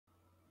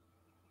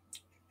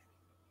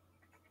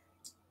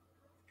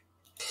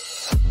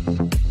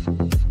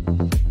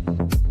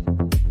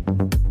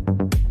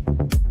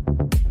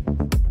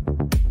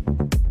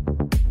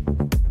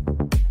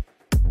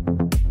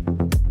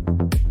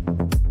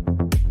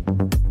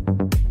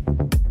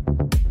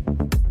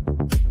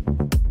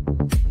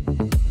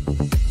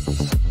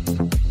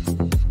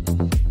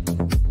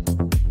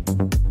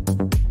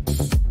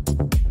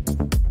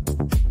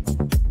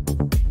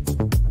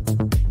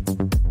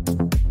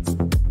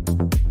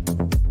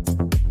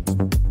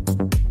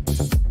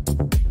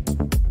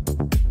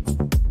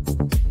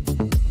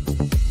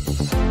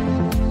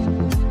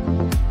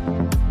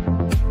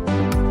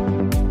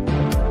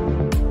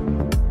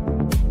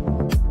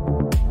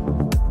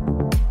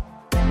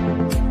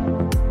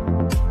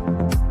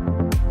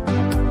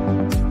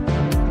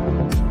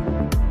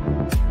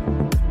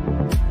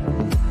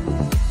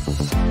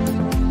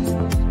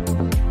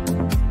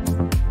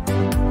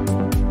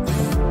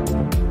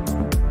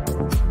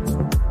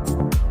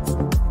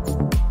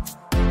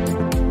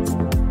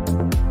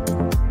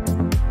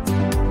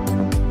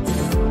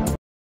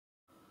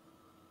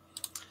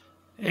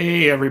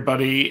Hey,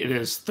 everybody. It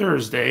is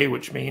Thursday,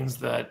 which means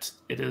that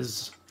it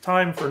is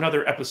time for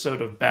another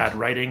episode of Bad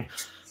Writing.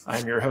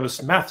 I'm your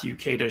host, Matthew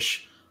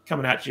Kadish,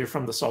 coming at you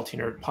from the Salty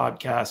Nerd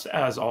podcast,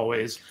 as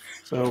always.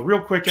 So, real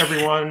quick,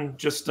 everyone,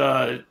 just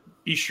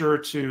be sure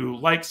to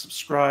like,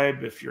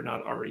 subscribe if you're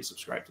not already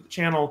subscribed to the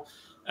channel.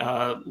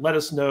 Let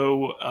us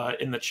know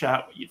in the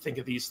chat what you think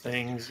of these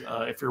things.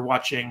 If you're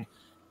watching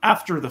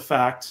after the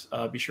fact,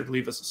 be sure to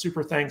leave us a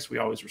super thanks. We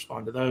always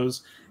respond to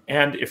those.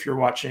 And if you're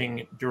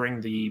watching during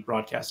the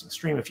broadcasting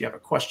stream, if you have a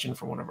question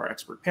from one of our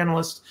expert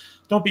panelists,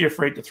 don't be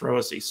afraid to throw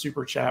us a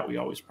super chat. We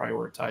always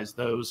prioritize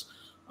those.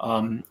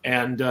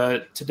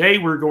 Today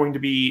we're going to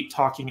be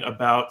talking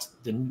about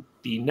the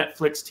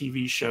Netflix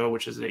TV show,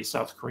 which is a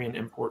South Korean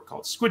import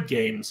called Squid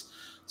Games.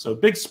 So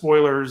big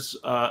spoilers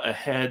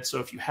ahead. So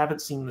if you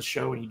haven't seen the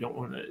show and you don't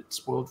want it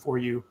spoiled for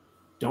you,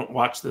 don't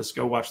watch this.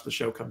 Go watch the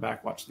show, come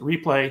back, watch the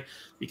replay,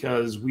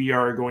 because we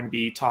are going to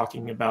be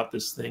talking about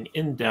this thing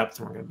in depth,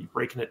 and we're going to be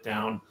breaking it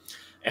down.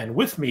 And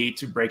with me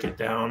to break it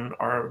down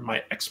are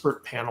my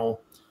expert panel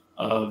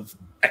of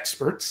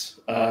experts.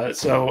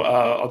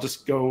 I'll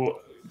just go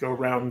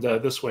around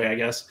this way, I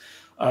guess.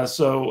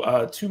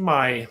 To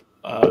my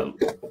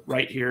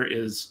right here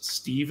is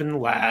Stephen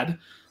Ladd.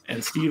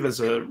 And Steve is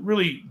a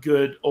really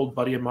good old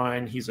buddy of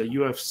mine. He's a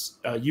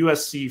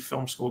USC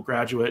film school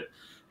graduate.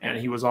 And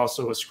he was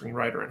also a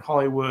screenwriter in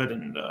Hollywood.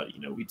 And,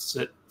 we'd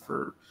sit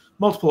for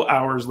multiple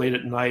hours late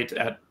at night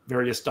at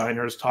various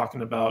diners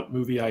talking about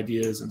movie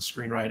ideas and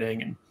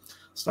screenwriting and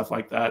stuff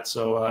like that.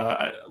 So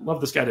I love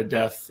this guy to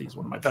death. He's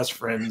one of my best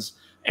friends.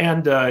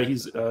 And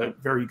he's a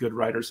very good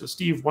writer. So,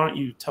 Steve, why don't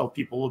you tell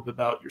people a little bit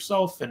about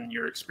yourself and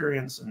your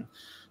experience and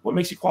what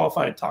makes you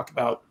qualified to talk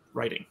about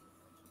writing?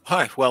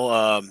 Hi.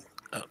 Well,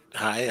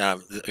 hi.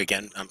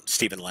 Again, I'm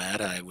Stephen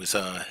Ladd. I was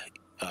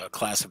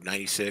class of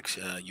 96,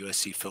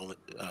 USC Film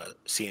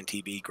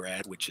CNTB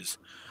grad, which is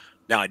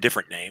now a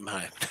different name.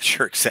 I'm not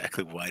sure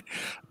exactly what,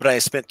 but I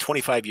spent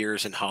 25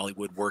 years in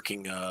Hollywood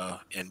working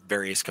in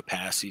various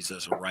capacities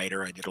as a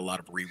writer. I did a lot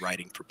of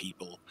rewriting for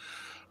people,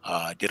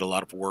 did a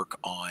lot of work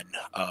on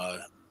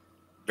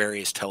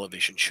various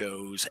television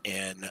shows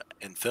and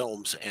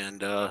films.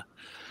 And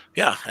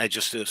I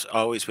just have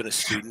always been a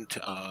student,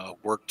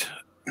 worked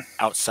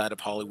outside of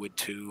Hollywood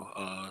too,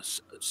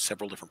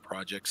 several different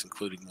projects,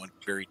 including one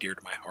very dear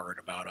to my heart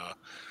about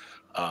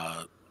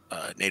a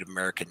Native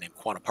American named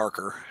Quanah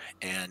Parker,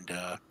 and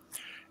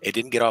it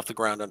didn't get off the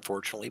ground,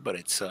 unfortunately, but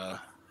it's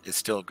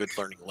still a good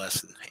learning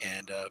lesson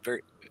and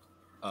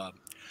a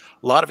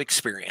lot of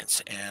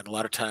experience, and a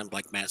lot of time,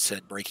 like Matt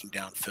said, breaking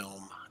down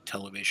film,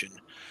 television,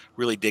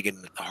 really digging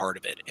at the heart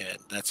of it, and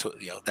that's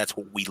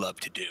what we love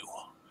to do.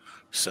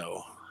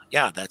 So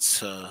yeah, that's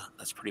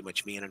pretty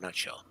much me in a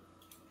nutshell.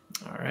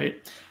 All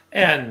right.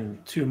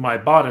 And to my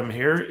bottom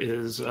here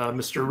is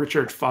Mr.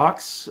 Richard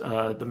Fox,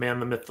 the man,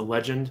 the myth, the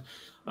legend.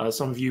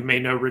 Some of you may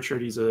know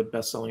Richard. He's a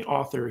best-selling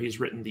author. He's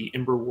written the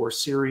Ember War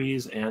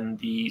series, and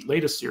the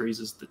latest series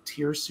is the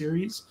Tear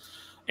series.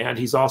 And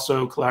he's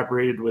also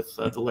collaborated with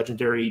the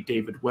legendary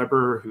David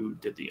Weber, who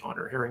did the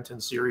Honor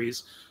Harrington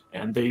series.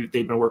 And they've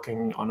been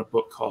working on a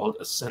book called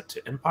Ascent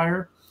to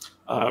Empire.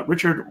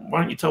 Richard,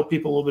 why don't you tell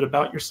people a little bit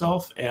about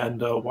yourself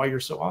and why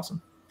you're so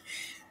awesome?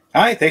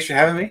 Hi, thanks for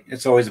having me.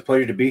 It's always a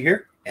pleasure to be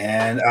here.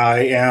 And I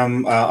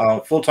am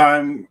a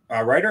full-time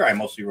writer. I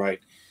mostly write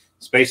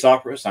space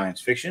opera,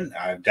 science fiction.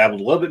 I've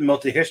dabbled a little bit in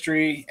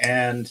multi-history.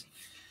 And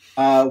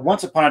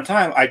once upon a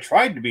time, I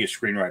tried to be a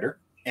screenwriter.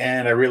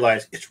 And I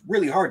realized it's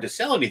really hard to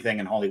sell anything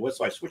in Hollywood.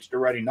 So I switched to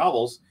writing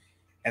novels.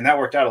 And that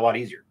worked out a lot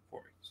easier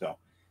for me. So,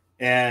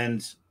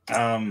 and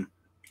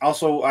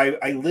also,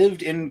 I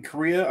lived in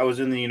Korea. I was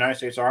in the United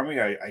States Army.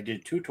 I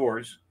did 2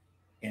 tours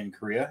in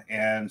Korea.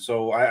 And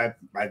so I've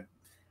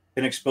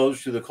been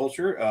exposed to the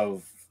culture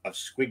of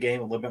Squid Game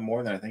a little bit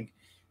more than I think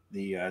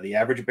the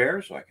average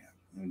bear, so I can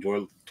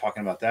enjoy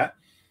talking about that.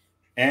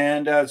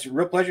 And it's a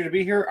real pleasure to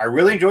be here. I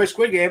really enjoy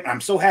Squid Game. I'm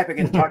so happy I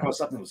get to talk about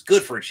something that was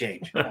good for a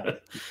change.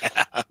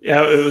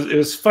 Yeah, it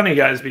was funny,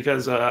 guys,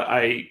 because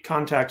I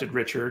contacted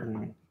Richard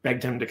and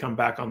begged him to come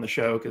back on the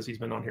show because he's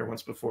been on here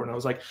once before. And I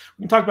was like,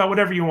 we can talk about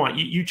whatever you want.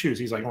 You choose.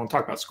 He's like, I want to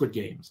talk about Squid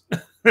Games.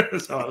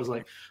 So I was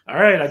like, all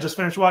right, I just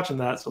finished watching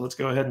that, so let's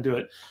go ahead and do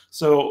it.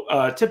 So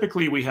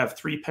typically we have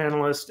 3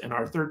 panelists, and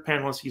our third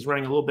panelist, he's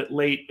running a little bit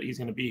late, but he's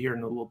going to be here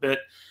in a little bit.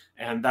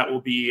 And that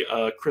will be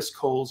Chris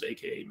Coles,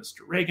 aka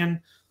Mr.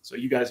 Reagan. So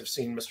you guys have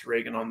seen Mr.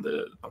 Reagan on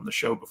the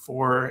show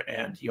before,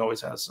 and he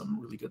always has some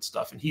really good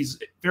stuff. And he's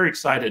very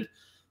excited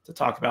to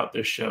talk about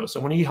this show. So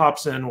when he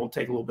hops in, we'll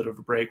take a little bit of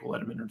a break. We'll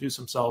let him introduce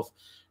himself,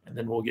 and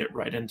then we'll get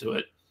right into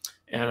it.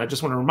 And I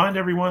just want to remind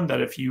everyone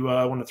that if you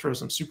want to throw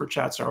some super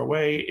chats our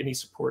way, any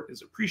support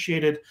is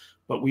appreciated,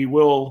 but we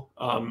will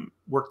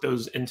work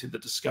those into the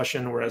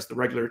discussion, whereas the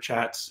regular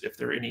chats, if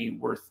they're any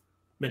worth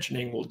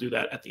mentioning, we'll do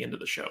that at the end of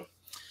the show.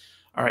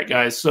 All right,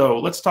 guys, so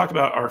let's talk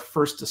about our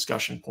first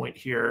discussion point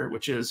here,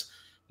 which is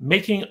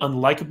making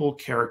unlikable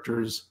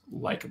characters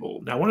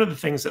likable. Now, one of the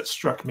things that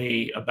struck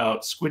me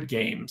about Squid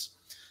Games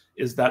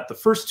is that the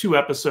first 2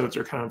 episodes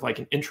are kind of like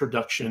an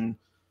introduction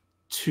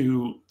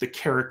to the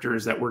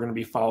characters that we're going to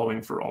be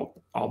following for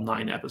all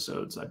 9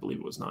 episodes. I believe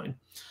it was 9.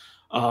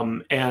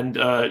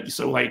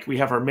 So like we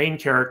have our main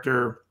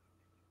character,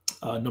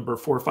 number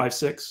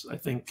 456, I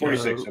think.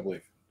 46, I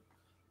believe.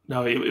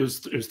 No, it was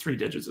 3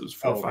 digits. It was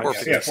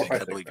 456. Yeah,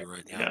 456. I believe you're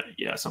right.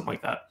 Yeah, something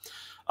like that.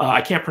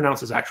 I can't pronounce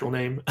his actual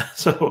name,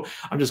 so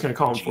I'm just going to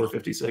call him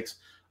 456.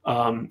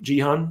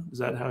 Jihan, is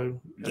that how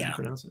you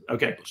pronounce it?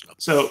 Okay,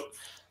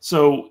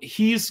 so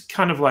he's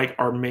kind of like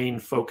our main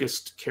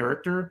focused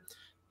character,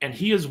 and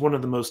he is one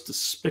of the most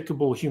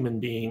despicable human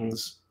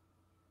beings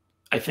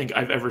I think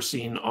I've ever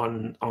seen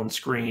on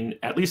screen,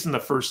 at least in the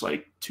first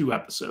like 2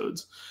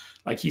 episodes.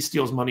 Like he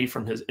steals money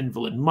from his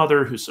invalid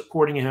mother who's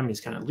supporting him. He's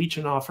kind of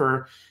leeching off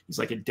her. He's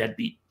like a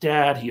deadbeat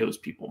dad. He owes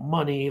people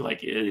money.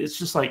 Like it's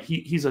just like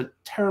he's a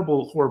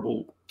terrible,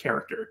 horrible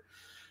character.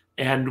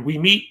 And we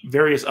meet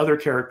various other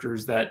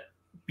characters that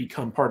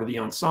become part of the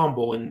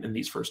ensemble in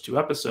these first 2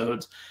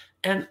 episodes.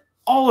 And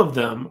all of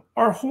them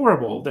are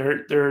horrible.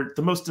 They're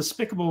the most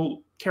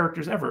despicable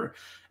characters ever.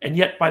 And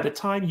yet by the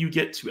time you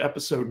get to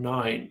episode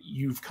 9,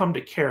 you've come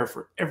to care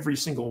for every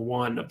single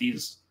one of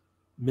these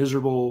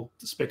miserable,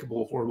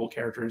 despicable, horrible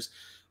characters,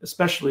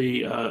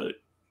 especially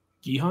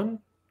Gihan,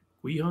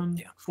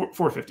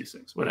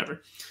 456,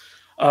 whatever.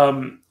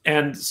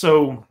 And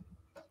so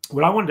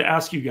what I wanted to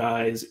ask you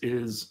guys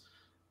is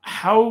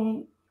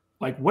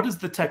what is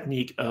the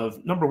technique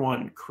of, number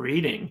one,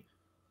 creating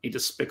a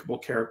despicable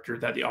character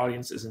that the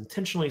audience is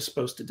intentionally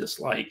supposed to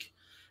dislike,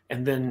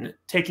 and then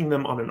taking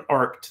them on an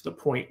arc to the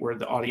point where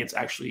the audience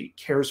actually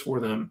cares for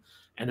them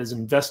and is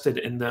invested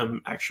in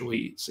them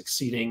actually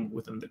succeeding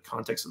within the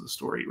context of the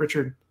story.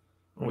 Richard,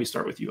 why don't we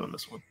start with you on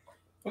this one?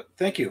 Well,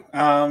 thank you.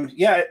 I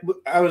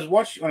was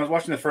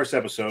watching the first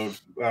episode,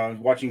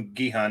 watching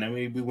Gihan, and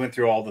we went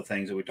through all the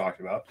things that we talked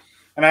about.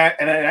 And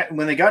I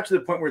when they got to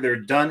the point where they're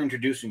done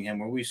introducing him,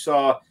 where we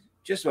saw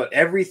just about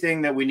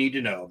everything that we need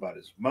to know about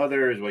his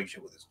mother, his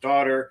relationship with his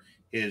daughter,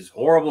 his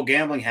horrible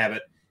gambling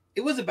habit,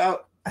 it was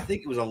about, I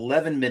think it was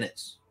 11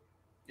 minutes.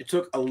 It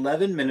took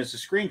 11 minutes of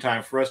screen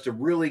time for us to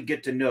really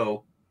get to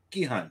know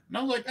Gihan. And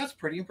I was like, that's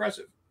pretty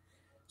impressive.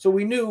 So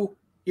we knew,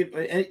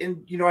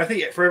 and I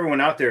think for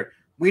everyone out there,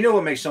 we know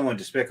what makes someone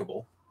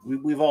despicable.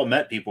 We've all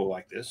met people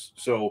like this.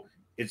 So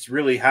it's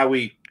really how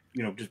we,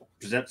 just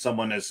present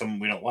someone as someone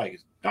we don't like.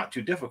 It's not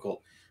too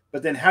difficult.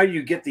 But then how do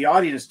you get the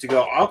audience to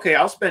go, okay,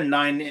 I'll spend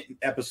 9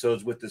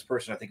 episodes with this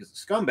person I think is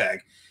a scumbag.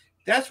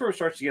 That's where it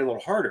starts to get a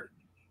little harder.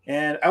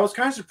 And I was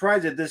kind of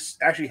surprised that this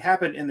actually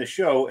happened in the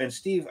show. And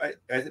Steve,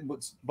 I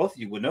both of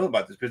you would know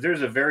about this because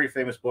there's a very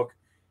famous book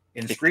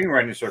in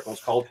screenwriting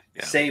circles called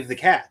Save the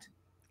Cat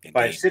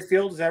by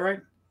Sitfield. Is that right?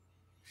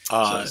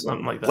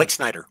 Something like that. Blake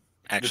Snyder,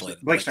 actually.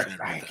 Blake Snyder.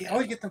 I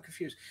always get them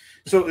confused.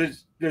 So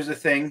there's a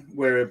thing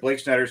where Blake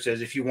Snyder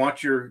says, if you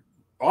want your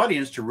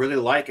audience to really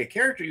like a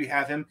character, you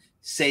have him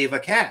save a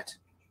cat.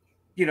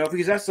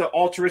 Because that's the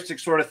altruistic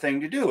sort of thing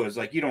to do. Is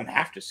like, you don't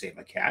have to save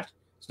a cat.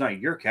 It's not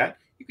your cat.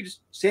 You could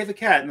just save a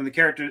cat, and then the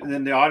character, and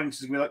then the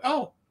audience is gonna be like,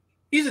 "Oh,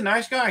 he's a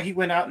nice guy. He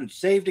went out and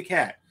saved a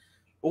cat."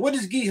 Well, what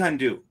does Gihan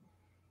do?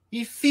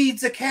 He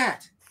feeds a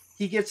cat.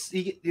 He gets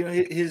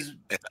his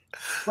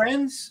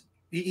friends.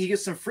 He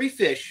gets some free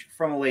fish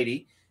from a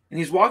lady, and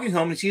he's walking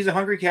home and he sees a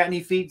hungry cat, and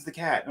he feeds the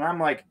cat. And I'm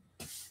like,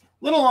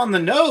 little on the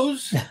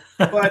nose,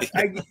 but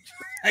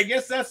I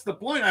guess that's the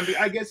point. I mean,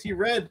 I guess he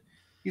read.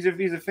 He's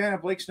a fan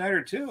of Blake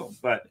Snyder too,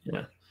 but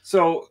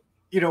so.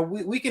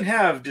 We can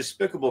have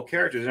despicable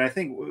characters. And I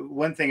think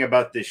one thing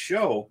about this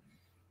show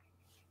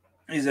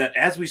is that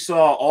as we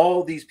saw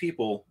all these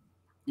people,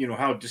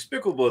 how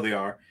despicable they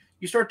are,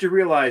 you start to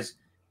realize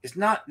it's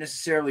not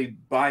necessarily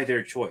by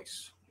their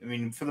choice. I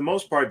mean, for the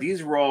most part,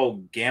 these were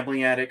all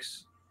gambling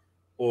addicts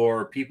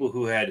or people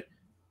who had,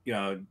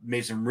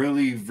 made some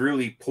really,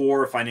 really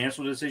poor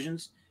financial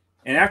decisions.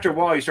 And after a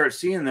while, you start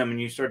seeing them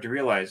and you start to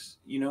realize,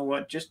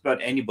 just about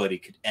anybody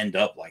could end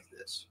up like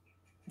this.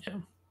 Yeah.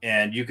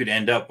 And you could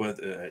end up with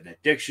an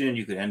addiction.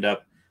 You could end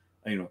up,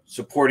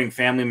 supporting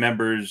family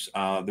members.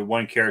 The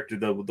one character,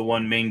 the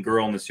one main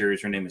girl in the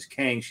series, her name is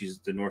Kang. She's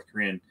the North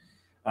Korean.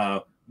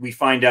 We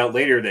find out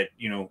later that,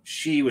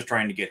 she was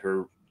trying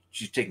to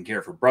she's taking care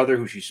of her brother,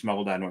 who she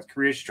smuggled out of North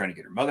Korea. She's trying to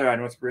get her mother out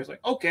of North Korea. It's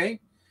like, okay,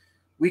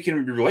 we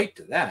can relate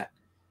to that.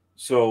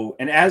 So,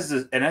 and as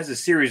the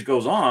series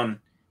goes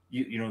on,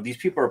 these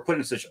people are put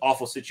in such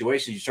awful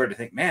situations. You start to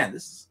think, man,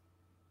 this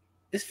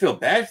feel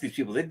bad for these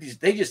people. They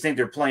just think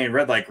they're playing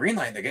red light, green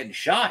light. They're getting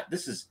shot.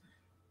 This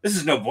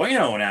is no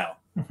bueno now.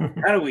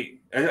 How do we?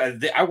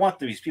 I want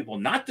these people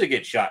not to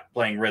get shot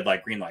playing red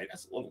light, green light.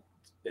 That's a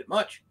bit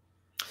much.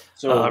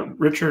 So,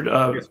 Richard,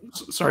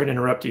 sorry to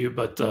interrupt you,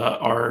 but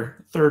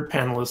our third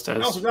panelist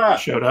has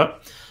showed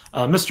up.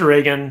 Mr.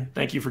 Reagan,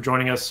 thank you for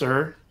joining us,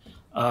 sir.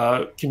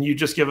 Can you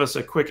just give us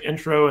a quick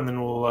intro, and then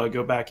we'll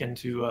go back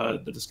into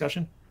the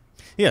discussion?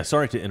 Yeah,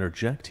 sorry to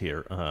interject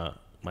here.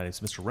 My name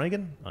is Mr.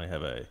 Reagan. I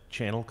have a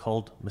channel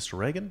called Mr.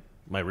 Reagan.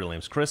 My real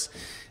name's Chris.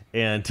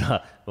 And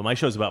but my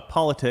show is about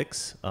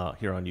politics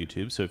here on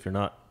YouTube. So if you're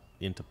not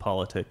into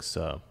politics,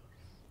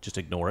 just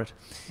ignore it.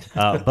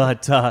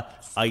 But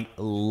I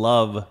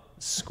love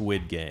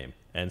Squid Game.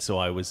 And so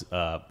I was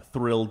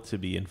thrilled to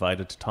be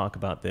invited to talk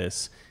about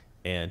this,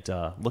 and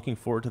looking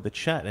forward to the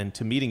chat and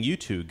to meeting you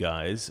two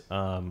guys.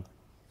 Can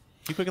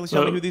you quickly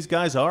tell me who these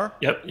guys are?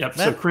 Yep.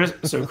 So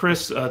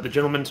Chris, the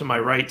gentleman to my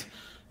right,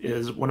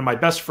 is one of my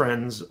best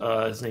friends.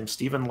 His name's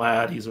Stephen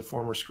Ladd. He's a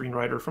former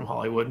screenwriter from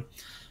Hollywood.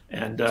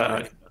 And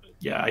I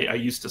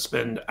used to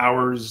spend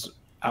hours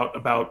out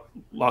about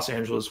Los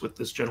Angeles with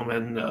this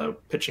gentleman,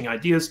 pitching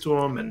ideas to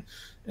him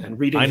and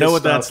reading I know his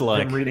what stuff, that's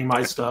like. him reading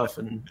my stuff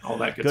and all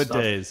that good stuff.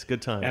 Good days,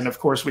 good times. And of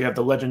course, we have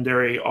the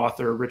legendary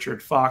author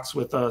Richard Fox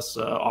with us,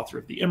 author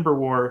of The Ember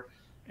War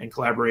and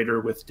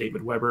collaborator with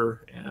David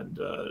Weber and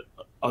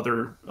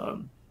other,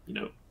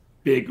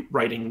 big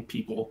writing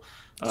people.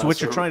 So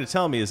what you're trying to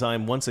tell me is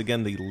I'm once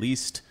again the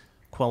least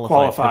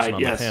qualified person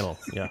on the panel.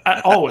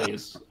 Yeah.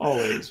 Always.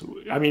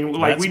 I mean,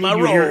 like That's my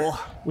role.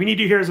 We need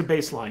you here as a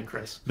baseline,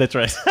 Chris. That's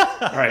right.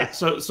 All right.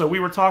 So we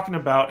were talking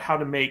about how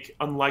to make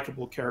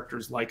unlikable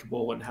characters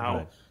likable, and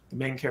how the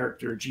main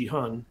character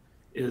Ji-hun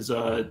is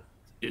that,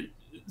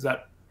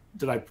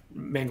 did I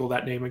mangle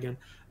that name again?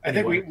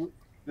 Anyway. I think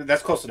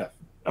that's close enough.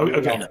 Oh,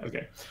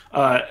 okay.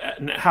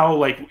 And how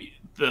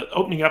the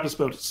opening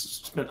episode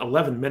spent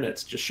 11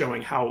 minutes just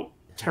showing how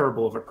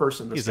terrible of a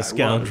person this guy was. He's a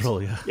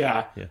scoundrel,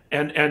 yeah.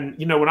 And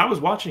when I was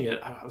watching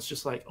it, I was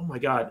just like, oh my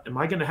God, am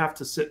I going to have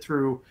to sit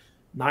through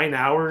 9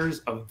 hours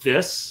of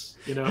this?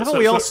 Haven't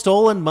we all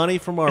stolen money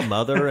from our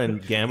mother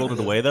and gambled it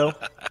away, though?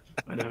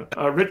 I know.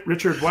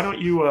 Richard, why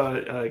don't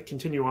you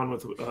continue on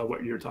with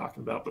what you were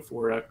talking about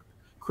before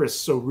Chris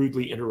so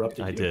rudely interrupted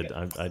you? I did.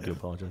 I do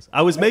apologize.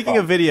 I was making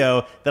a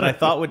video that I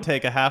thought would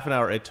take a half an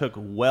hour. It took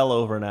well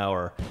over an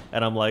hour.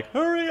 And I'm like,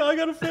 hurry, I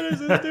got to finish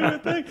this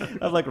stupid thing.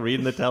 I'm like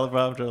reading the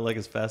teleprompter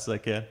as fast as I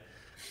can.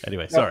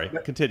 Anyway, sorry.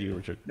 Continue,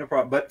 Richard. No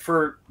problem. But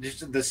for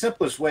just the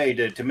simplest way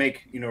to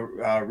make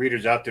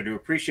readers out there to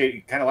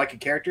appreciate kind of like a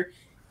character,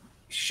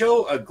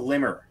 show a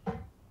glimmer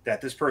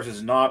that this person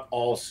is not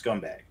all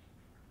scumbag.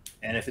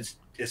 And if it's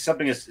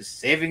something as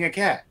saving a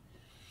cat.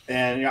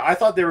 And I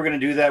thought they were going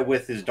to do that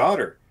with his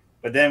daughter,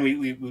 but then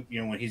we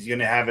when he's going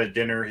to have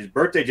his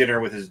birthday dinner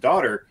with his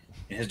daughter,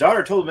 and his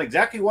daughter told him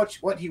exactly what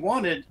she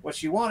wanted,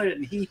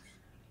 and he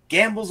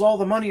gambles all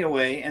the money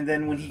away. And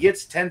then when he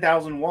gets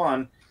 10,000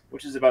 won,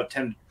 which is about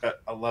 $11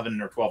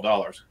 or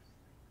 $12,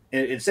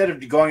 instead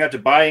of going out to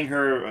buying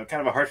her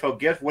kind of a heartfelt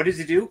gift, what does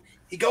he do?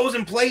 He goes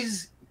and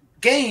plays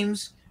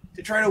games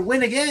to try to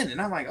win again. And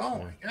I'm like, oh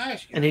my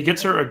gosh! And he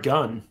gets her a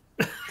gun.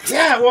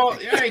 Yeah, well,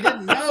 I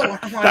didn't know.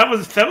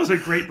 That was a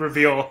great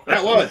reveal.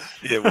 That was.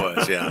 It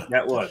was, yeah.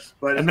 That was.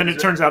 But and then it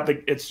turns out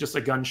that it's just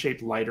a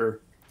gun-shaped lighter.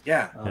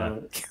 Yeah.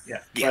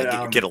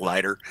 Get a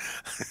lighter.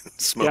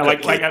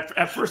 Smoke. Yeah,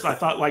 at first I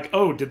thought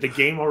oh, did the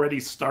game already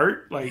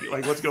start? Like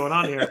what's going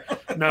on here?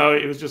 No,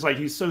 it was just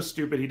he's so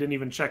stupid he didn't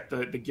even check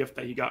the gift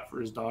that he got for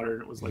his daughter,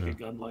 and it was a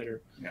gun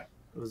lighter. Yeah.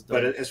 It was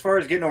dumb. But as far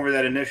as getting over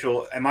that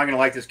initial, am I going to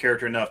like this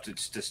character enough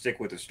to stick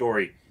with the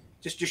story?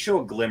 Just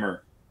show a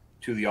glimmer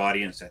to the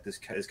audience that this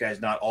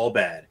guy's not all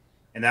bad,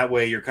 and that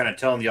way you're kind of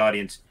telling the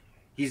audience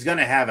he's going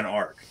to have an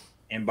arc,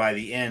 and by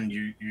the end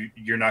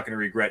you're not going to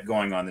regret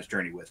going on this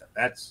journey with him.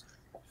 That's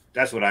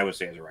what I would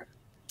say as a writer.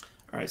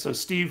 All right, so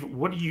Steve,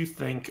 what do you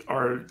think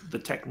are the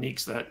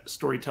techniques that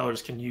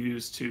storytellers can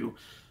use to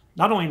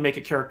not only make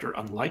a character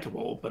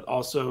unlikable, but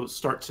also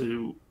start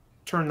to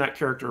turn that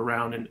character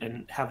around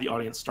and have the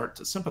audience start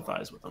to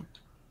sympathize with them?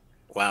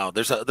 Wow,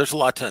 there's a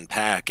lot to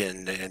unpack.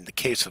 In the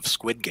case of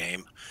Squid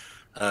Game,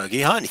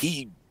 Gi-hun,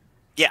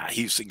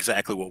 he's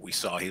exactly what we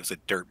saw. He was a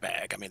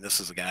dirtbag. I mean, this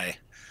is a guy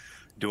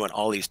doing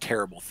all these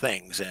terrible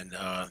things. And,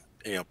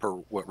 per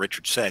what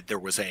Richard said, there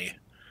was a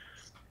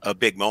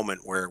big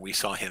moment where we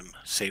saw him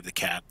save the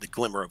cat, the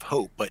glimmer of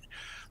hope. But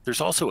there's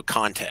also a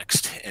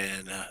context.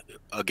 And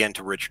again,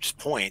 to Richard's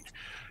point,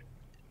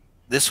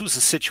 this was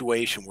a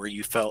situation where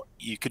you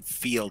could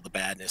feel the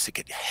badness. It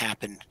could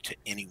happen to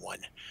anyone.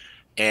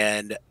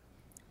 And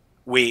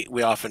we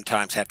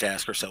oftentimes have to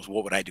ask ourselves,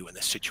 what would I do in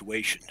this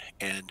situation?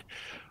 And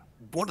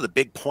one of the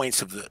big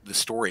points of the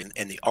story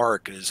and the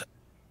arc is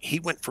he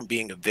went from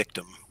being a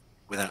victim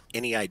without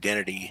any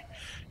identity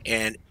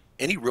and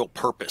any real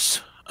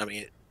purpose. I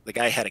mean, the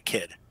guy had a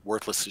kid,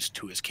 worthless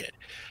to his kid,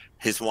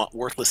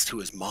 worthless to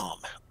his mom,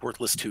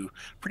 worthless to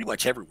pretty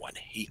much everyone.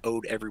 He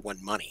owed everyone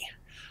money.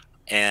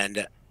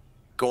 And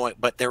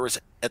but there was,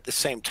 at the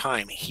same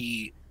time,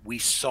 we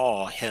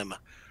saw him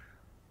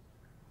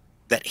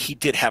that he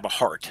did have a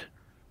heart,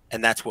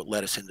 and that's what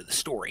led us into the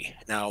story.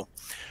 Now,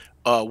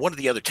 one of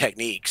the other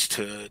techniques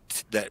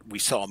that we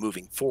saw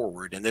moving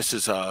forward, and this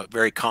is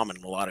very common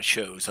in a lot of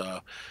shows,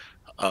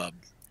 was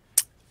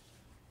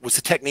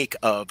the technique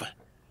of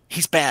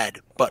he's bad,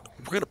 but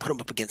we're going to put him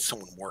up against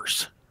someone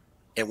worse.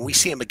 And when we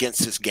see him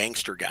against this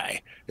gangster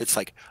guy, it's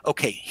like,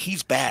 okay,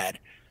 he's bad,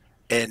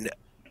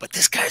 but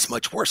this guy's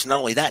much worse. And not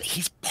only that,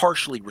 he's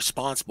partially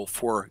responsible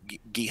for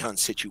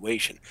Gi-hun's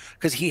situation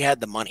because he had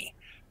the money.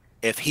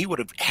 If he would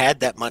have had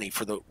that money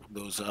for the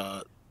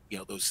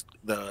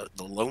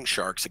loan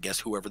sharks, I guess,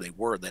 whoever they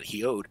were that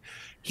he owed,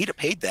 he'd have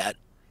paid that.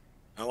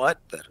 You know what?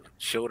 The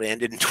show would have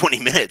ended in 20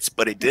 minutes,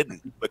 but it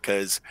didn't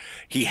because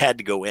he had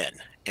to go in.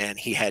 and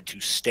he had to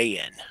stay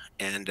in.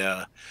 And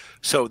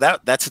so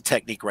that's a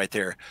technique right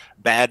there.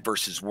 Bad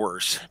versus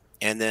worse,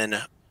 and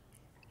then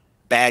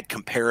bad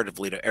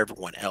comparatively to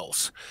everyone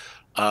else.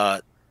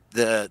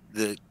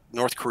 The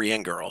North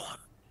Korean girl,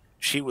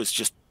 she was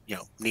just, you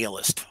know,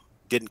 nihilist,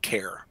 didn't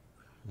care.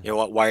 You know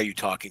what? Why are you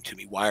talking to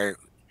me? Why are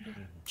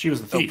She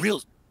was the thief. a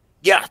real,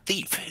 yeah,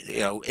 thief. You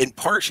know, in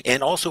part,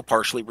 and also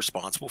partially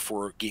responsible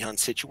for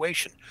Gi-hun's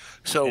situation.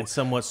 So And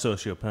somewhat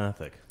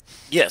sociopathic.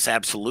 yes,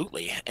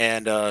 absolutely,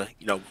 and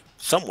you know,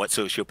 somewhat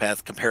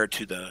sociopath compared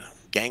to the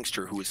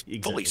gangster who is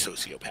fully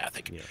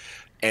sociopathic. Yeah.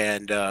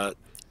 And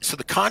so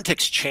the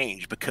context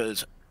changed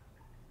because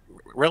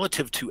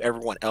relative to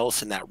everyone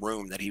else in that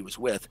room that he was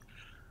with,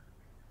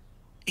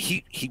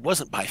 he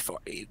wasn't by far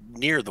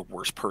near the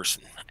worst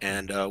person.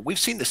 And we've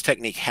seen this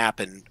technique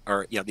happen,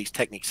 or you know, these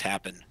techniques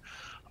happen.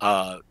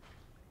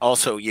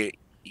 Also,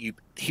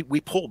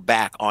 we pulled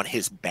back on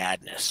his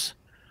badness.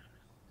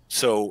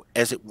 So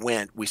as it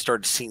went, we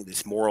started seeing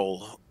this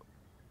moral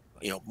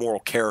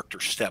character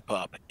step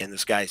up, and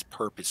this guy's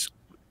purpose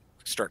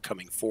start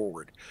coming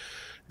forward.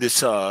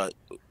 This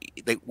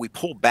we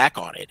pulled back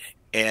on it,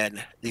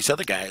 and these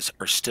other guys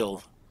are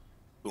still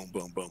boom,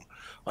 boom, boom.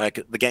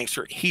 Like the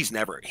gangster, he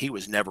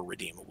was never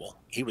redeemable.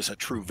 He was a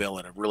true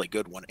villain, a really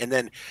good one. And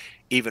then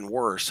even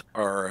worse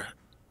are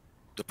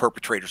the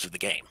perpetrators of the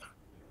game.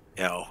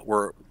 You know,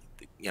 we're,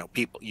 you know,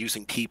 people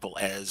using people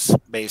as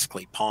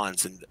basically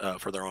pawns and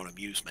for their own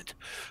amusement.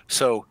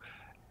 So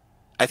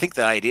I think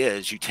the idea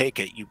is you take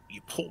it, you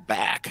pull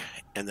back,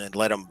 and then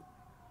let them,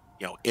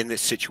 you know, in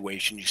this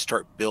situation, you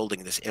start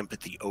building this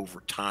empathy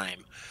over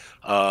time.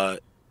 A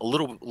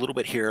little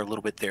bit here, a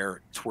little bit there,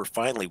 to where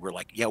finally we're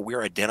like, yeah,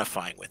 we're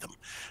identifying with them.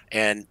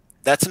 And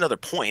that's another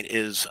point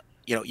is,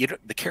 you know,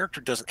 the character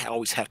doesn't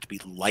always have to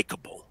be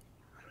likable.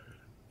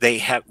 We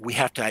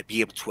have to be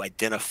able to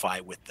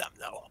identify with them,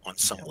 though, on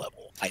some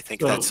level. I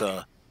think that's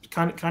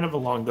kind of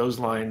along those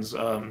lines.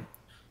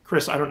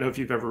 Chris, I don't know if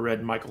you've ever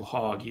read Michael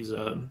Hogg. He's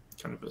a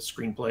kind of a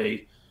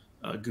screenplay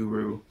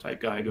guru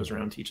type guy, goes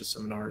around, teaches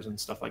seminars and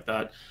stuff like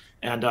that.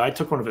 And I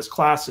took one of his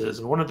classes,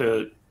 and one of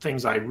the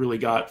things I really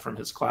got from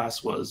his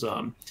class was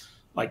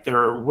like there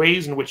are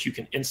ways in which you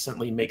can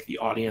instantly make the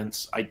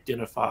audience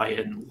identify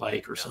and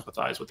like or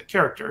sympathize with the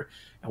character.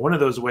 And one of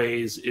those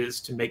ways is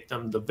to make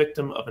them the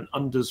victim of an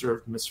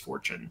undeserved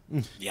misfortune.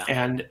 Yeah.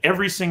 And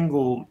every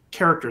single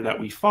character that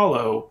we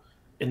follow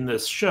in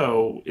this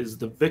show is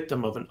the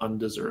victim of an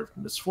undeserved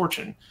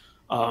misfortune.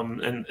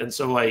 And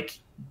so like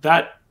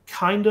that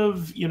kind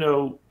of, you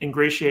know,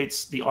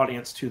 ingratiates the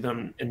audience to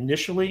them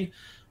initially.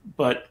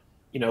 But,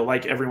 you know,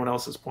 like everyone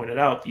else has pointed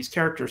out, these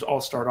characters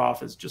all start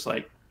off as just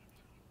like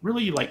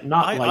really like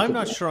not likable. I'm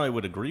not sure I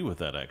would agree with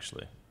that,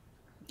 actually.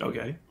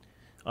 Okay.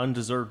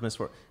 Undeserved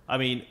misfortune. I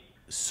mean,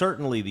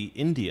 certainly the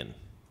Indian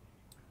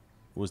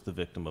was the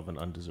victim of an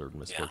undeserved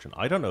misfortune.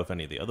 Yeah. I don't know if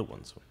any of the other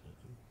ones were.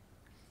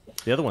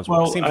 The other ones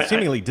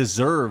seemingly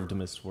deserved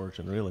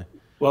misfortune, really.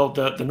 Well,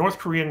 the North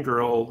Korean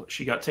girl,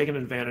 she got taken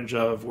advantage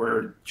of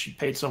where she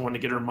paid someone to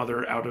get her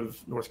mother out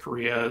of North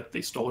Korea.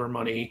 They stole her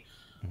money.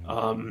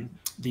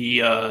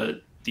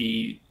 The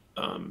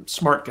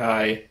smart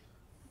guy,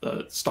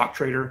 the stock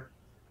trader,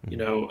 you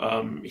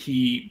know,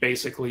 he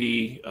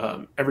basically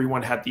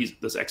everyone had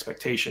this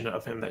expectation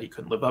of him that he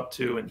couldn't live up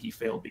to, and he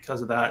failed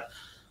because of that.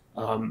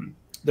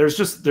 There's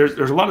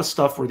a lot of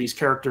stuff where these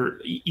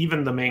characters,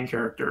 even the main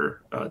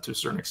character, to a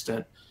certain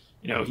extent,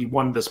 you know, he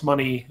won this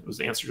money. It was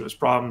the answer to his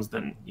problems.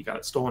 Then he got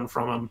it stolen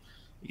from him.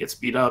 He gets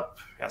beat up.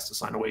 He has to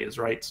sign away his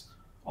rights,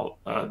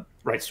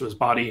 rights to his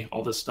body,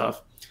 all this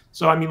stuff.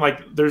 So, I mean,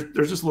 like, there's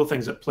just little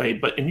things at play.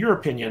 But in your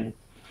opinion,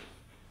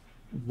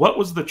 what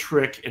was the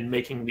trick in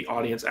making the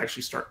audience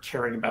actually start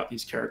caring about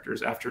these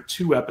characters after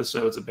 2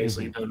 episodes of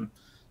basically them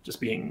just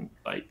being,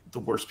 like, the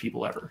worst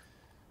people ever?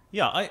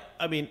 Yeah,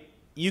 I mean,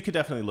 you could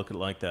definitely look at it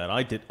like that.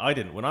 I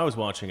didn't. When I was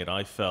watching it,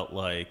 I felt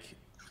like,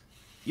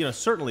 you know,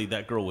 certainly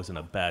that girl was in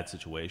a bad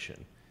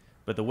situation.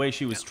 But the way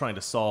she was trying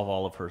to solve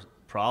all of her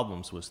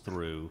problems was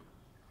through,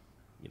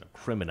 you know,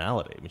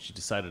 criminality. I mean, she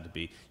decided to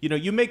be, you know,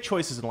 you make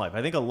choices in life.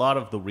 I think a lot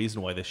of the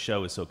reason why this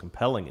show is so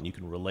compelling and you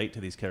can relate to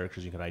these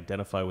characters, you can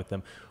identify with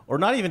them, or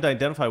not even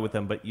identify with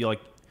them, but you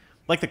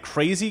like the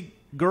crazy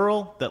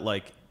girl that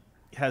like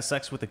has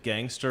sex with a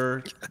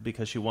gangster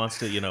because she wants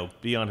to, you know,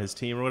 be on his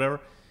team or whatever.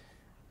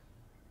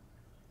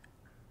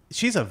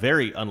 She's a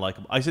very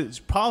unlikable. It's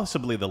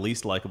possibly the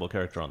least likable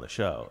character on the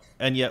show,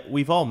 and yet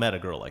we've all met a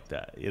girl like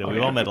that. You know,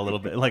 we've all met a little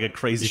bit like a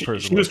crazy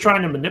person. She was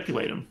trying to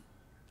manipulate him.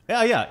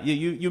 Yeah.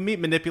 You meet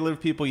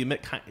manipulative people. You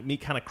meet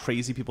kind of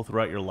crazy people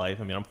throughout your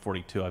life. I mean, I'm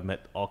 42. I've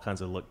met all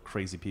kinds of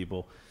crazy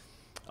people,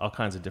 all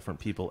kinds of different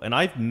people, and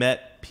I've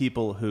met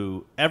people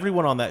who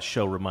everyone on that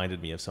show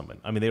reminded me of someone.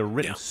 I mean, they were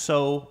written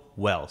so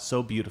well,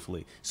 so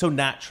beautifully, so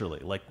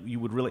naturally. Like you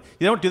would really.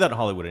 You don't do that in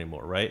Hollywood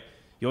anymore, right?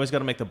 You always got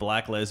to make the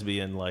black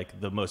lesbian like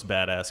the most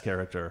badass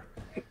character,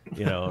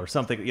 you know, or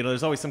something. You know,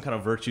 there's always some kind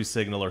of virtue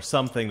signal or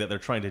something that they're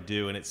trying to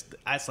do, and it's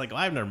like, well,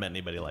 I've never met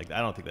anybody like that. I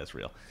don't think that's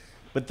real.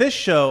 But this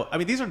show, I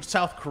mean, these are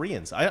South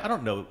Koreans. I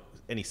don't know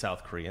any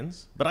South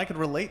Koreans, but I could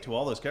relate to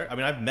all those characters. I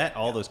mean, I've met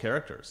all those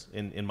characters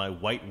in my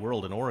white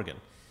world in Oregon,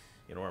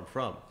 where I'm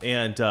from.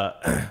 And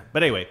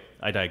but anyway,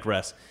 I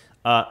digress.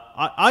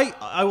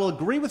 I will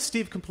agree with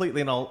Steve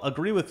completely, and I'll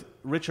agree with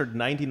Richard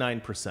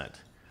 99%.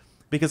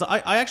 Because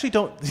I actually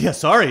don't... Yeah,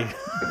 sorry.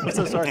 I'm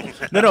so sorry.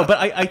 No, but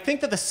I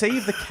think that the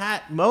save the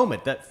cat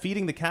moment, that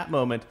feeding the cat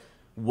moment,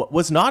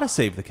 was not a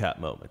save the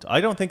cat moment. I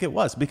don't think it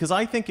was. Because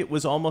I think it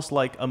was almost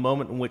like a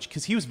moment in which...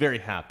 Because he was very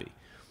happy.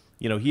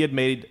 He had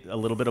made a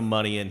little bit of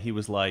money, and he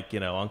was like,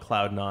 on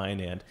cloud nine.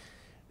 And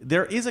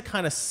there is a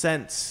kind of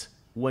sense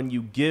when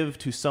you give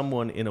to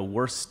someone in a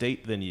worse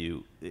state than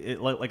you,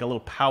 like a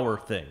little power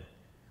thing.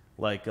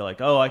 Like,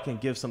 oh, I can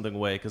give something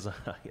away because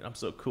I'm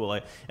so cool.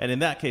 And in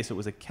that case, it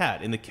was a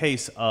cat. In the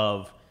case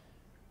of,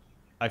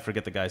 I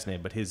forget the guy's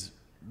name, but his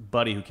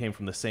buddy who came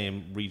from the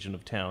same region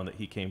of town that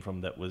he came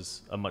from, that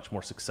was a much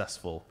more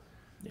successful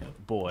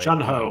boy.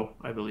 Jun Ho,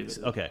 I believe it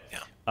is. Okay.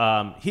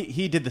 Yeah.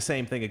 He did the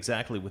same thing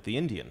exactly with the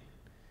Indian.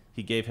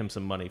 He gave him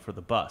some money for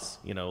the bus.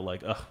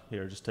 Like, oh,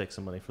 here, just take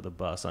some money for the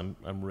bus. I'm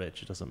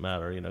rich. It doesn't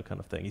matter, kind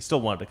of thing. He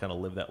still wanted to kind of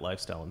live that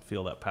lifestyle and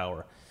feel that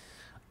power.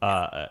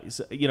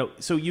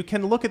 So you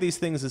can look at these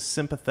things as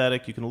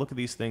sympathetic. You can look at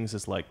these things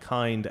as like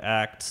kind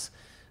acts.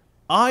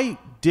 I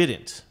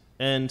didn't.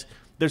 And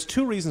there's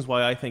two reasons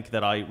why I think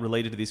that I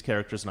related to these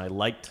characters and I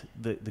liked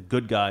the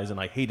good guys and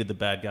I hated the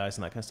bad guys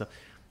and that kind of stuff.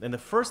 And the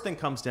first thing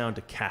comes down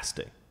to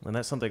casting. And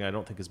that's something I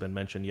don't think has been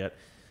mentioned yet.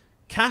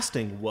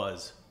 Casting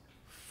was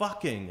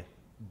fucking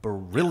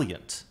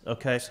brilliant,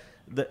 okay?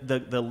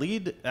 The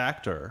lead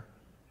actor,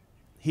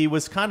 he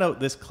was kind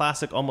of this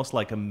classic, almost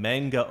like a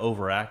manga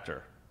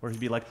overactor. Where he'd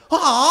be like,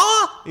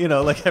 ah,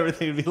 like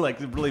everything would be like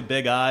really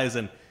big eyes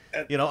and,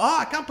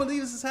 I can't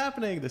believe this is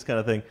happening, this kind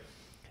of thing.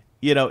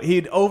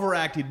 He'd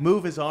overact, he'd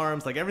move his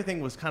arms, like everything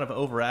was kind of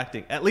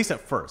overacting, at least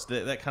at first.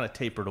 That kind of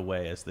tapered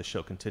away as the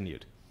show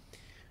continued.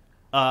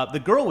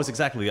 The girl was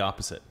exactly the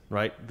opposite,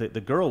 right?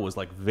 The girl was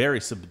like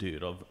very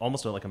subdued,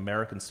 almost like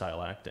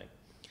American-style acting.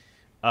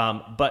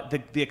 But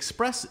the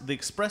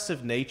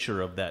expressive nature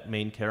of that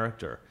main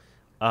character,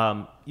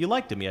 you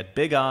liked him. He had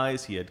big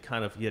eyes. He had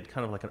kind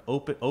of like an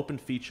open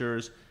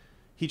features.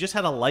 He just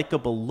had a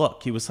likable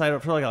look. He was sort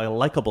of like a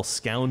likable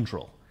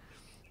scoundrel.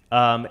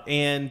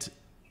 And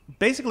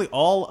basically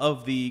all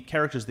of the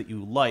characters that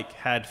you like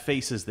had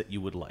faces that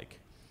you would like.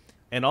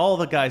 And all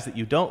the guys that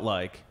you don't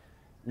like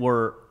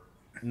were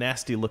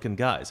nasty looking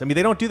guys. I mean,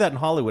 they don't do that in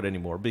Hollywood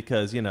anymore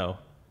because,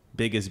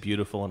 big is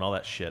beautiful and all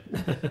that shit.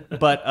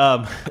 But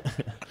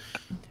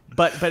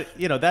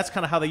that's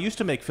kind of how they used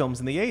to make films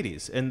in the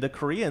 80s. And the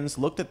Koreans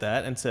looked at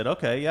that and said,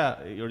 okay, yeah,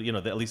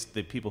 at least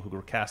the people who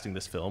were casting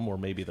this film, or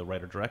maybe the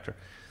writer-director,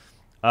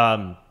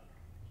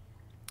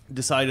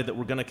 decided that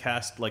we're going to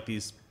cast like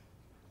these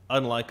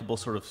unlikable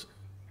sort of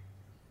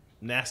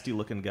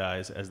nasty-looking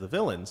guys as the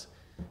villains,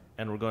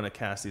 and we're going to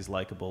cast these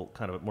likable,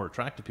 kind of more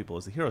attractive people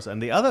as the heroes.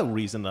 And the other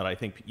reason that I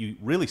think you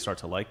really start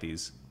to like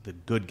the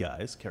good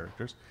guys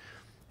characters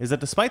is that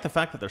despite the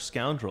fact that they're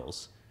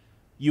scoundrels,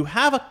 you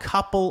have a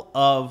couple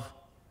of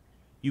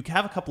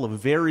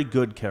very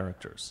good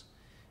characters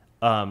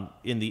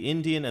in the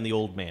Indian and the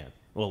old man.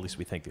 Well, at least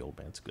we think the old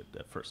man's good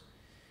at first,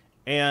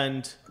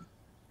 and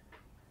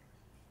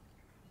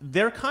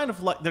they're kind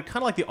of like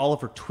the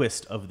Oliver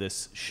Twist of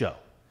this show.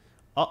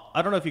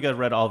 I don't know if you guys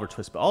read Oliver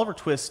Twist, but Oliver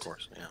Twist, of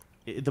course, yeah.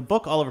 The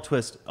book Oliver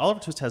Twist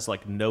has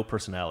like no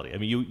personality. I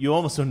mean, you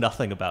almost know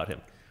nothing about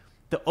him.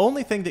 The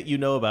only thing that you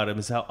know about him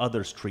is how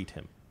others treat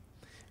him,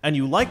 and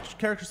you like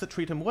characters that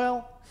treat him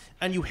well,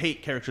 and you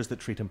hate characters that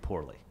treat him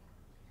poorly.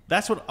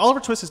 That's what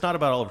Oliver Twist is not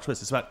about. Oliver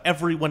Twist, it's about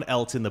everyone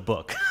else in the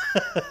book.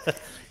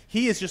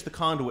 He is just the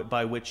conduit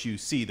by which you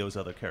see those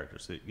other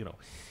characters,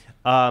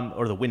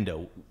 or the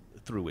window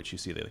through which you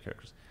see the other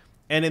characters.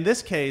 And in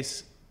this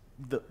case,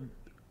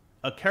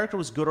 a character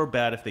was good or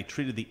bad if they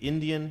treated the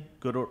Indian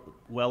good or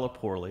well or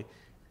poorly,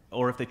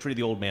 or if they treated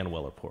the old man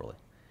well or poorly.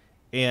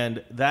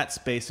 And that's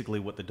basically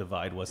what the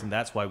divide was, and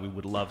that's why we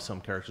would love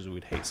some characters, we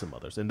would hate some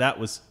others. And that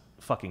was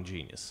fucking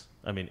genius.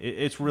 I mean,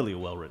 it's really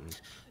well written.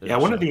 Yeah,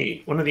 one of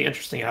the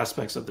interesting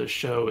aspects of this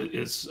show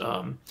is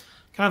kind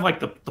of like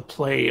the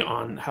play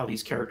on how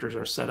these characters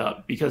are set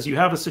up, because you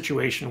have a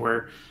situation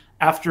where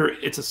after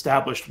it's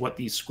established what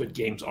these Squid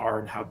Games are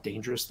and how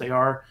dangerous they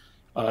are,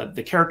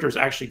 the characters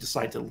actually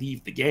decide to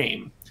leave the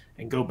game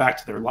and go back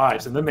to their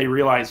lives, and then they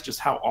realize just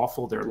how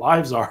awful their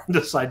lives are and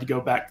decide to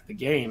go back to the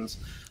games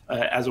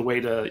as a way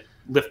to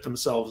lift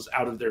themselves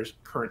out of their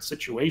current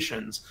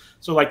situations.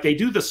 So like they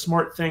do the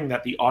smart thing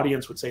that the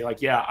audience would say, like,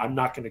 yeah, I'm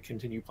not going to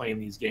continue playing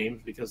these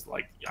games because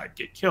like I'd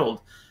get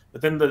killed.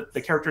 But then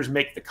the characters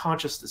make the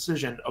conscious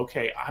decision,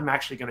 okay, I'm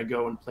actually going to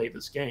go and play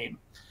this game.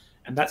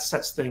 And that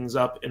sets things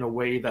up in a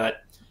way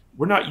that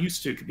we're not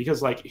used to,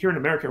 because like here in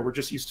America, we're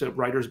just used to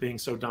writers being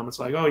so dumb. It's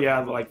like, oh yeah,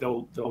 like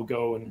they'll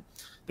go and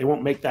they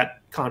won't make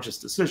that conscious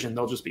decision.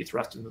 They'll just be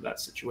thrust into that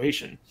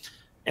situation.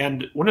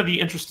 And one of the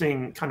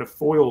interesting kind of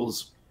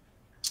foils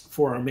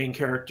for our main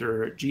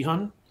character,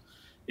 Ji-hun,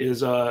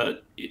 is,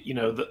 the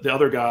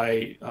other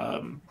guy,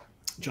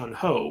 Jun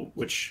Ho,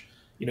 which,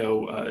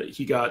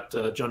 he got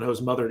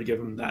Jun-Ho's mother to give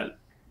him that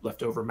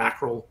leftover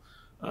mackerel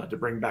to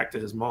bring back to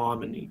his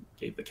mom, and he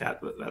gave the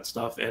cat that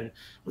stuff. And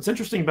what's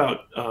interesting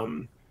about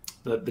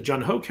the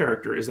Jun-Ho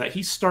character is that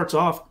he starts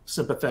off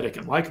sympathetic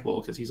and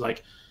likable because he's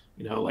like,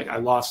 like I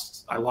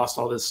lost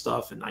all this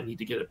stuff and I need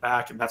to get it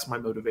back, and that's my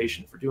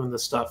motivation for doing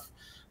this stuff.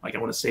 Like I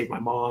want to save my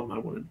mom, I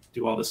want to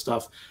do all this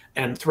stuff.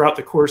 And throughout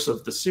the course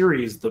of the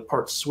series, the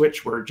parts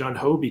switch where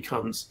Jun-Ho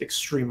becomes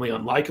extremely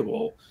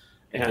unlikable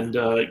and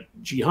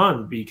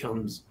Ji-hun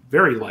becomes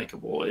very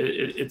likable.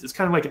 It's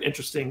kind of like an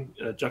interesting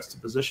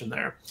juxtaposition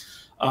there.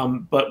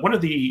 But one of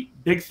the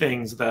big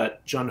things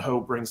that Jun-Ho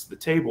brings to the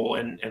table,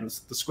 and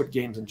the Squid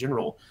Games in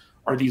general,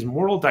 are these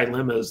moral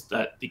dilemmas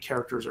that the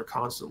characters are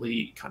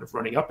constantly kind of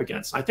running up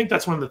against. I think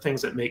that's one of the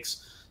things that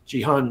makes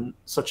Ji-hun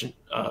such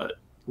a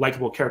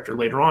likable character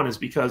later on, is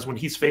because when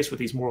he's faced with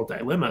these moral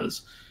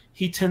dilemmas,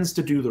 he tends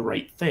to do the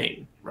right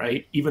thing,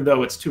 right? Even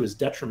though it's to his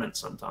detriment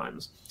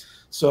sometimes.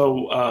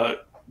 So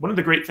one of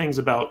the great things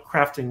about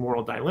crafting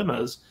moral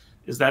dilemmas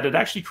is that it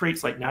actually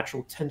creates like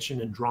natural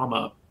tension and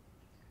drama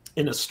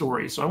in a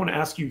story. So I want to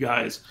ask you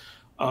guys,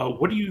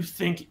 what do you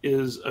think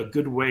is a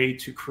good way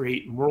to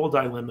create moral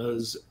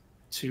dilemmas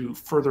to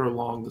further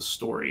along the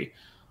story?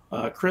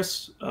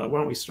 Chris, why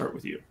don't we start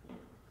with you?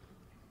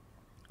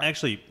 I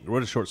actually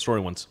wrote a short story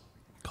once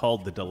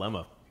called The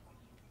Dilemma.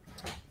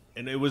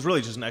 And it was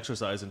really just an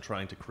exercise in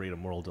trying to create a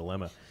moral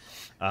dilemma.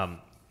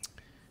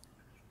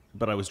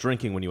 But I was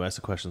drinking when you asked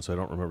the question, so I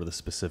don't remember the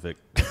specific.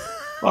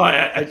 Well,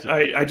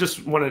 I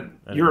just wanted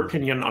your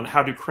opinion on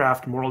how to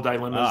craft moral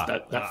dilemmas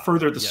that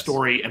further the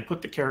story and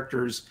put the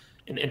characters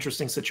in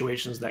interesting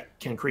situations that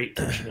can create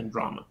tension and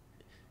drama.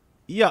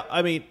 Yeah,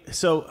 I mean,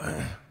 so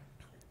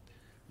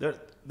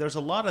there's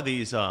a lot of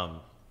these. I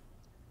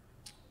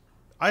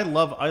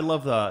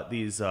love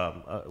these.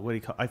 What do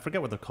you call? I forget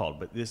what they're called,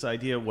 but this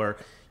idea where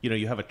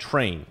you have a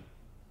train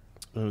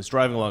who's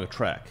driving along a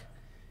track,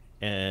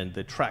 and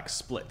the track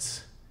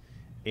splits,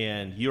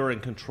 and you're in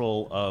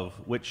control of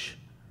which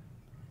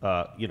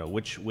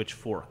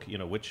fork,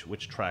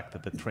 which track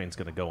that the train's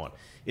going to go on.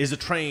 Is the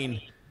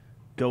train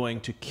going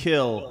to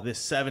kill this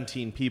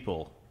 17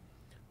 people,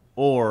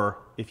 or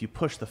if you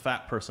push the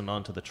fat person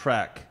onto the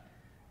track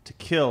to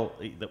kill,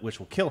 which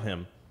will kill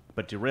him,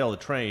 but derail the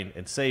train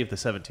and save the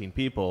 17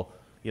 people,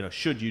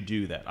 should you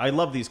do that? I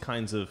love these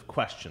kinds of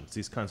questions,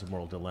 these kinds of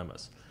moral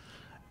dilemmas.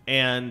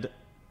 And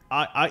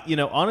I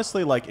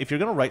honestly, like, if you're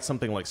going to write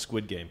something like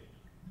Squid Game,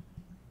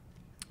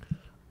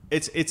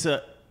 it's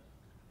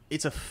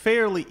a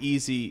fairly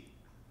easy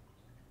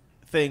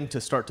thing to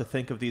start to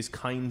think of these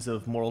kinds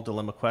of moral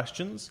dilemma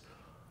questions.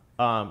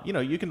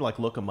 You can like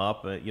look them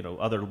up,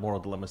 other moral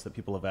dilemmas that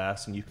people have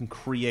asked, and you can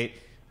create.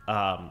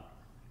 I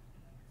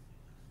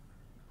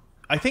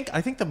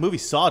think the movie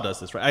Saw does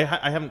this, right?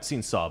 I haven't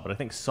seen Saw, but I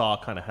think Saw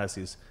kind of has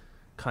these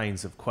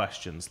kinds of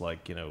questions,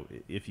 like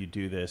if you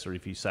do this or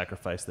if you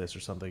sacrifice this or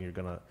something, you're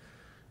gonna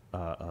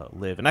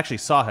live. And actually,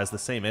 Saw has the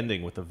same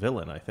ending with the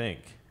villain, I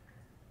think,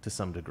 to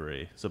some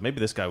degree. So maybe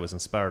this guy was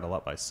inspired a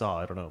lot by Saw.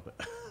 I don't know,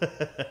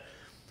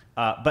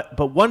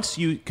 but once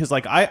because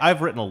like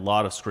I've written a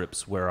lot of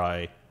scripts where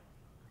I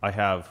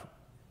have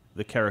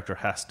the character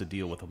has to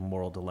deal with a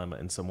moral dilemma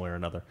in some way or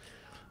another,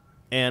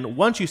 and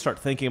once you start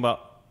thinking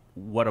about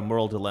what a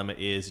moral dilemma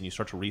is, and you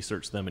start to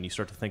research them, and you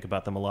start to think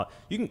about them a lot,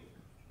 you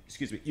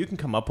can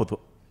come up with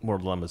moral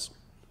dilemmas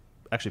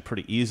actually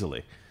pretty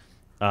easily.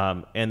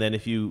 And then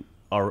if you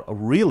are a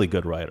really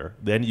good writer,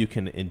 then you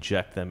can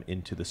inject them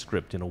into the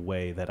script in a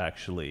way that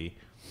actually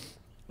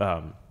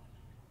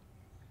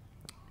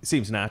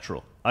seems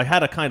natural. I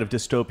had a kind of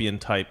dystopian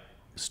type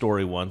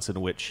story once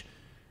in which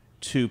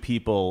two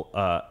people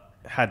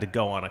had to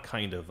go on a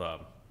kind of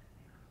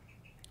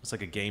it's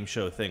like a game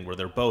show thing where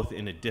they're both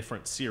in a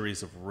different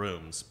series of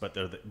rooms, but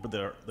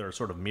they're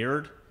sort of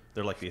mirrored.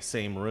 They're like the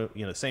same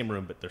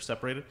room, but they're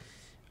separated.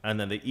 And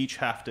then they're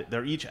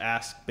each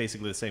asked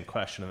basically the same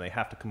question, and they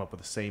have to come up with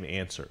the same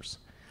answers.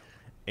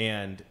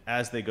 And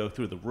as they go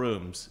through the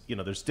rooms,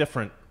 there's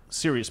different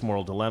serious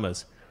moral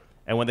dilemmas.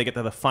 And when they get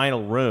to the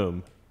final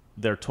room,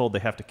 they're told they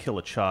have to kill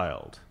a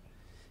child.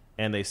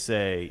 And they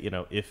say,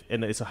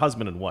 and it's a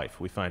husband and wife.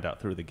 We find out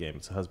through the game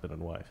it's a husband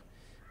and wife.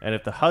 And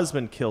if the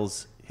husband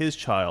kills his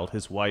child,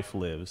 his wife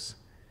lives.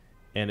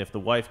 And if the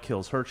wife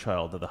kills her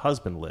child, then the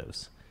husband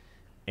lives.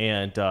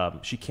 And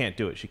she can't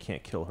do it. She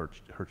can't kill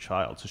her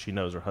child, so she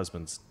knows her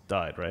husband's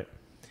died, right?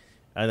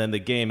 And then the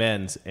game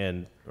ends,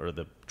 or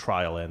the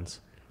trial ends,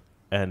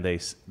 and they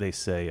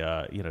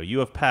say, you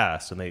have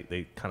passed, and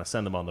they kind of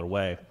send them on their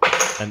way.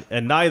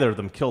 And neither of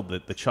them killed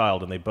the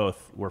child, and they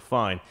both were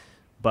fine.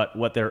 But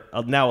what they're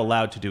now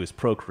allowed to do is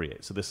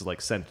procreate. So this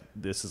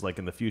is like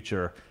in the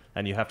future,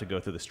 and you have to go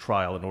through this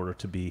trial in order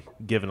to be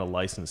given a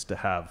license to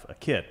have a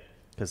kid,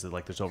 because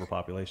there's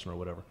overpopulation or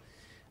whatever.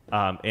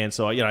 And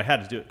so I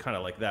had to do it kind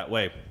of like that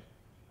way.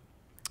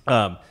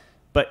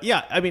 But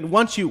yeah, I mean,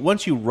 once you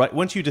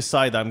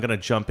decide that I'm going to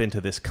jump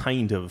into this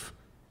kind of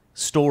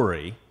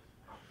story,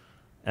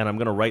 and I'm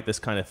going to write this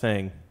kind of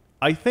thing,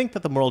 I think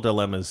that the moral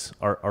dilemmas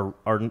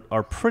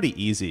are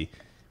pretty easy.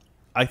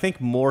 I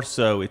think more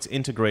so it's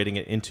integrating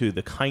it into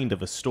the kind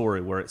of a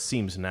story where it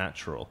seems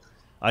natural.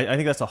 I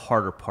think that's a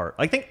harder part.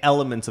 I think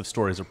elements of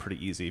stories are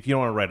pretty easy. If you don't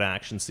want to write an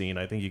action scene,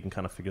 I think you can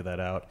kind of figure that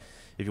out.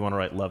 If you want to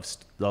write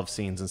love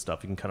scenes and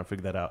stuff, you can kind of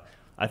figure that out.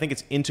 I think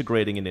it's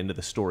integrating it into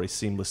the story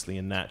seamlessly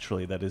and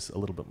naturally that is a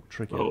little bit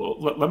tricky. Well,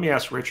 let me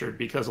ask Richard,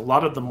 because a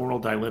lot of the moral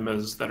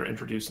dilemmas that are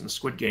introduced in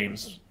Squid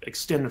Games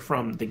extend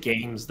from the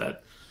games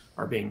that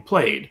are being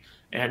played.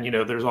 And,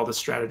 there's all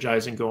this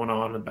strategizing going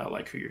on about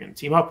like who you're going to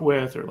team up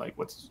with, or like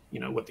what's,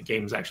 what the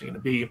game's actually going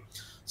to be.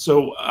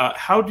 So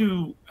how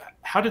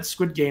did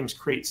Squid Games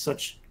create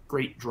such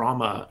great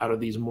drama out of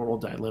these moral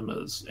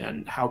dilemmas,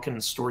 and how can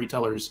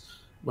storytellers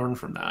learn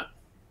from that?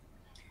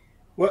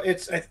 Well, I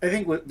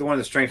think one of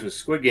the strengths with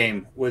Squid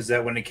Game was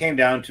that when it came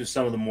down to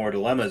some of the more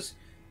dilemmas,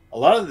 a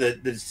lot of the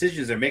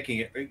decisions they're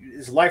making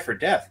is life or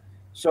death.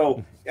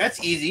 So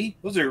that's easy.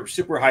 Those are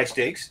super high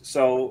stakes.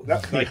 So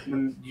that's like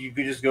when you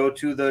could just go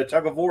to the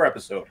tug of war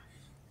episode.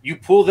 You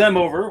pull them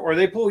over or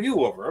they pull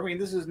you over. I mean,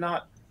 this is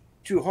not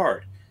too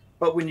hard.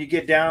 But when you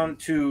get down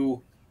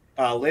to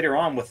later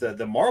on with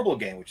the marble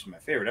game, which is my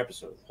favorite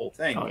episode of the whole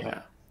thing,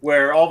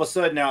 where all of a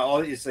sudden now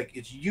it's like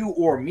it's you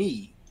or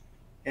me.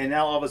 And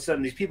now all of a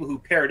sudden these people who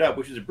paired up,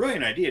 which is a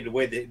brilliant idea, the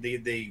way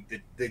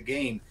the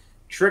game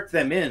tricked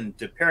them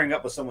into pairing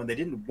up with someone they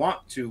didn't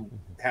want to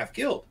have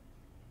killed.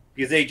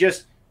 Because they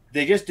just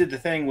did the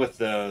thing with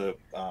the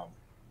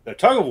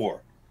tug of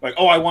war, like,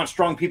 oh, I want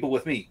strong people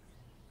with me.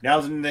 Now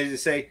they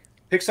say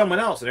pick someone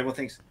else, and everyone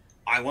thinks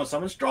I want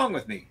someone strong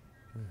with me,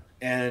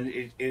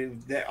 and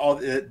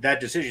that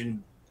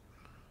decision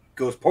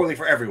goes poorly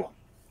for everyone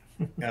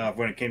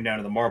when it came down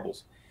to the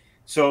marbles.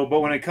 So,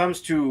 but when it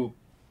comes to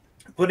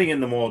putting in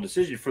the moral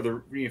decision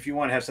if you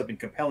want to have something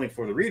compelling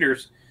for the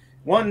readers,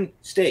 one,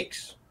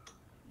 stakes.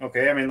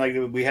 Okay, I mean, like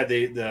we had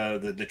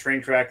the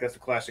train track, that's the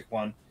classic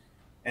one.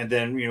 And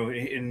then,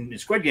 in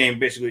Squid Game,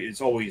 basically,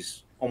 it's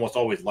almost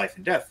always life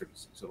and death.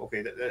 So,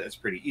 okay, that's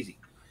pretty easy.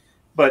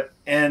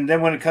 And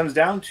then when it comes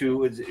down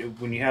to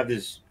when you have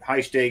this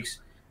high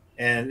stakes,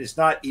 and it's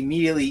not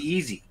immediately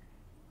easy,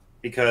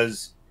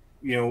 because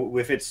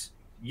if it's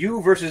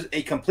you versus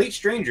a complete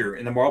stranger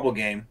in the marble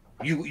game,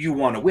 you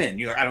want to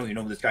win. I don't even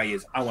know who this guy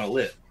is. I want to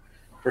live.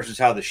 Versus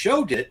how the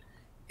show did,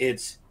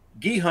 it's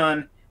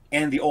Gi-hun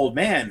and the old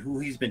man who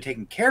he's been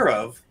taking care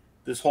of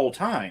this whole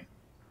time,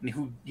 and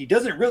who he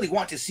doesn't really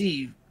want to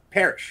see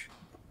perish.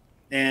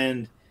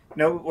 And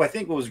I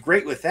think what was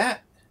great with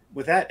that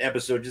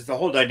episode, just the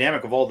whole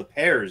dynamic of all the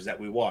pairs that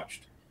we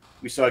watched.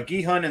 We saw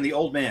Gi-hun and the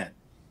old man.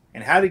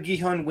 And how did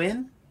Gi-hun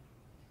win?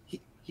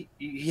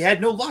 He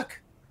had no luck.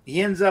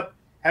 He ends up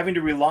having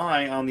to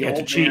rely on the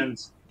old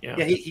man's.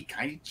 Yeah, he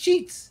kind of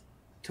cheats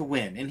to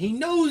win, and he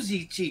knows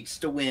he cheats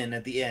to win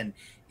at the end,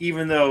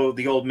 even though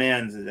the old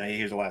man's.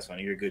 Here's the last one.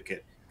 You're a good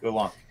kid. Go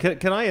along.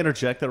 Can I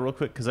interject that real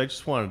quick? Because I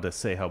just wanted to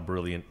say how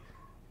brilliant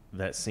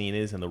that scene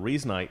is, and the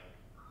reason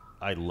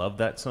I love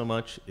that so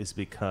much is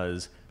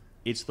because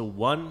it's the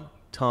one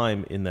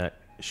time in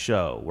that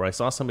show where I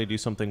saw somebody do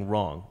something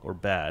wrong or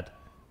bad,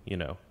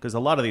 because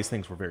a lot of these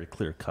things were very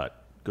clear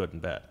cut, good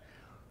and bad,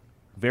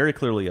 very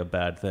clearly a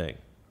bad thing,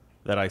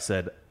 that I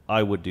said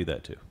I would do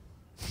that too.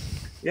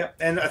 Yeah,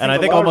 and I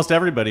think almost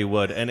everybody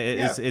would, and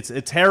it's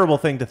a terrible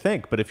thing to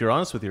think, but if you're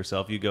honest with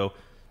yourself, you go,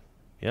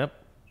 "Yep,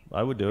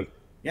 I would do it."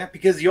 Yeah,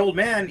 because the old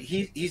man,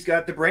 he's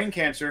got the brain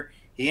cancer.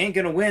 He ain't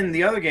gonna win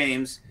the other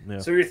games. Yeah.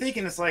 So you're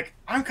thinking it's like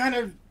I kind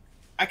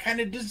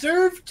of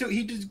deserve to.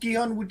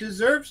 Gi-hun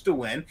deserves to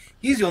win.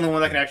 He's the only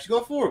one that can actually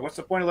go forward. What's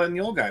the point of letting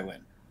the old guy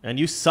win? And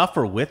you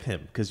suffer with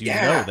him because you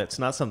know that's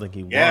not something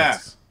he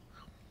wants.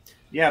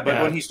 Yeah, but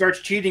when he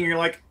starts cheating, you're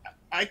like,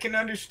 I can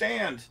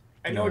understand.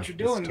 I know what you're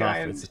doing,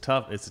 guy. It's a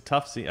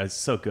tough scene. It's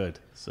so good.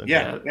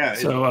 Yeah.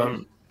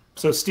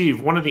 So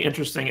Steve, one of the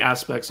interesting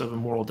aspects of a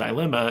moral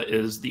dilemma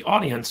is the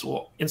audience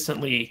will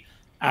instantly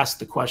ask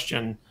the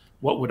question,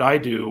 what would I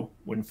do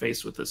when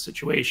faced with this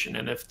situation?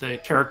 And if the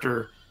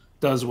character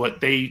does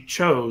what they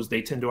chose,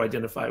 they tend to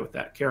identify with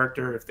that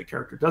character. If the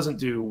character doesn't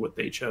do what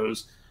they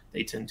chose,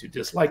 they tend to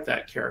dislike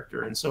that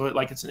character. And so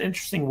it's an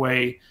interesting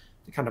way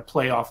to kind of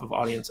play off of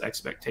audience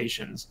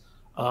expectations.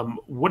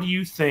 What do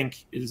you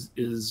think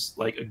is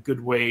like a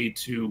good way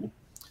to,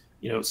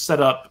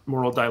 set up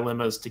moral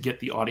dilemmas to get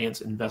the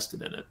audience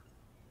invested in it?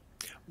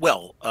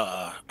 Well,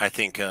 I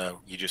think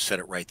you just said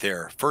it right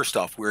there. First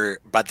off,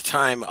 by the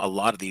time a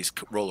lot of these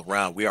roll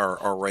around, we are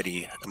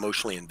already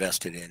emotionally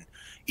invested in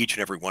each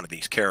and every one of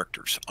these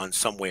characters on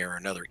some way or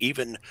another.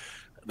 Even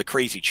the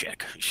crazy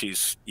chick,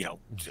 she's, we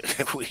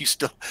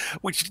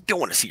don't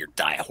want to see her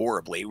die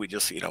horribly. We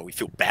just, we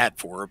feel bad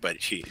for her,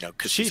 but she,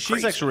 because she's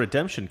actually a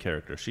redemption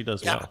character. She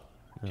does well.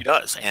 Yeah. She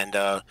does. And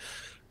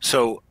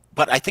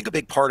but I think a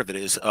big part of it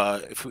is,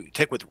 if we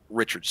take what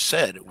Richard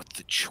said with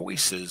the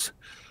choices,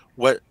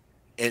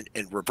 and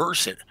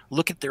reverse it,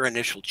 look at their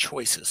initial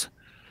choices.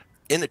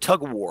 In the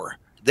tug of war,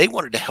 they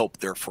wanted to help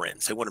their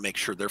friends. They want to make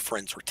sure their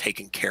friends were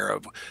taken care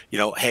of.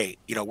 Hey,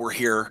 we're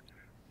here.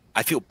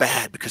 I feel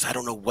bad because I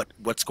don't know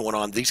what's going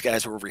on. These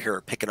guys are over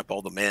here picking up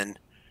all the men.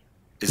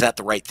 Is that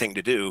the right thing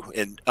to do?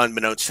 And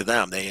unbeknownst to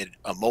them, they had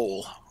a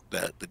mole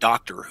the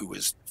doctor who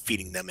was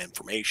feeding them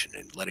information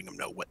and letting them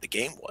know what the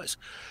game was.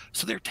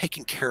 So they're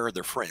taking care of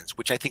their friends,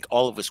 which I think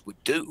all of us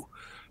would do.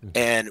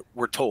 And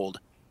we're told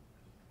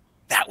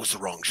that was the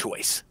wrong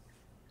choice.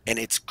 And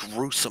it's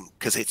gruesome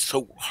because it's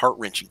so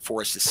heart-wrenching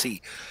for us to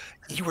see.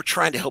 You were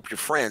trying to help your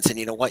friends, and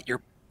you know what?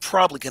 You're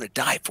probably going to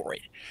die for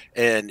it.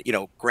 And, you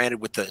know,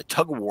 granted, with the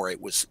tug of war, it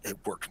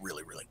worked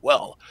really, really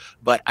well.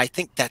 But I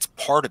think that's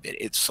part of it.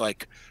 It's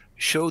like,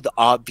 show the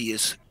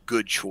obvious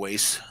good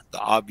choice, the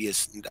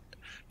obvious,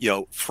 you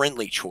know,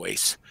 friendly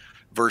choice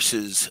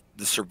versus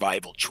the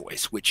survival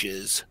choice, which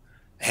is,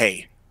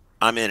 hey,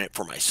 I'm in it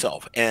for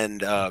myself.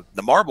 And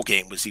the marble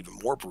game was even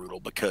more brutal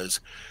because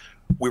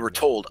we were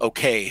told,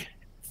 okay,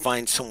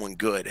 find someone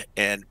good.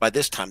 And by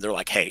this time, they're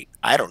like, hey,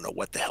 I don't know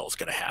what the hell is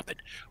going to happen.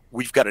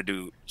 We've got to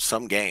do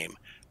some game.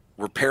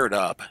 We're paired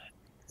up.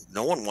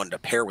 No one wanted to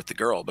pair with the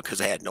girl because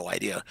they had no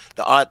idea.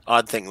 The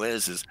odd thing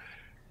is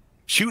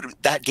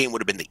that game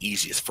would have been the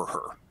easiest for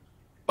her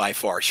by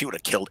far. She would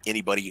have killed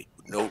anybody.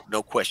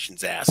 No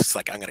questions asked. It's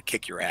like, I'm going to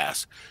kick your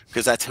ass,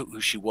 because that's who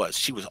she was.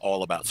 She was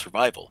all about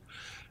survival.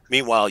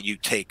 Meanwhile, you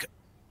take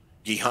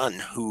Gi-hun,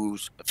 who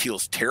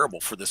feels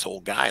terrible for this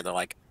old guy. And they're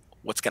like,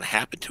 what's going to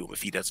happen to him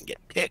if he doesn't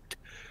get picked?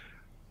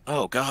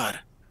 Oh, God.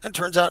 And it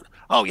turns out,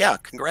 oh, yeah,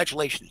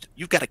 congratulations.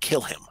 You've got to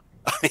kill him.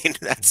 I mean,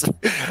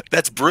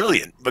 that's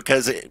brilliant,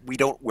 because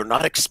we're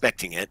not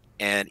expecting it.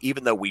 And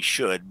even though we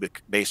should,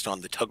 based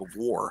on the tug of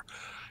war,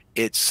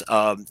 it's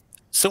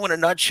so in a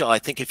nutshell, I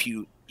think if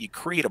you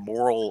create a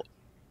moral,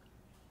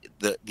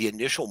 the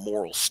initial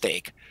moral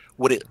stake,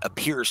 what it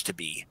appears to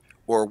be,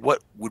 or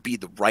what would be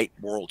the right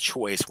moral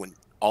choice when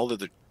all of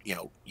the, you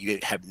know, you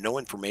have no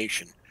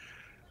information,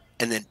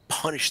 and then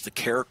punish the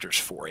characters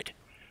for it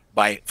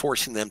by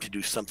forcing them to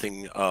do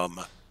something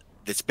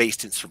that's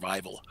based in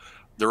survival,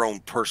 their own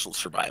personal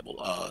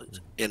survival,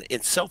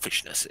 in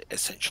selfishness,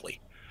 essentially.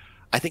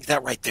 I think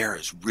that right there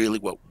is really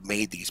what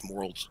made these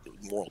moral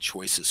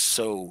choices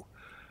so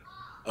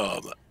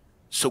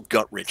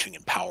gut-wrenching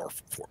and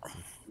powerful for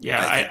them.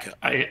 Yeah,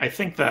 I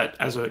think that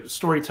as a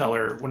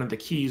storyteller, one of the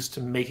keys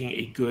to making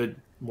a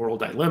good moral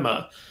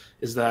dilemma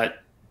is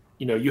that,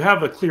 you know, you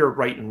have a clear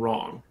right and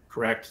wrong,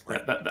 correct?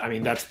 Right. I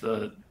mean, that's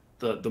the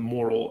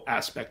moral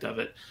aspect of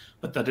it.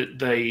 But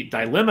the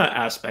dilemma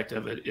aspect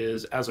of it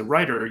is, as a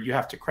writer, you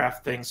have to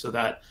craft things so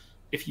that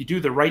if you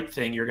do the right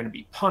thing, you're going to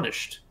be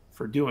punished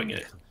for doing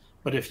it.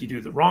 But if you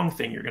do the wrong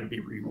thing, you're going to be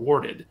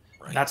rewarded.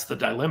 Right. That's the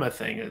dilemma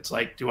thing. It's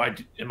like,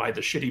 am I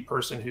the shitty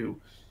person who,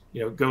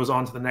 you know, goes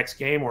on to the next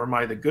game, or am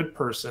I the good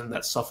person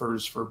that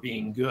suffers for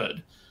being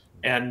good?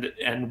 And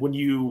when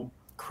you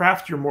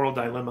craft your moral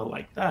dilemma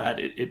like that,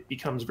 it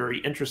becomes very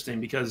interesting,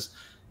 because,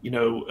 you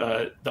know,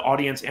 the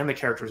audience and the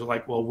characters are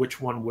like, well,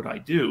 which one would I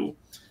do?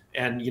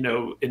 And, you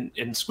know,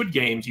 in Squid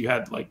Games, you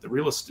had like the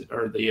real estate,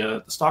 or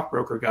the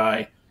stockbroker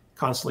guy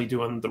constantly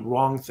doing the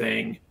wrong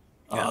thing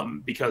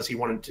because he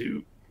wanted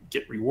to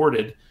get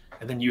rewarded.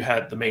 And then you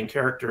had the main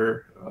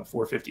character,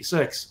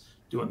 456,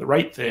 doing the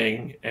right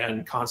thing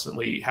and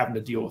constantly having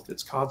to deal with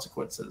its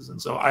consequences. And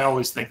so I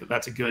always think that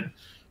that's a good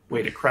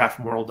way to craft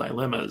moral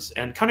dilemmas.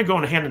 And kind of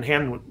going hand in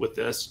hand with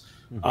this,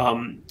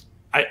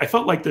 I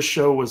felt like this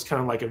show was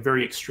kind of like a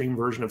very extreme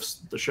version of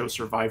the show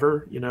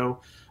Survivor, you know,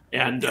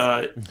 and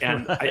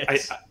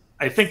right.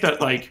 I think that,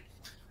 like,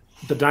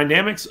 the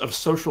dynamics of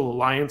social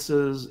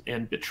alliances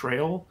and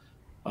betrayal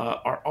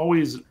are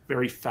always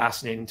very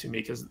fascinating to me,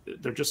 because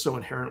they're just so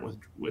inherent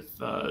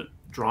with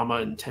drama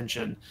and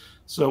tension.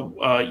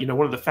 So, you know,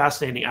 one of the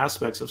fascinating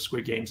aspects of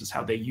Squid Games is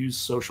how they use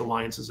social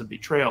alliances and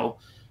betrayal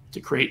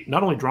to create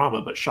not only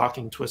drama, but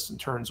shocking twists and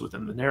turns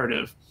within the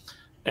narrative.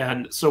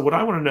 And so what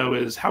I want to know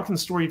is, how can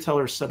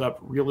storytellers set up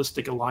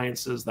realistic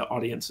alliances that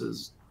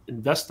audiences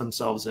invest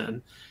themselves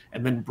in,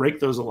 and then break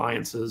those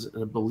alliances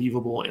in a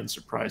believable and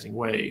surprising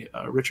way?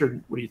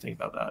 Richard, what do you think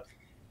about that?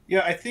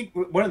 Yeah, I think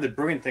one of the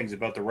brilliant things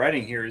about the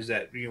writing here is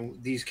that, you know,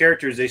 these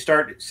characters, they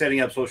start setting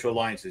up social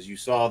alliances. You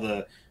saw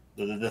the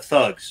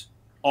thugs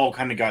all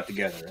kind of got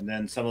together, and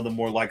then some of the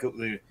more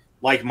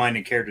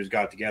like-minded characters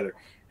got together,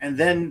 and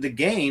then the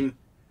game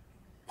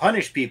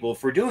punished people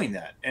for doing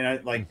that.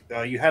 And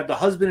you had the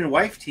husband and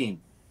wife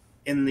team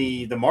in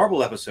the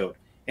Marvel episode,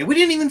 and we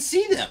didn't even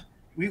see them.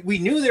 We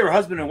knew they were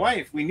husband and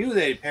wife. We knew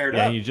they paired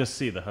up. Yeah, you just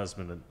see the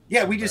husband.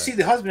 We just see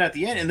the husband at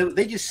the end, and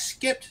they just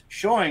skipped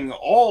showing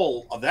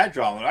all of that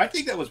drama. I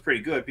think that was pretty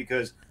good,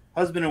 because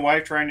husband and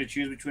wife trying to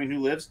choose between who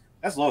lives,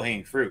 that's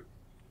low-hanging fruit.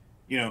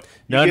 You know.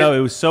 No, it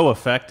was so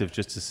effective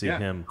just to see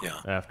him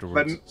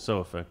afterwards.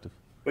 So effective.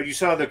 But you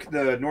saw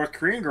the North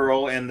Korean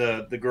girl and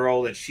the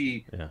girl that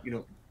she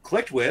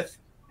clicked with,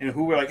 and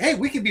who were like, hey,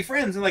 we could be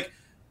friends, and like,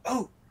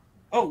 oh,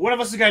 one of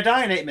us is gonna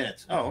die in 8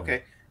 minutes. Oh,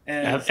 okay.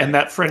 And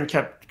that friend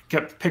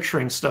kept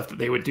picturing stuff that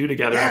they would do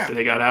together after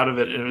they got out of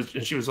it,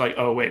 and she was like,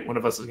 oh wait, one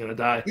of us is going to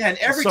die. Yeah, and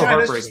every time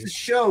it's just the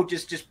show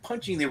just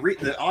punching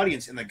the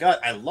audience in the gut.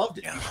 I loved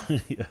it.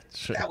 Yeah,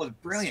 sure. That was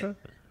brilliant.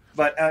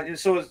 But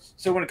so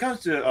when it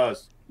comes to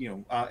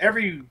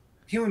every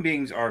human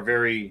beings are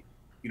very,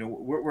 you know,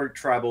 we're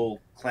tribal,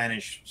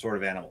 clannish sort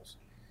of animals.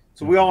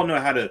 So we all know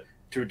how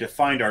to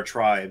define our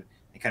tribe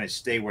and kind of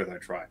stay with our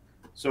tribe.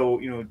 So,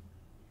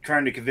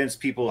 trying to convince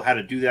people how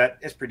to do that,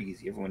 that's pretty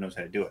easy. Everyone knows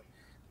how to do it.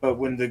 But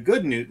when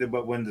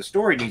the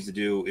story needs to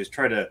do is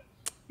try to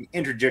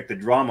interject the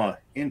drama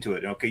into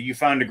it. Okay, you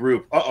found a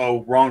group.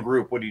 Uh-oh, wrong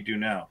group. What do you do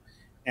now?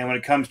 And when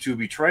it comes to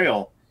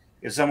betrayal,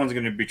 if someone's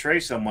going to betray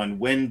someone,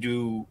 when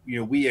do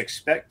we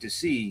expect to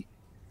see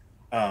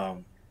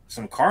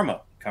some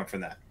karma come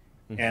from that?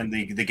 Mm-hmm. And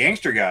the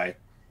gangster guy,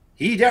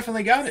 he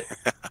definitely got it.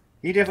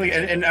 He definitely.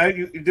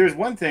 And there's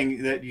one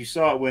thing that you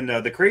saw when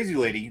the crazy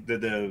lady,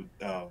 the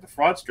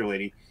fraudster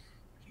lady,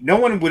 no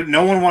one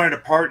wanted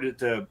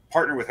to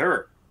partner with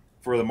her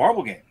for the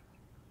marble game.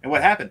 And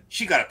what happened?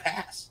 She got a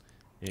pass.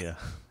 Yeah.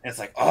 And it's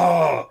like,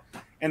 oh,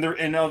 and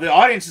the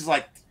audience is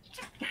like,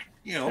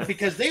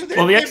 because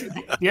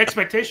the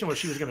expectation was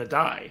she was going to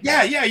die.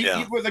 Yeah.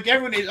 You were like,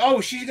 everyone is, oh,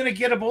 she's going to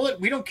get a bullet.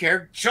 We don't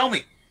care. Show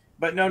me.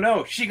 But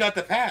no, she got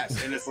the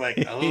pass, and it's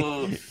like,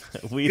 oh,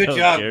 good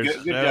job,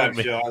 good job,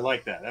 Joe. I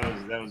like that.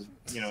 That was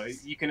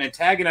you can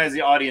antagonize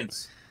the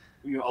audience,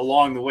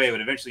 along the way,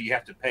 but eventually you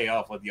have to pay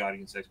off what the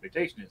audience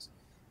expectation is.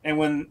 And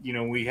when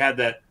we had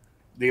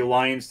the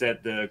alliance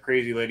that the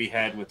crazy lady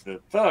had with the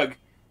thug,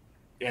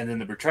 and then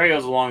the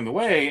betrayals along the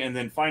way, and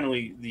then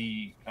finally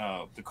the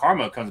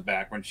karma comes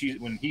back when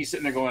he's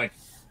sitting there going like,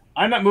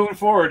 I'm not moving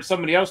forward.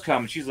 Somebody else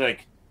comes. She's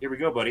like, here we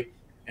go, buddy.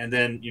 And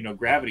then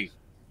gravity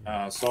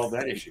solved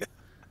that issue.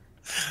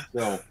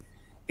 So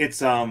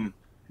it's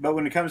but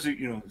when it comes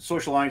to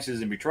social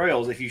alliances and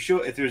betrayals,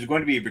 if there's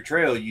going to be a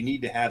betrayal, you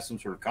need to have some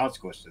sort of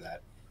consequence to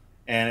that.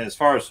 And as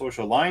far as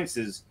social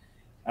alliances,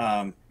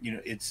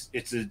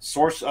 it's a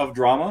source of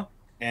drama,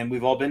 and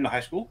we've all been to high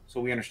school, so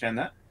we understand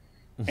that.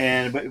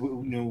 But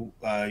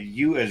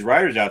you as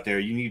writers out there,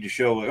 you need to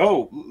show like,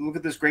 oh, look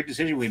at this great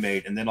decision we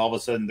made, and then all of a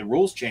sudden the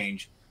rules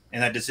change,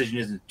 and that decision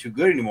isn't too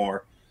good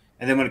anymore.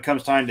 And then when it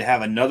comes time to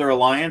have another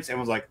alliance,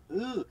 everyone's like,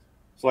 ugh.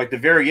 So like the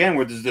very end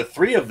where there's the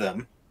three of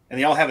them, and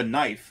they all have a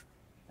knife,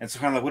 and so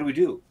kind of like, what do we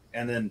do?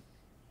 And then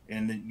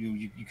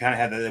you kind of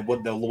have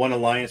the one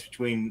alliance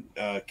between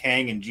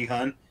Kang and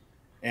Jihan,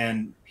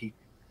 and he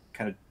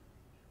kind of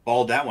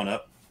balled that one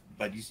up,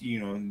 but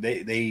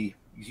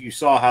you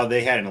saw how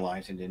they had an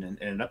alliance and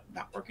ended up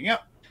not working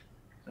out.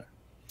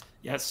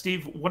 Yeah,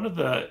 Steve, one of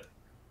the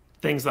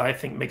things that I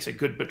think makes a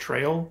good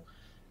betrayal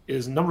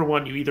is, number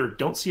one, you either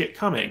don't see it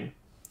coming,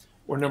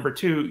 or number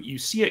two, you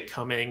see it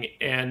coming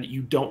and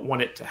you don't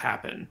want it to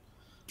happen.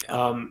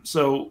 Yeah.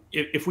 So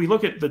if we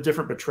look at the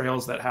different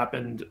betrayals that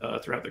happened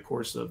throughout the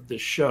course of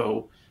this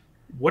show,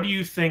 what do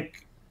you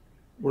think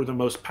were the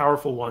most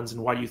powerful ones,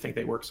 and why do you think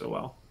they work so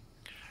well?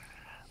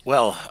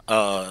 Well,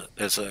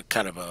 as a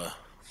kind of a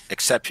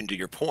exception to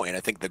your point, I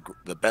think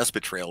the best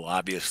betrayal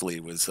obviously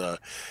was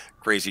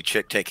crazy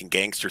chick taking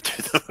gangster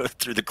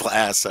through the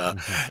glass.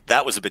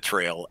 That was a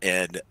betrayal,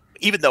 and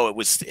even though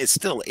we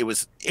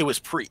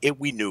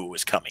knew it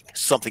was coming.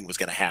 Something was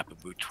going to happen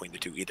between the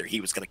two. Either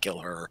he was going to kill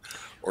her,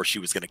 or she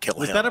was going to kill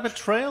him. Was that a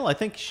betrayal? I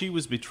think she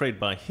was betrayed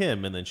by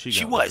him, and then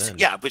she was. Revenge.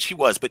 Yeah, but she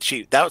was. But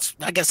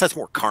I guess that's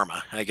more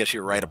karma. I guess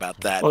you're right about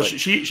that. Well,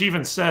 she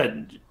even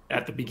said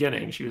at the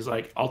beginning, she was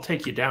like, "I'll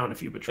take you down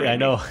if you betray me." I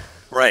know.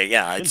 Right?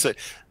 Yeah. It's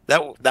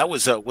that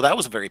was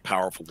a very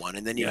powerful one.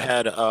 And then you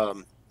had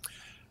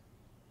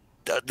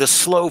the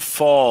slow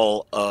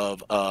fall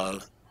of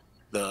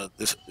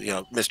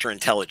Mr.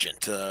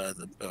 Intelligent,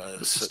 the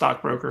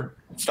stockbroker.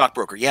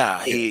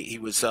 Yeah, he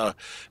was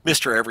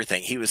Mr.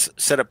 Everything. He was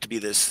set up to be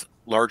this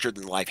larger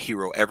than life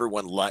hero.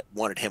 Everyone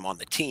wanted him on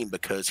the team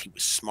because he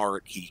was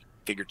smart. He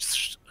figured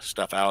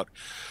stuff out.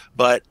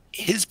 But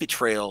his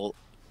betrayal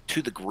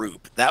to the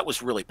group, that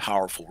was really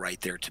powerful right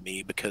there to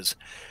me, because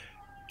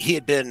he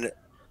had been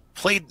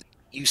played.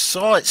 You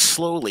saw it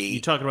slowly.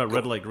 You talking about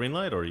red light, green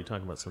light, or are you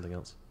talking about something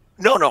else?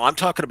 No, I'm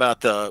talking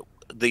about the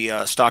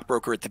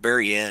stockbroker at the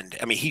very end.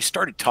 I mean, he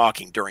started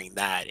talking during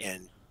that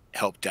and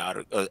helped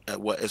out,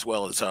 as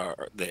well as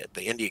the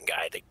Indian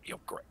guy.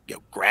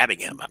 Grabbing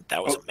him.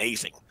 That was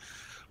amazing.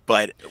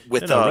 But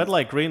with red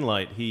light, green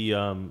light, he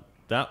not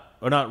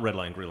red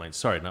light, green light.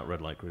 Sorry, not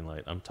red light, green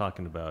light. I'm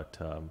talking about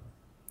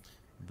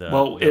the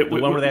one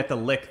where they have to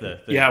lick the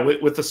thing. Yeah,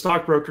 with the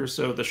stockbroker.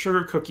 So the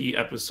sugar cookie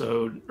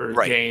episode or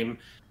game,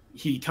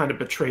 he kind of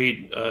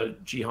betrayed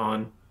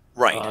Jihan.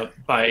 Right.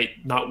 By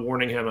not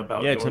warning him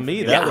about. Yeah, to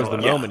me, that was the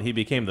moment he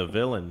became the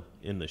villain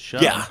in the show.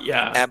 Yeah,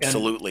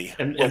 absolutely.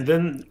 And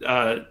then,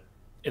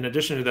 in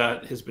addition to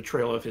that, his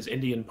betrayal of his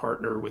Indian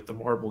partner with the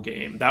marble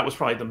game, that was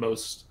probably the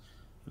most.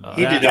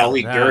 He did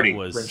Ali dirty.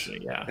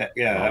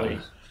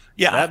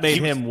 That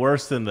made him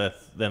worse than the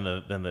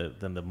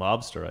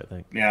mobster, I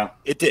think. Yeah,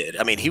 it did.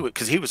 I mean,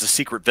 because he was a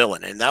secret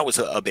villain, and that was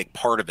a big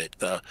part of it.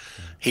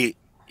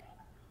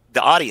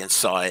 The audience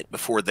saw it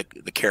before the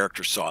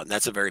character saw it, and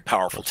that's a very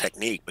powerful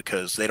technique,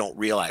 because they don't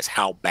realize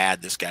how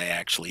bad this guy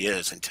actually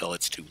is until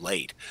it's too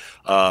late.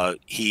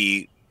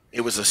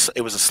 It was a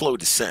slow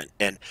descent,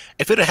 and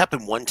if it had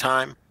happened one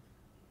time,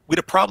 we'd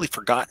have probably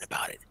forgotten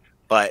about it.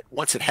 But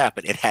once it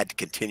happened, it had to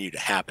continue to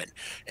happen.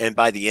 And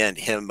by the end,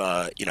 him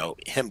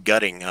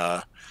gutting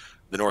the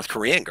North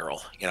Korean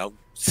girl,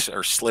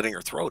 or slitting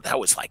her throat, that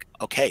was like,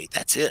 okay,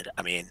 that's it.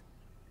 I mean,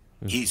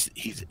 he's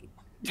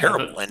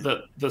terrible.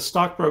 The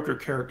stockbroker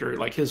character,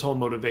 like his whole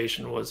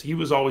motivation was he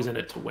was always in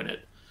it to win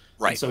it.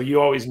 Right. And so you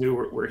always knew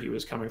where he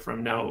was coming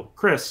from. Now,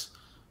 Chris,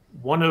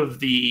 one of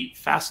the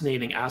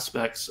fascinating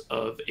aspects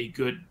of a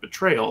good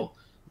betrayal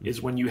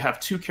is when you have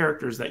two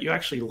characters that you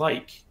actually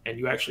like and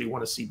you actually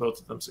want to see both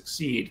of them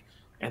succeed,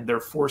 and they're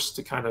forced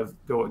to kind of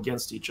go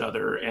against each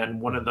other,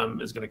 and one of them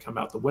is going to come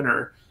out the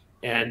winner,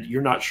 and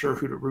you're not sure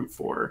who to root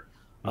for.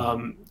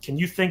 Can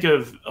you think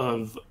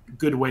of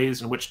good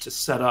ways in which to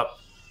set up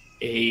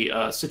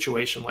a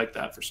situation like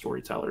that for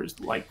storytellers,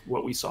 like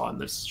what we saw in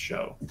this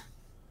show?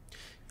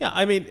 Yeah,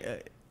 I mean,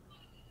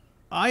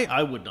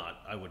 I would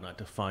not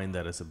define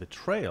that as a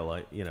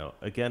betrayal.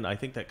 Again, I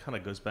think that kind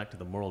of goes back to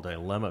the moral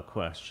dilemma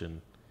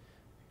question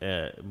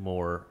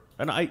more.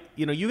 And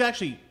you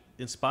actually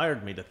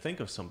inspired me to think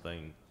of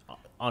something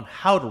on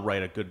how to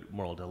write a good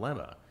moral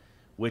dilemma,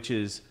 which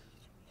is,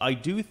 I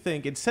do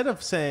think instead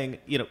of saying,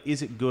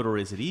 is it good or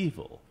is it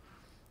evil,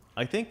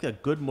 I think a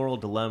good moral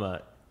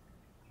dilemma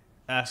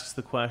asks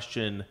the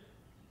question,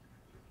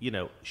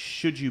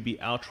 should you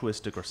be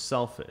altruistic or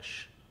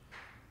selfish?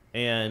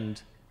 And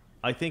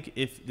I think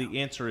if the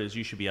answer is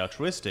you should be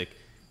altruistic,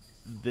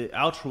 the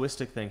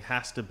altruistic thing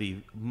has to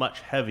be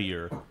much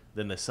heavier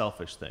than the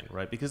selfish thing,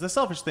 right? Because the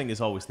selfish thing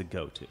is always the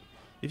go-to.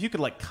 If you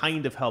could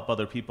kind of help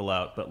other people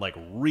out, but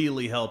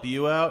really help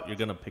you out, you're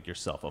going to pick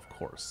yourself, of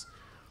course.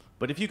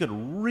 But if you could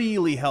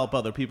really help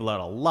other people out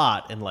a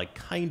lot and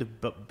kind of,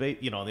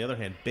 on the other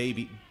hand,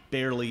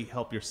 barely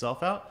help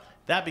yourself out,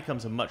 that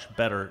becomes a much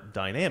better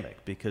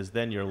dynamic, because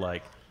then you're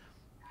like,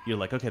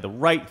 okay, the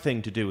right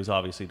thing to do is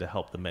obviously to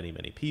help the many,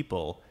 many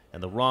people,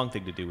 and the wrong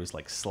thing to do is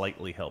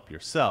slightly help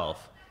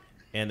yourself.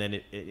 And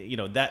then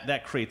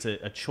that creates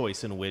a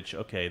choice in which,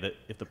 okay, that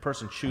if the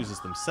person chooses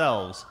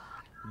themselves,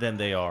 then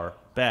they are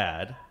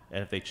bad,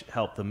 and if they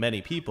help the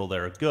many people,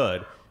 they're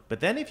good.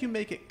 But then if you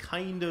make it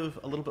kind of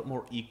a little bit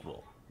more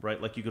equal, right?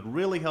 You could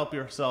really help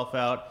yourself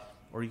out,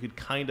 or you could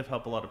kind of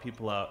help a lot of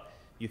people out,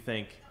 you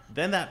think,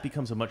 then that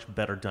becomes a much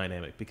better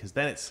dynamic, because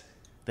then it's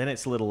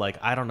a little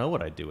I don't know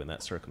what I'd do in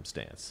that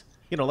circumstance.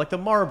 Like the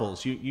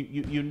marbles,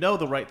 you know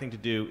the right thing to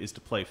do is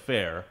to play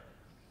fair,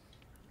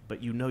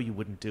 but you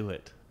wouldn't do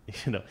it.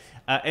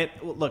 And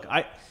look,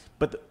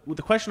 but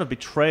the question of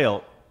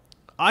betrayal,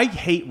 I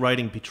hate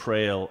writing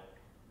betrayal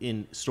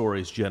in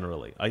stories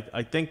generally.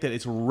 I think that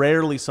it's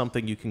rarely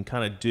something you can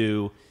kind of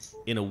do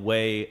in a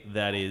way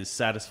that is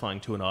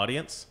satisfying to an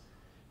audience,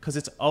 because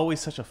it's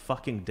always such a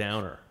fucking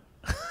downer.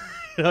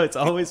 It's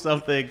always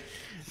something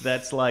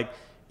that's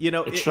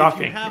it's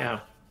shocking.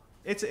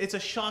 It's a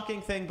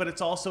shocking thing, but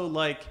it's also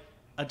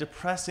a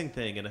depressing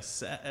thing and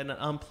an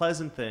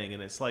unpleasant thing,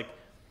 and it's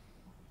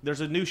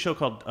there's a new show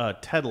called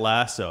Ted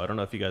Lasso. I don't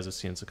know if you guys have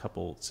seen it. It's a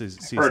couple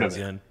seasons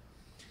in.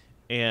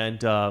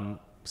 And I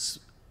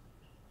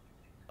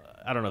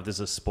don't know if this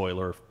is a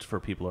spoiler for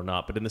people or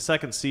not, but in the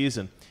second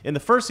season, in the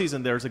first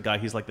season, there's a guy,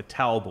 he's like the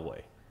towel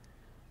boy.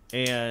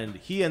 And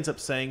he ends up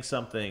saying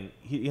something,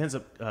 he ends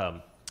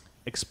up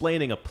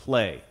explaining a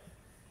play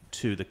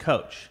to the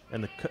coach,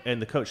 and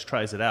the coach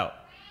tries it out,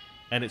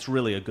 and it's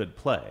really a good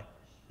play.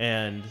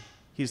 And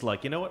he's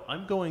like, you know what,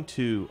 I'm going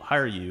to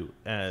hire you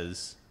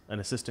as an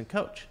assistant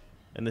coach.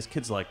 And this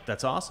kid's like,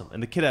 that's awesome.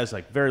 And the kid has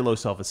very low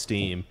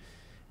self-esteem,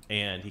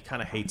 and he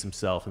kind of hates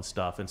himself and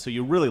stuff. And so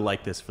you really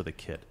like this for the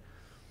kid.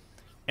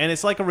 And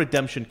it's like a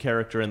redemption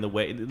character in the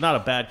way, not a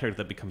bad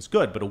character that becomes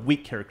good, but a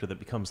weak character that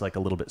becomes a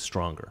little bit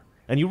stronger.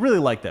 And you really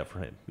like that for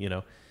him,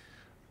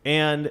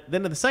 And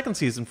then in the second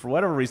season, for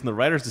whatever reason, the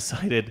writers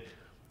decided,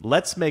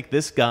 let's make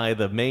this guy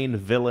the main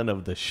villain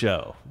of the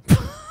show.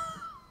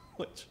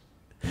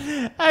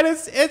 And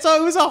it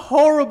was a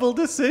horrible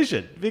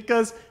decision,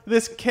 because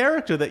this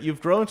character that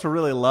you've grown to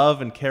really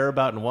love and care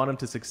about and want him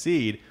to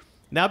succeed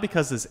now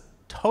becomes this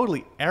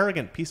totally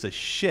arrogant piece of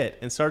shit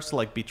and starts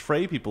to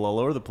betray people all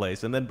over the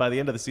place. And then by the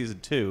end of the season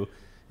 2,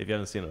 if you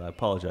haven't seen it, I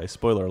apologize,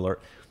 spoiler alert,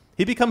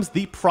 he becomes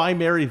the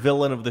primary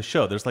villain of the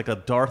show. There's a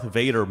Darth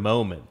Vader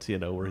moment,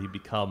 where he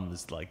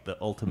becomes the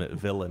ultimate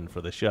villain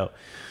for the show.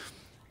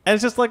 And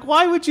it's just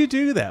why would you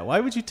do that? Why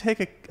would you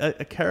take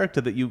a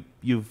character that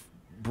you've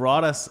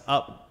brought us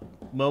up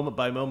moment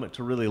by moment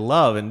to really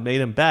love and made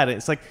him bad?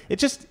 It's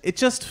it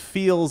just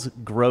feels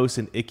gross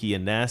and icky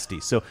and nasty.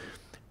 So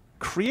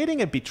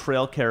creating a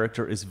betrayal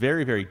character is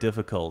very, very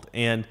difficult.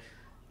 And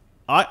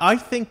I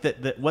think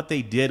that what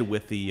they did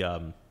with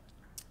the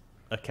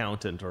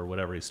accountant or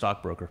whatever, he's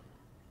stockbroker,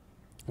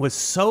 was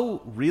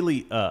so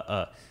really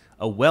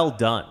well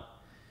done,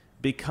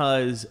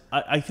 because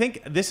I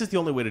think this is the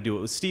only way to do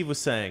it. What Steve was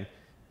saying,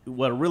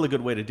 what a really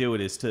good way to do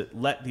it is to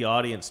let the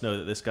audience know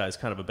that this guy's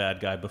kind of a bad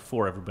guy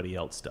before everybody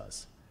else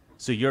does.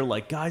 So you're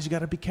like, guys, you got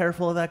to be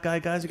careful of that guy.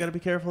 Guys, you got to be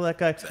careful of that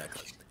guy.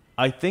 Exactly.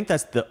 I think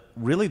that's the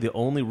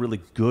only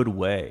really good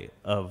way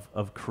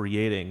of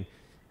creating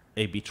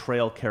a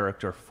betrayal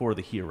character for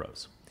the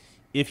heroes.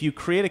 If you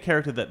create a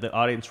character that the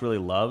audience really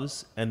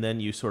loves, and then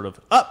you sort of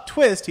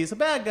twist, he's a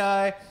bad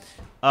guy,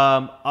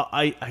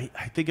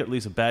 I think it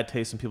leaves a bad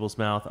taste in people's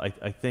mouth.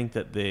 I think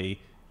that they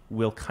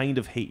will kind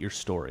of hate your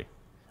story.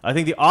 I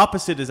think the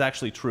opposite is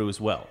actually true as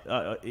well.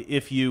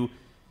 If you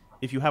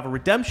have a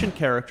redemption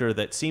character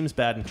that seems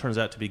bad and turns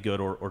out to be good,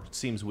 or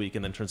seems weak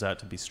and then turns out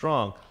to be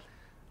strong,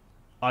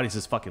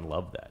 audiences fucking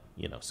love that,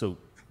 you know. So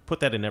put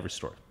that in every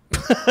story.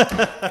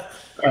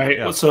 All right.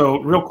 Yeah. So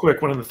real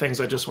quick, one of the things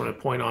I just want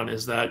to point on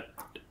is that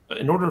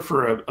in order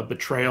for a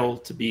betrayal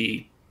to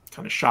be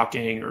kind of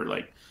shocking or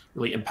like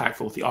really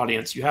impactful with the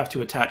audience, you have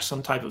to attach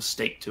some type of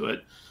stake to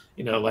it.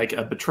 You know, like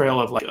a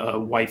betrayal of like a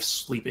wife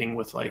sleeping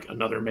with like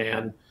another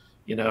man.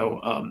 You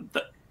know,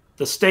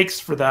 the stakes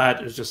for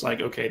that is just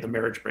like, okay, the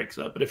marriage breaks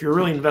up. But if you're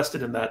really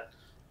invested in that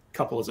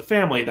couple as a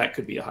family, that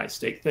could be a high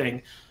stake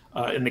thing.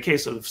 In the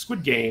case of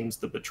Squid Games,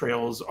 the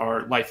betrayals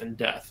are life and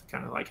death,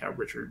 kind of like how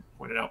Richard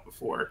pointed out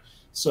before.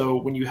 So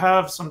when you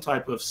have some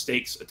type of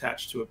stakes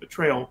attached to a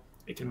betrayal,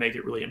 it can make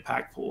it really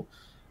impactful.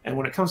 And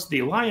when it comes to the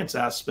alliance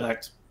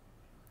aspect,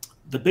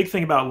 the big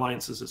thing about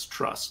alliances is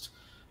trust.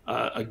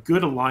 A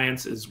good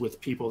alliance is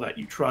with people that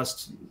you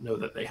trust, know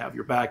that they have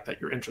your back, that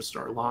your interests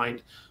are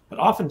aligned. But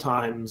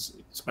oftentimes,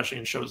 especially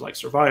in shows like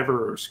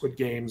Survivor or Squid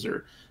Games,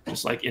 or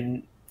just like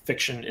in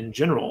fiction in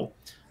general,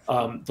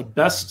 the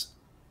best,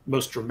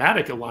 most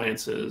dramatic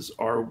alliances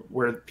are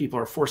where people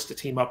are forced to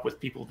team up with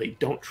people they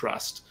don't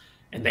trust,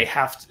 and they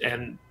have to,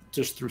 and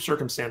just through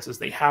circumstances,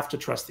 they have to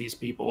trust these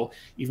people,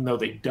 even though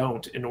they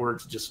don't, in order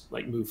to just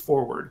like move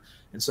forward.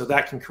 And so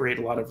that can create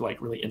a lot of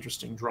like really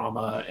interesting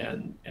drama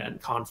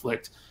and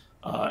conflict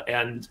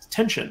and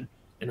tension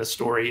in a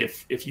story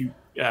if you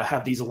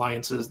have these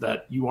alliances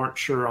that you aren't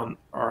sure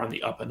are on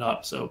the up and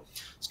up. So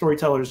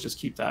storytellers just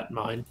keep that in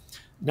mind.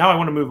 Now I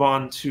want to move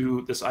on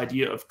to this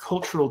idea of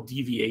cultural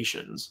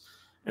deviations.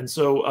 And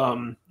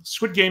so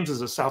Squid Games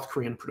is a South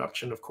Korean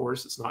production, of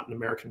course. It's not an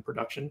American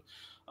production.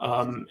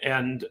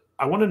 And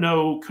I want to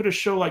know, could a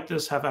show like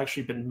this have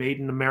actually been made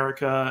in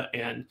America?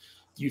 And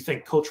do you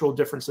think cultural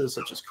differences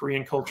such as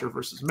Korean culture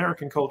versus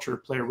American culture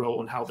play a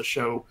role in how the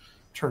show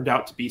turned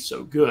out to be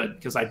so good?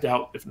 Because I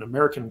doubt if an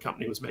American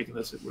company was making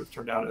this, it would have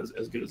turned out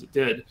as good as it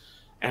did.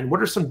 And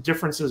what are some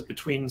differences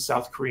between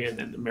South Korean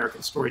and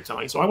American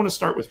storytelling? So I want to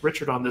start with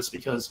Richard on this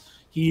because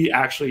he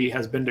actually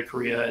has been to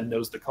Korea and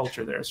knows the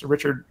culture there. So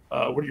Richard,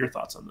 what are your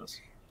thoughts on this?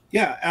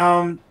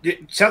 Yeah,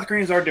 South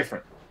Koreans are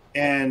different.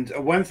 And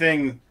one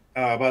thing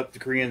about the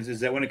Koreans is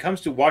that when it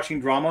comes to watching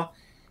drama,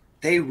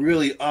 they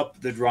really up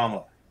the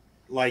drama.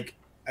 Like,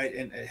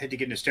 I hate to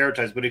get into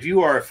stereotypes, but if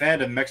you are a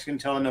fan of Mexican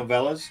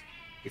telenovelas,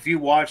 if you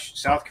watch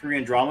South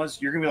Korean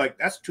dramas, you're gonna be like,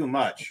 that's too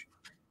much,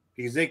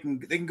 because they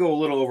can go a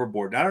little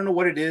overboard. Now, I don't know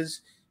what it is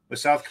with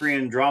South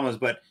Korean dramas,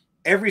 but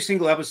every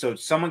single episode,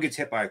 someone gets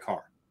hit by a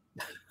car.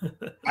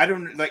 I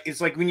don't like. It's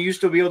like when you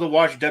used to be able to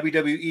watch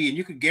WWE, and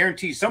you could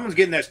guarantee someone's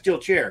getting that steel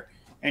chair,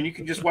 and you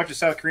can just watch a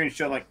South Korean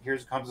show like, here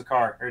comes the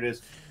car, here it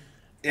is.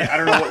 I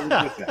don't know what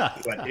was with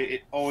that, but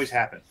it always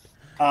happened.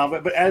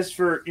 But as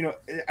for, you know,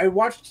 I've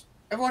watched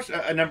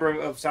a number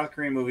of South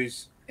Korean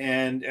movies,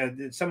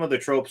 and some of the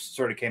tropes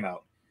sort of came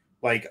out.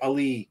 Like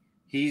Ali,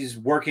 he's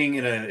working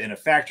in a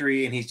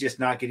factory, and he's just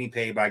not getting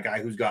paid by a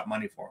guy who's got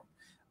money for him.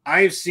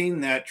 I've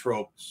seen that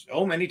trope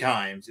so many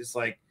times. It's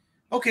like,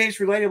 okay, it's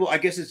relatable. I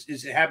guess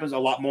it happens a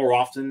lot more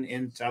often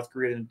in South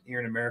Korea than here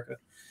in America.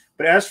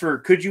 But as for,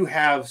 could you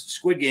have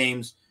Squid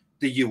Games,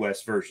 the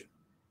U.S. version?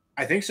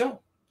 I think so.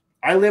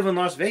 I live in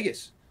Las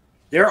Vegas.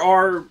 There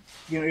are,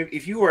 you know,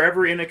 if you are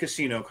ever in a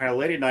casino kind of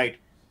late at night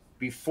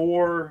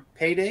before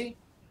payday,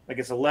 like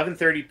it's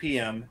 11:30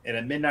 p.m. and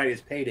at midnight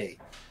is payday,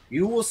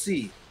 you will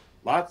see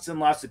lots and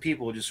lots of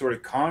people just sort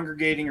of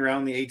congregating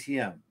around the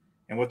ATM.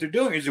 And what they're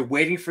doing is they're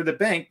waiting for the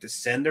bank to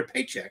send their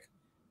paycheck,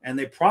 and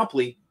they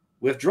promptly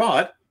withdraw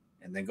it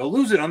and then go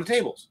lose it on the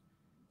tables.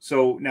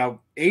 So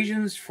now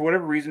Asians, for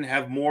whatever reason,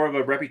 have more of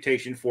a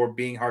reputation for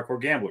being hardcore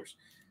gamblers.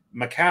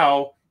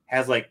 Macau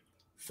has like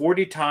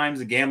 40 times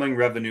the gambling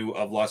revenue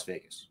of Las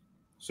Vegas.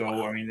 So,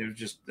 wow. I mean,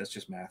 that's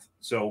just math.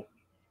 So,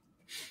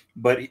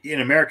 but in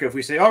America, if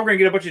we say, oh, we're going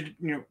to get a bunch of,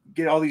 you know,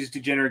 get all these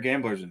degenerate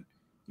gamblers and,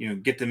 you know,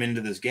 get them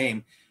into this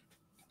game,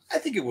 I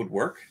think it would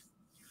work.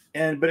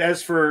 But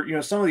as for, you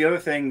know, some of the other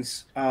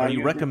things, are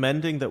you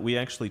recommending that we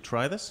actually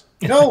try this?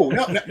 No.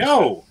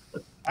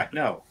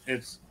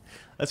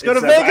 Let's go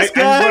to Vegas,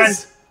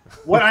 guys.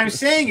 What I'm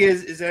saying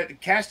is that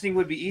casting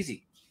would be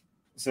easy.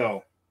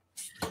 So,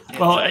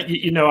 well,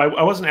 you know,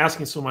 I wasn't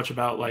asking so much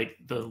about like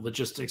the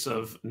logistics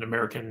of an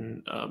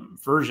American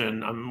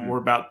version. I'm more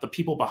about the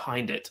people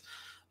behind it.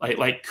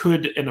 Like,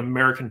 could an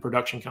American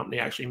production company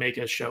actually make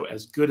a show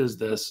as good as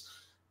this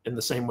in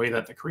the same way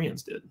that the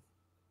Koreans did?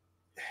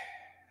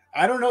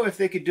 I don't know if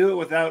they could do it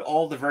without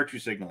all the virtue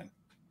signaling.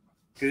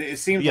 Because it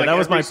seems like that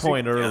was my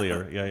point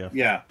earlier.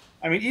 Yeah.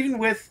 I mean, even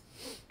with,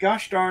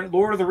 gosh darn,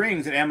 Lord of the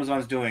Rings that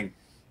Amazon's doing,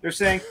 they're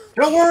saying,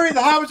 don't worry,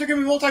 the hobbits are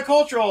going to be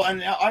multicultural.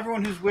 And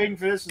everyone who's waiting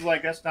for this is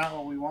like, that's not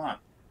what we want.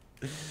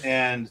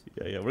 And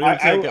we're going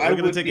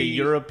to take a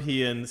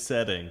European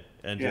setting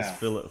and just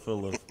fill it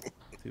full of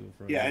people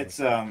from it's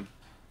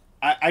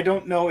I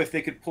don't know if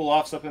they could pull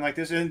off something like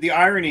this. And the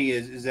irony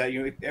is that,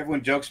 you know,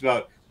 everyone jokes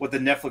about what the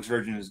Netflix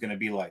version is going to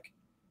be like.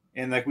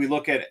 And like we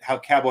look at how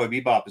Cowboy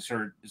Bebop is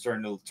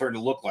starting to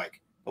look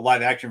like the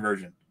live action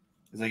version.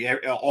 It's like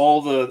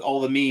all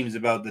the memes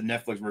about the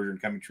Netflix version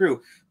coming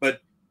true,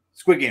 but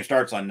Squid Game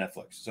starts on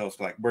Netflix, so it's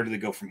like, where do they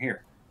go from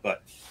here?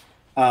 But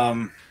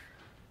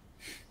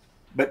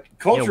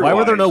culture. Yeah, why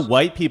were there no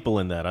white people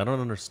in that? I don't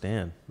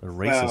understand. They're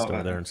racist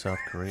over there in South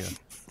Korea.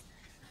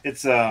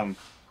 It's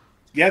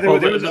yeah, there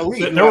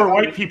were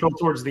white people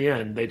towards the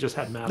end. They just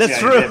had masks. That's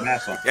true. They had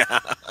masks on. Yeah.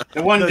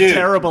 The one dude.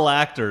 Terrible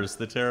actors.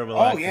 The terrible.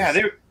 Oh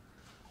actors.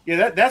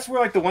 yeah, that's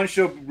where like the one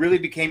show really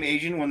became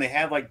Asian, when they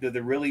had like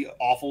the really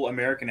awful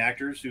American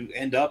actors who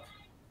end up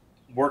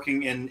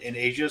working in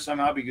Asia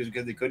somehow because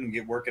they couldn't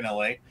get work in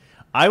LA.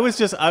 I was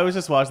just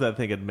watching that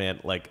thinking, man,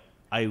 like,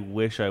 I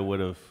wish I would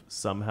have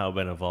somehow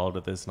been involved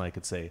with this, and I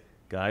could say,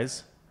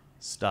 guys,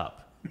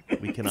 stop.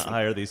 We cannot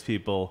hire these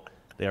people.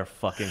 They are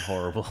fucking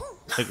horrible.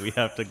 Like, we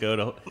have to go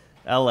to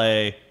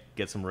LA,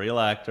 get some real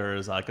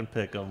actors. I can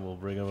pick them. We'll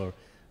bring them over.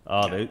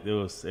 Oh, yeah.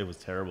 It was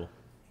terrible.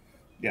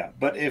 Yeah,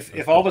 but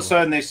if all of a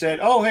sudden they said,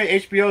 "Oh, hey,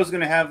 HBO is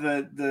going to have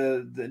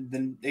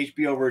the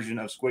HBO version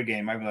of Squid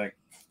Game," I'd be like,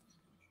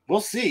 "We'll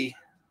see."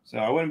 So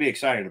I wouldn't be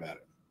excited about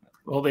it.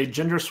 Well, they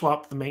gender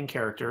swapped the main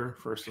character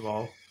first of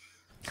all,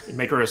 and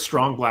make her a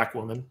strong black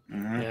woman,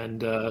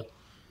 and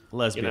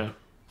lesbian.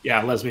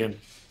 Lesbian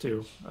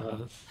too.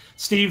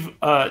 Steve,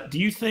 do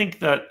you think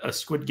that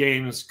Squid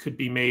Games could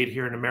be made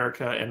here in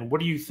America, and what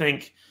do you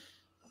think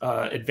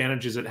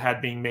advantages it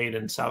had being made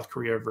in South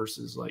Korea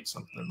versus like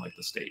something like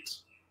the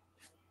States?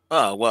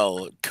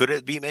 Well, could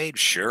it be made?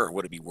 Sure.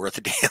 Would it be worth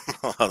a damn?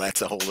 Oh,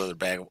 that's a whole other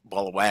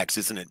ball of wax,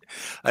 isn't it?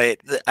 I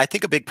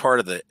think a big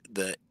part of the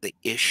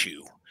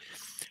issue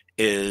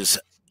is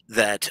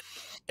that,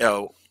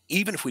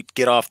 even if we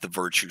get off the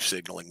virtue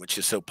signaling, which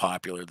is so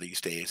popular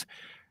these days,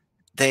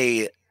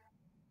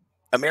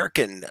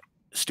 American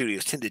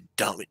studios tend to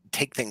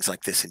take things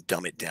like this and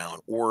dumb it down,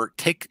 or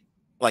take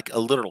like a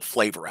literal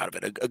flavor out of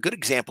it. A good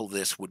example of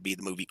this would be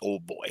the movie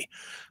Old Boy.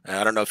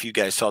 I don't know if you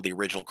guys saw the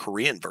original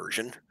Korean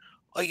version.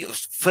 It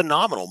was a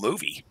phenomenal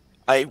movie.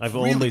 I've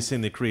only seen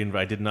the Korean.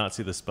 I did not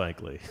see the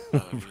Spike Lee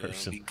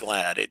version. Be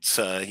glad it's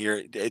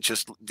here. It's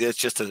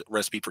just a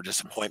recipe for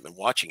disappointment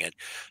watching it.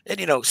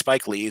 And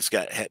Spike Lee's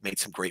made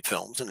some great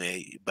films,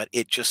 but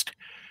yeah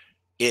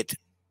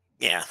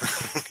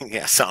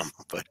some.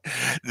 But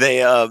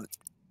the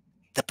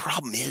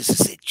problem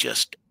is it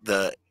just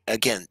the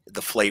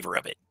flavor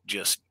of it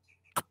just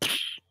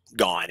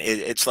gone.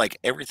 It's like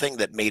everything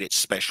that made it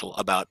special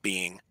about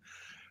being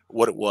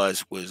what it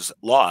was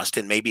lost,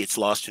 and maybe it's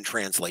lost in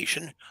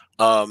translation.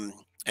 And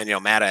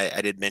Matt,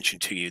 I did mention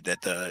to you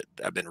that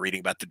I've been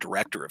reading about the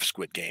director of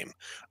Squid Game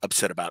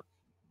upset about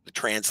the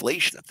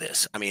translation of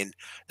this. I mean,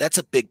 that's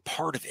a big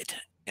part of it,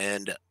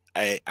 and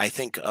I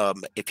think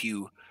if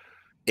you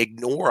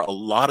ignore a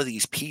lot of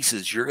these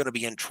pieces, you're going to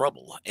be in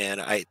trouble.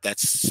 And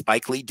that's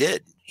Spike Lee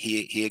did.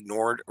 He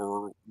ignored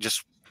or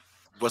just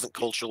wasn't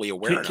culturally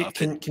aware enough.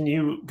 Can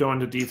you go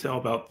into detail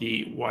about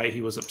why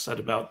he was upset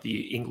about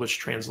the English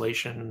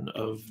translation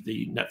of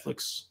the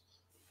Netflix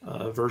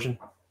version?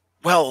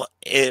 Well,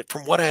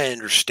 from what I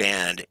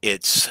understand, a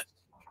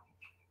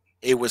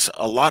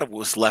lot of it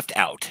was left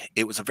out.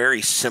 It was a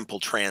very simple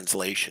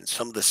translation.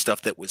 Some of the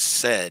stuff that was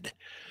said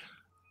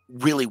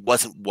really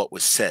wasn't what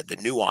was said. The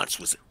nuance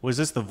was. Was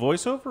this the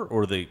voiceover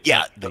or the?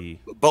 Yeah,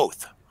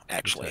 both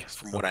actually,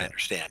 from what I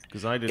understand.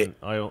 Because I didn't.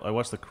 I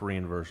watched the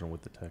Korean version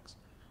with the text.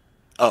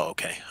 Oh,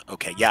 okay.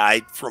 Yeah,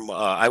 I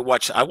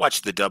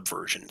watched the dub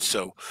version.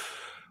 So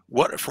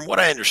from what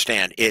I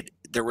understand,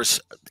 there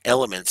was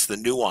elements, the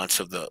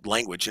nuance of the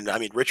language, and I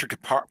mean, Richard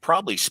could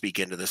probably speak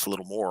into this a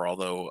little more,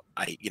 although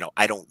I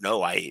don't know.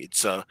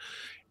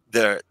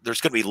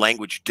 There's going to be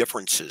language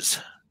differences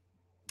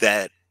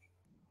that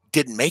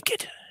didn't make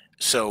it.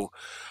 So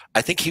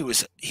I think he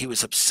was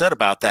upset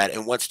about that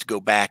and wants to go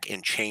back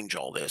and change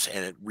all this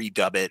and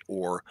redub it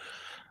or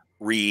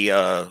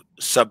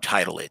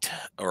subtitle it,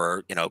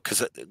 or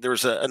because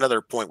there's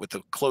another point with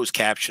the closed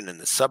caption and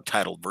the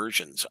subtitled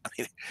versions. I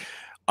mean,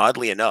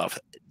 oddly enough,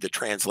 the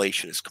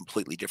translation is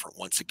completely different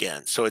once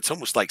again. So it's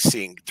almost like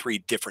seeing three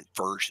different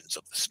versions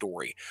of the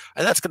story,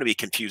 and that's going to be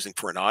confusing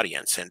for an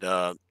audience. And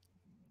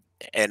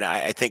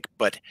I think,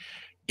 but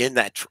in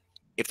that,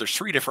 if there's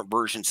three different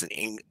versions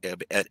in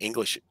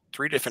English,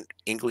 three different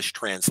English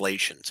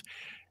translations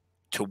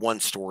to one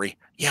story,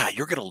 yeah,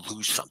 you're going to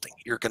lose something.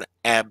 You're going to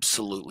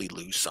absolutely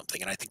lose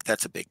something. And I think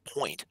that's a big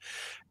point.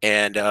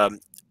 And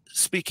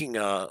speaking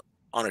on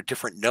a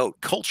different note,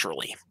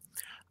 culturally,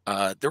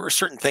 there were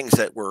certain things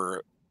that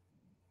were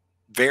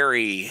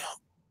very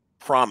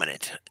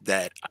prominent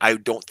that I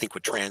don't think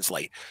would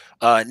translate.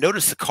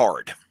 Notice the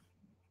card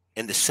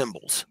and the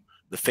symbols,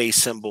 the face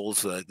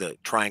symbols, the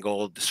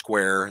triangle, the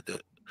square, the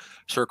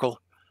circle.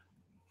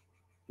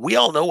 We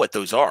all know what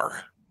those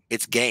are.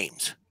 It's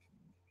games.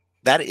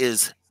 That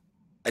is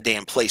a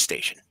damn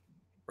PlayStation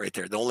right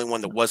there. The only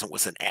one that wasn't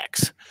was an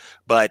X.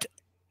 But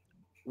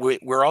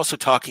we're also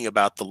talking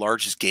about the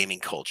largest gaming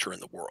culture in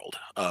the world,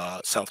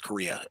 South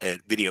Korea,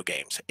 video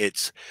games.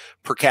 It's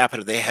per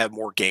capita. They have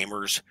more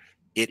gamers.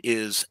 It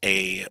is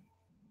a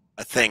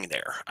thing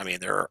there. I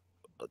mean, there are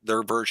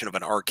their version of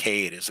an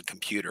arcade is a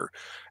computer,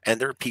 and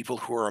there are people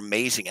who are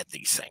amazing at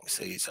these things.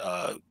 These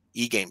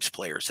e-games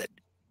players that,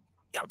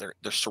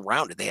 they're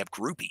surrounded. They have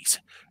groupies.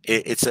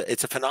 It's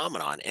a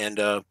phenomenon, and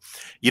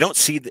you don't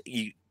see that.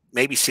 You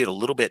maybe see it a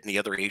little bit in the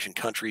other Asian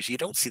countries. You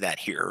don't see that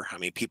here. I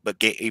mean, people,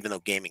 even though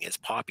gaming is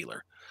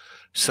popular,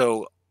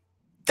 so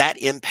that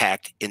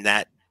impact in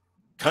that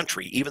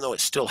country, even though it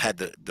still had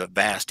the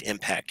vast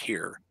impact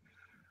here,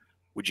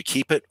 would you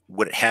keep it?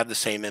 Would it have the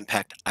same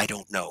impact? I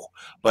don't know,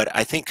 but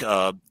I think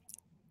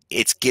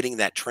it's getting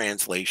that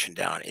translation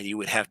down, and you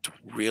would have to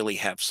really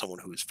have someone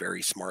who's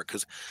very smart,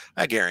 because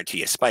I guarantee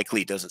you Spike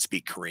Lee doesn't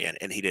speak Korean,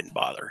 and he didn't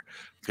bother,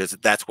 because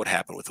that's what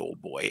happened with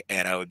Old Boy.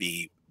 And I would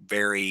be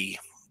very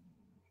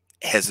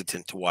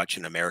hesitant to watch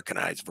an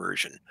Americanized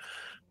version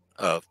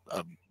of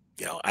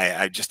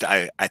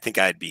I think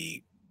I'd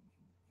be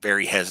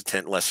very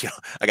hesitant unless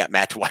I got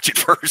Matt to watch it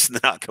first, and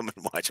then I'll come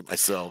and watch it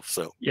myself.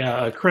 So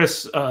yeah,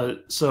 Chris,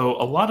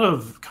 so a lot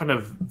of kind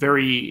of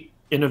very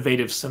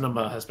innovative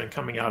cinema has been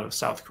coming out of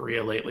South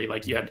Korea lately.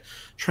 Like, you had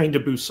Train to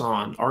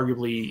Busan,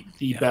 arguably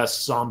the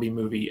best zombie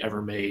movie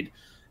ever made.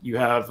 You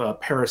have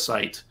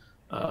Parasite,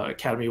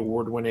 Academy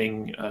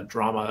Award-winning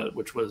drama,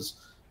 which was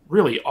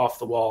really off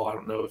the wall. I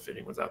don't know if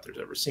anyone's out there's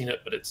ever seen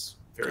it, but it's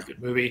a very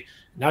good movie.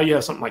 Now you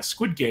have something like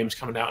Squid Games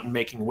coming out and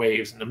making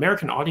waves, and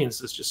American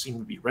audiences just seem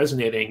to be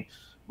resonating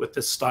with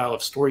this style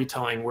of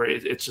storytelling, where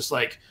it's just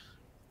like,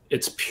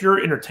 it's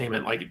pure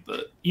entertainment. Like,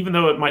 even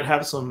though it might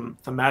have some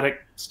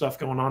thematic stuff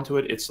going on to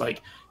it, it's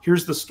like,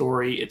 here's the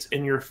story. It's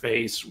in your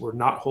face. We're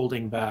not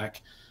holding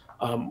back.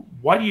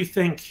 Why do you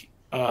think,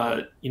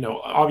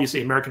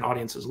 obviously American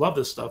audiences love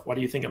this stuff. Why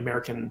do you think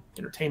American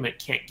entertainment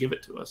can't give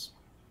it to us?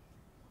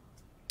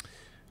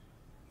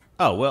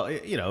 Oh, well,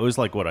 it was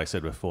like what I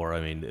said before.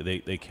 I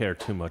mean, they care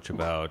too much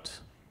about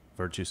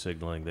virtue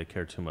signaling. They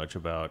care too much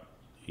about,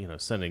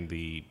 sending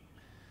the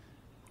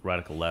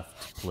radical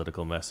left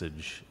political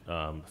message,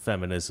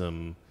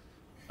 feminism,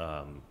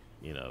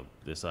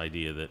 this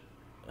idea that,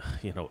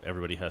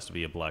 everybody has to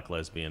be a black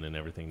lesbian and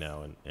everything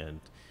now. And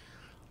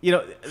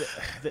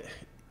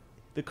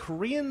the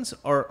Koreans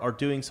are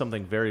doing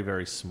something very,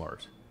 very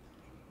smart.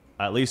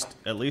 At least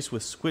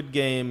with Squid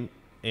Game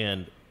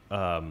and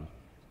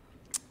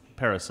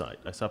Parasite.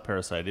 I saw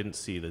Parasite. I didn't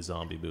see the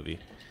zombie movie.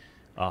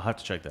 I'll have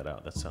to check that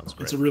out. That sounds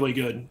great. It's really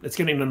good. It's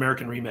getting an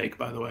American remake,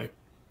 by the way.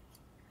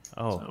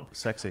 Oh, so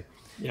sexy.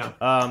 Yeah.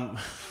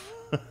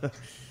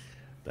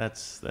 That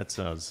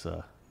sounds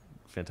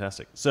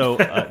fantastic. So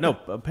no,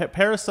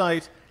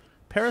 Parasite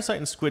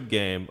and Squid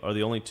Game are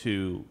the only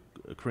two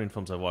Korean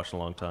films I've watched in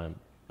a long time.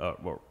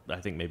 Or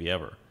I think maybe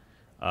ever.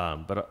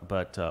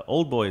 But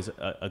Old Boy is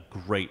a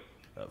great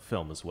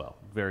film as well.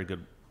 Very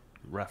good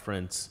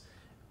reference.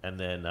 And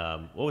then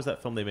what was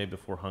that film they made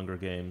before Hunger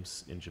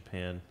Games in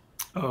Japan?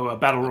 Oh,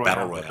 Battle Royale.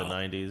 Battle Royale. The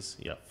 90s.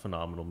 Yeah,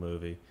 phenomenal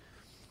movie.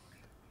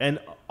 And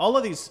all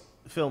of these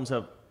films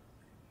have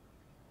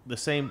the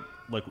same,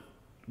 like,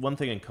 one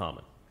thing in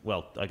common.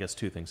 Well, I guess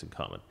two things in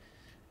common.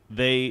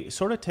 They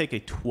sort of take a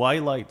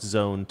Twilight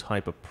Zone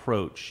type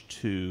approach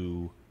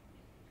to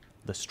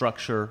the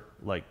structure.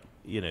 Like,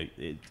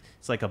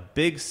 it's like a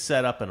big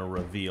setup and a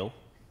reveal,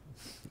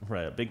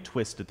 right? A big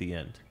twist at the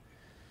end.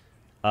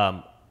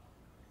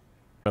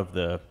 Of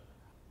the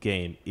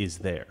game is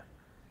there.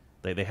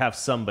 They have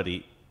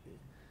somebody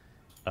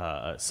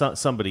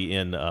somebody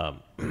in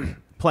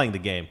playing the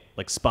game,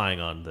 like spying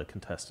on the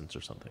contestants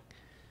or something.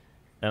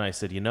 And I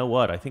said, you know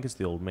what? I think it's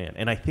the old man.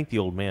 And I think the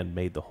old man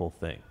made the whole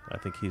thing. I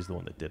think he's the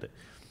one that did it.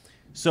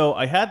 So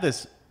I had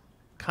this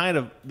kind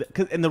of,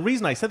 and the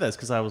reason I said that is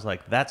because I was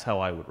like, that's how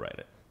I would write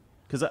it.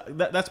 Because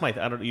that's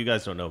my, you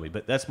guys don't know me,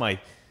 but that's my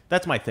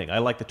thing. I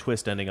like the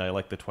twist ending. I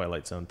like the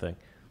Twilight Zone thing.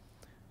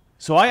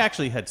 So I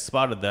actually had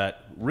spotted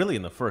that really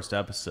in the first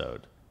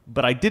episode,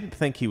 but I didn't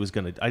think he was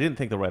going to, I didn't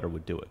think the writer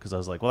would do it, because I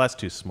was like, well, that's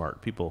too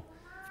smart. People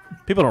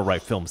don't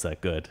write films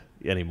that good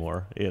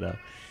anymore,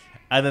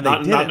 And then they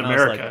did not it, in and I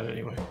was America, like,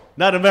 anyway.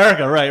 Not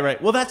America,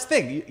 right. Well, that's the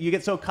thing. You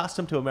get so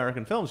accustomed to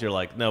American films, you're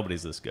like,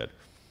 nobody's this good.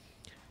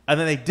 And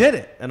then they did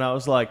it, and I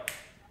was like,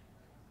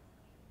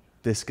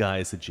 this guy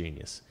is a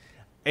genius.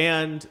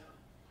 And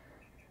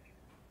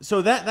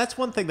so that's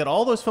one thing that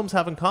all those films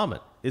have in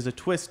common, is a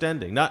twist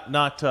ending. Not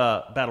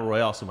Battle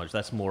Royale so much.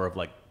 That's more of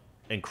like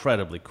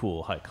incredibly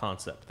cool high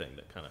concept thing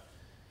that kind of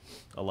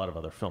a lot of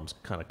other films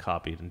kind of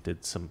copied and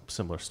did some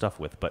similar stuff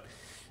with. But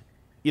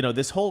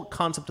this whole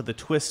concept of the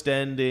twist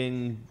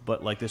ending,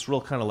 but like this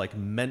real kind of like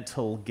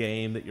mental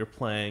game that you're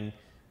playing,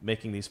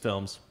 making these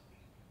films.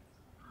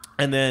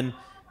 And then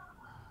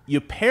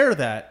you pair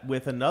that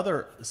with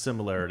another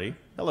similarity.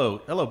 Hello,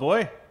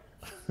 boy.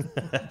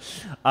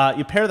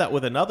 You pair that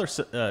with another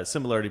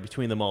similarity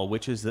between them all,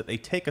 which is that they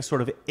take a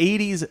sort of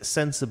 80s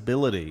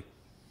sensibility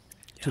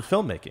to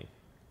filmmaking.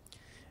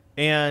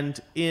 And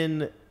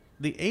in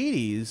the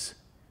 80s,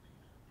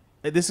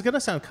 this is going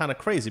to sound kind of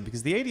crazy,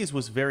 because the 80s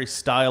was very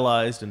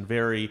stylized and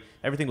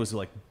everything was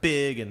like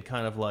big and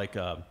kind of like,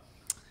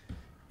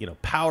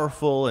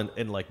 powerful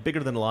and like bigger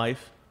than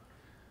life.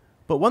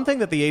 But one thing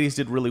that the 80s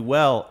did really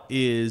well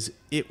is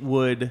it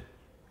would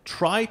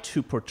try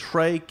to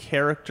portray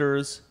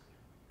characters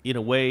in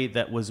a way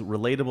that was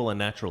relatable and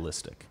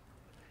naturalistic.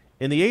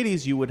 In the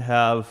 80s, you would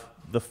have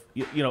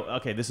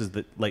okay, this is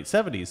the late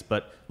 70s,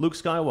 but Luke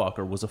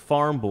Skywalker was a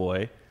farm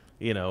boy.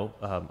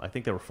 I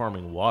think they were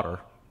farming water.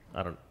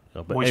 I don't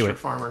know, but moisture anyway,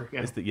 farmer.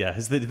 Yeah,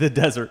 it's the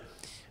desert.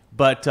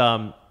 But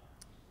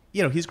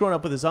he's growing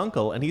up with his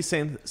uncle, and he's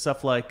saying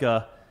stuff like,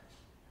 "What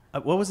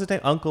was his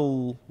name?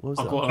 Uncle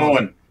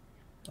Owen.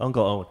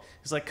 Uncle Owen."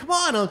 He's like, "Come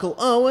on, Uncle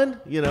Owen,"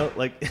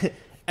 like,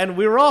 and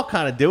we were all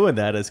kind of doing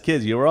that as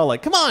kids. You were all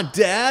like, "Come on,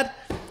 Dad."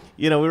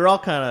 We were all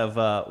kind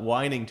of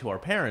whining to our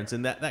parents,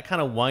 and that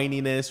kind of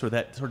whininess or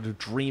that sort of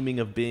dreaming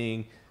of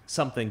being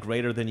something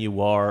greater than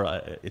you are,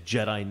 a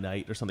Jedi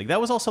Knight or something, that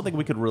was all something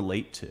we could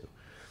relate to.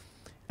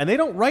 And they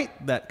don't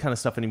write that kind of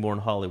stuff anymore in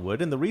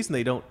Hollywood, and the reason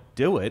they don't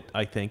do it,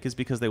 I think, is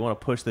because they want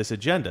to push this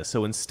agenda.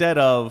 So instead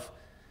of,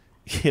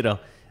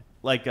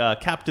 like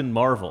Captain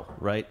Marvel,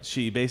 right?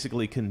 She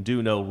basically can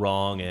do no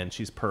wrong, and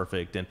she's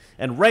perfect.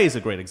 And Rey is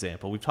a great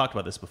example. We've talked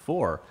about this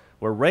before,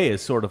 where Rey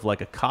is sort of like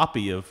a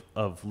copy of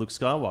Luke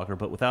Skywalker,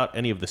 but without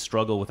any of the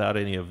struggle, without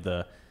any of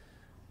the,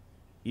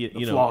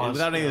 flaws,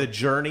 without any of the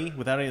journey,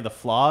 without any of the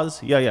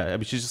flaws. Yeah. I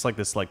mean, she's just like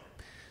this,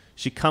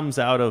 she comes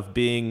out of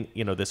being,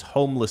 this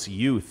homeless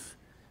youth,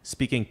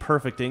 speaking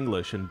perfect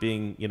English and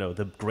being,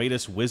 the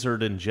greatest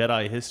wizard in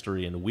Jedi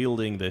history and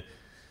wielding the,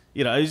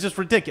 it was just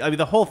ridiculous. I mean,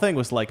 the whole thing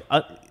was like,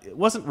 it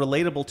wasn't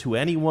relatable to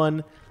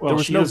anyone. Well, there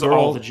was she no is girl.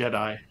 all the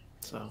Jedi,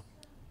 so.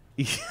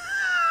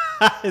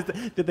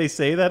 Did they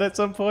say that at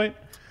some point?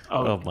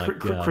 Oh my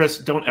God. Chris,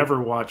 don't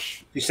ever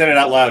watch. You said it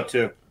out loud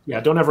too. Yeah,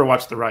 don't ever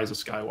watch The Rise of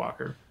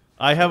Skywalker.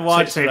 I have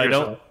watched Save it. I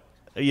yourself.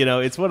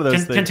 don't. It's one of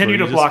those things. Continue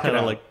where to you block just it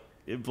kinda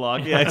out.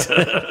 Block.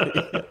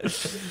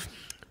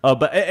 Yeah.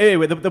 But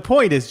anyway, the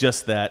point is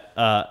just that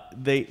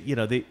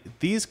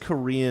these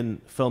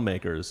Korean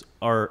filmmakers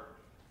are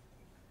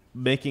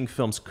making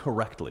films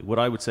correctly. What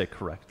I would say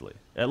correctly,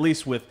 at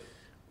least with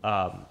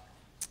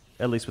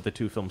the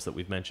two films that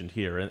we've mentioned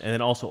here, and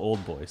then also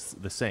Old Boys,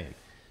 the same.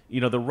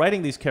 They're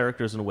writing these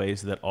characters in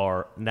ways that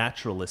are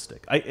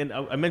naturalistic.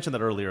 I mentioned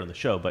that earlier in the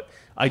show, but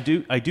I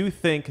do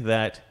think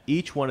that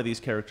each one of these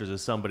characters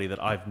is somebody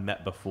that I've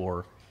met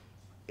before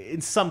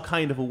in some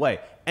kind of a way,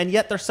 and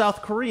yet they're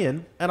South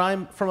Korean, and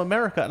I'm from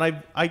America, and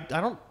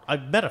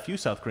I've met a few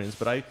South Koreans,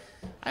 but I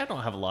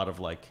don't have a lot of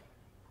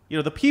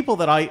the people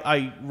that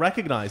I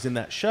recognize in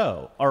that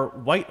show are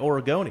white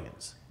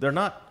Oregonians. They're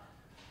not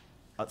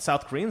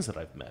South Koreans that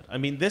I've met. I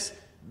mean,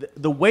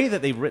 the way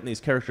that they've written these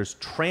characters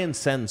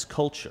transcends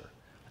culture.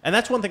 And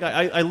that's one thing.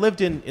 I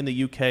lived in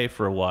the UK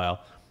for a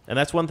while, and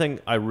that's one thing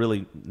I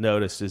really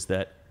noticed is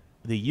that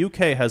the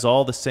UK has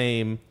all the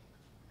same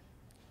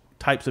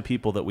types of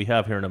people that we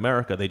have here in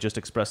America. They just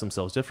express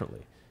themselves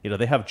differently.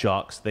 They have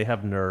jocks, they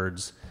have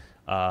nerds,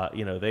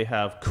 they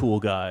have cool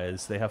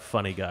guys, they have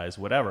funny guys,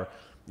 whatever.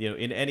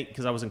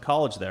 Because I was in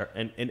college there,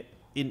 and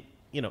in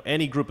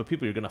any group of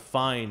people, you're going to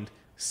find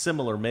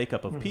similar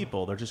makeup of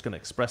people. They're just going to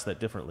express that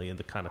differently in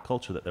the kind of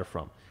culture that they're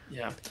from.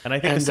 Yeah. And I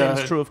think the same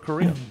is true of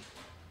Korea.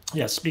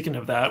 Yeah, speaking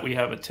of that, we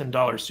have a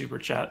 $10 super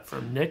chat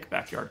from Nick,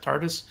 Backyard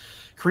TARDIS.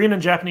 Korean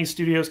and Japanese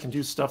studios can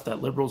do stuff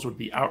that liberals would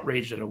be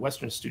outraged at a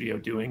Western studio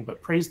doing,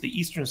 but praise the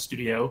Eastern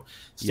studio,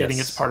 stating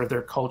it's part of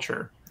their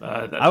culture.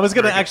 I was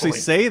going to actually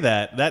say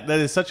that. That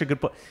is such a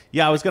good point.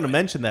 Yeah, I was going to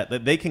mention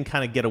that they can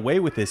kind of get away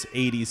with this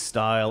 80s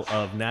style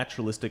of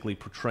naturalistically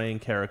portraying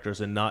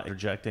characters and not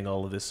interjecting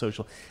all of this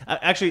social.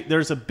 Actually,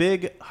 there's a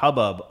big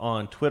hubbub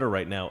on Twitter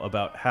right now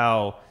about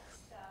how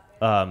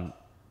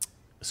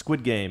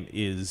Squid Game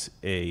is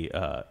a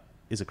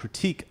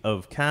critique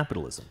of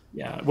capitalism.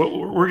 Yeah,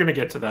 we're going to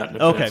get to that in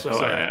a okay, minute. So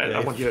sorry. I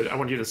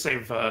want you to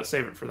save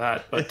it for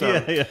that. But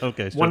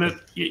okay.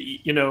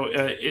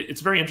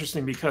 It's very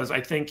interesting because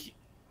I think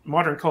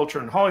modern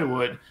culture in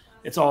Hollywood,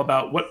 it's all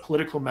about what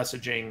political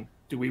messaging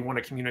do we want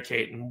to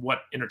communicate and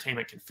what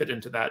entertainment can fit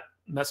into that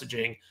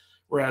messaging.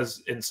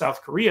 Whereas in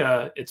South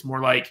Korea, it's more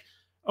like,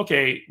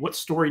 okay, what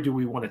story do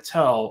we want to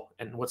tell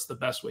and what's the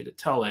best way to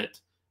tell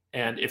it?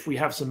 And if we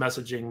have some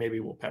messaging, maybe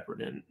we'll pepper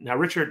it in. Now,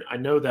 Richard, I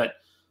know that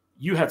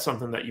you had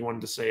something that you wanted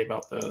to say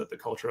about the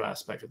cultural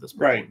aspect of this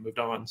before we moved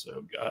on.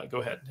 So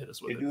go ahead and hit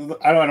us with it.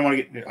 I don't want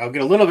to get. I'll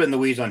get a little bit in the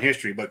weeds on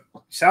history, but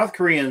South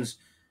Koreans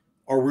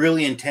are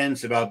really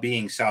intense about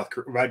being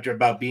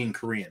about being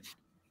Korean,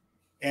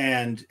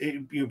 and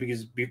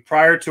because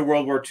prior to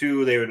World War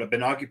II, they would have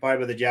been occupied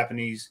by the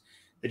Japanese.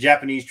 The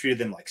Japanese treated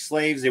them like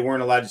slaves. They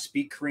weren't allowed to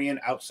speak Korean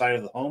outside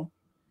of the home,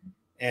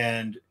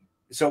 and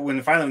so when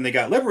they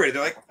got liberated,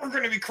 they're like, "We're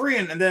going to be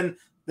Korean," and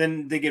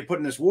then they get put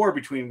in this war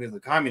between the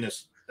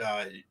communists.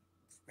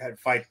 Had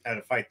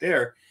a fight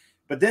there,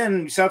 but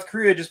then South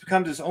Korea just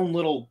becomes its own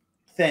little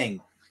thing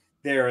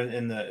there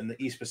in the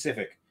East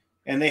Pacific,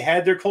 and they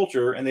had their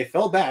culture and they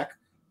fell back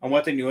on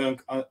what they knew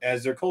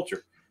as their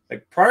culture.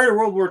 Like prior to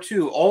World War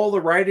II, all the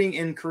writing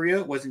in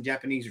Korea was in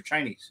Japanese or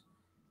Chinese.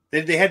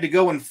 They had to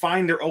go and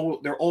find their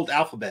old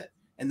alphabet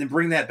and then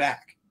bring that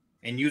back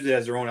and use it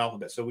as their own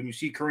alphabet. So when you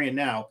see Korean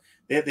now,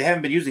 they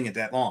haven't been using it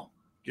that long,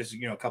 just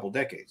a couple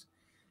decades.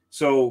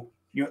 So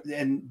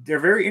and they're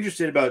very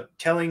interested about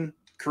telling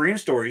Korean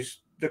stories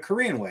the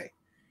Korean way.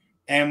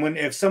 And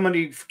if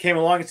somebody came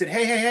along and said,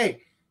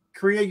 hey,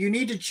 Korea, you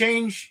need to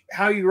change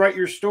how you write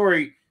your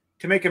story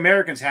to make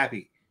Americans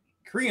happy,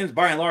 Koreans,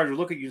 by and large, will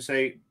look at you and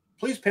say,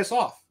 please piss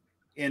off.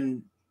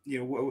 And,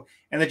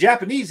 and the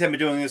Japanese have been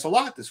doing this a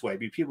lot this way.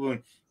 People have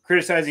been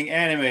criticizing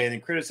anime and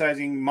then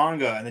criticizing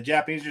manga, and the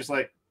Japanese are just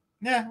like,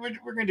 nah,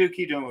 we're going to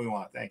keep doing what we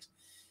want. Thanks.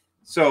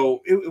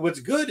 So what's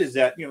good is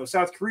that,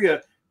 South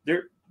Korea,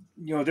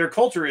 their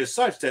culture is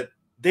such that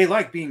they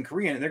like being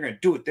Korean and they're going to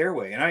do it their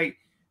way. And I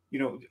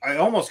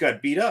almost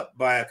got beat up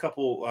by a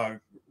couple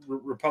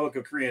Republic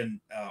of Korean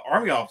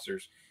army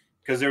officers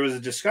because there was a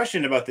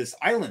discussion about this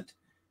island,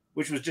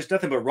 which was just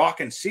nothing but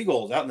rock and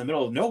seagulls out in the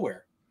middle of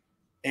nowhere.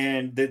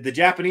 And the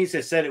Japanese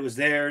had said it was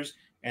theirs,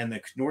 and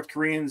the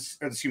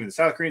the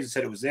South Koreans had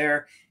said it was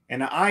there.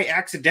 And I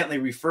accidentally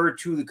referred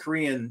to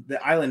the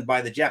island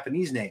by the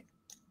Japanese name.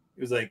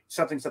 It was like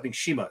something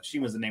Shima.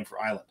 Shima's the name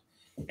for island.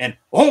 And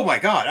oh my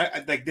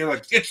God, they're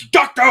like, it's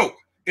Dokdo.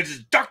 It's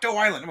Dokdo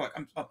Island. I'm like,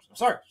 I'm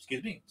sorry,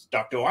 excuse me, it's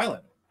Dokdo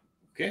Island.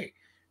 Okay,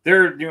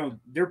 they're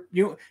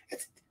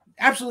it's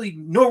absolutely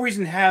no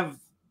reason to have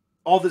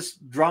all this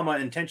drama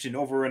and tension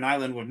over an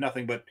island with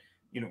nothing but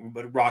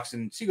but rocks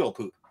and seagull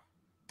poop.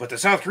 But the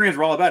South Koreans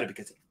were all about it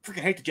because they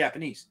freaking hate the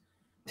Japanese.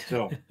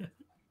 So,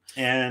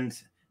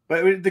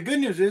 but the good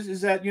news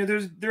is that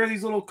there are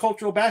these little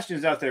cultural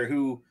bastions out there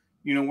who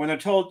when they're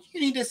told you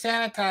need to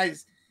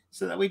sanitize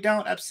so that we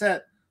don't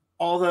upset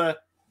all the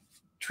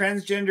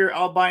transgender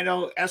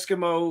albino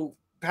Eskimo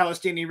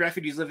Palestinian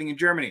refugees living in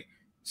Germany.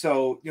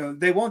 So,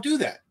 they won't do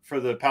that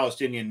for the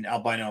Palestinian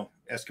albino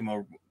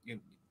Eskimo, et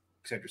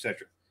cetera, et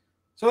cetera.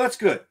 So that's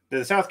good.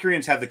 The South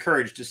Koreans have the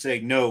courage to say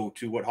no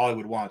to what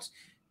Hollywood wants.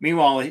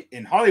 Meanwhile,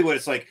 in Hollywood,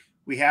 it's like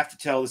we have to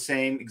tell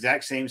the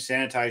exact same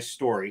sanitized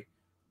story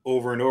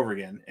over and over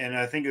again. And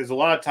I think there's a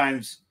lot of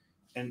times,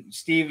 and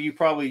Steve, you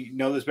probably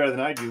know this better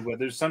than I do, but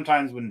there's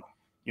sometimes when,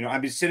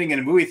 I've been sitting in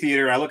a movie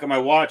theater and I look at my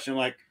watch and I'm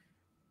like,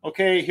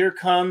 okay, here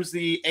comes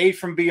the A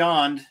from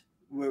Beyond,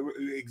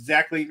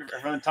 exactly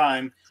from the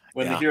time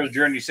when the hero's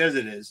journey says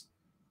it is.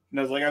 And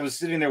I was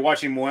sitting there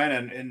watching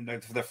Moana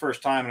and for the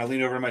first time, and I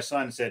leaned over to my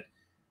son and said,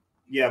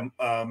 yeah,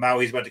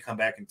 Maui's about to come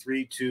back in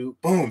 3, 2,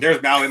 boom,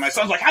 there's Maui. My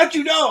son's like, how'd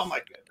you know? I'm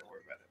like, don't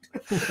worry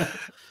about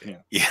it.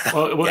 Yeah.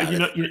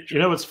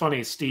 Well, it's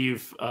funny,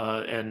 Steve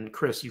and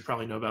Chris, you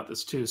probably know about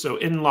this too. So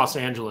in Los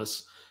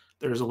Angeles,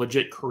 there's a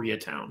legit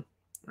Koreatown,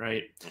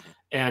 right?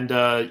 And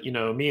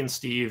me and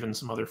Steve and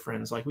some other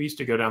friends, we used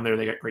to go down there.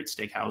 They got great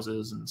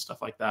steakhouses and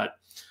stuff like that.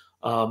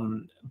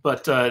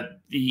 But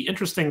the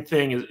interesting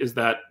thing is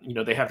that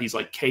they have these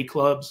K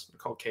clubs. They're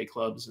called K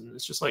clubs, and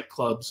it's just like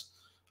clubs,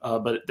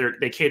 but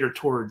they cater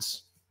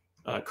towards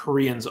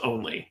Koreans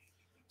only.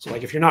 So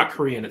if you're not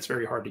Korean, it's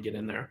very hard to get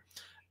in there.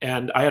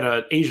 And I had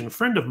an Asian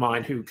friend of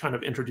mine who kind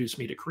of introduced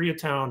me to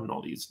Koreatown and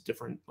all these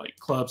different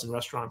clubs and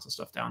restaurants and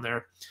stuff down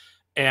there.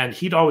 And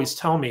he'd always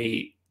tell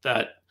me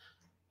that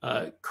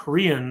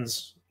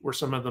Koreans were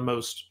some of the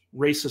most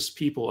racist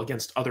people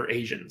against other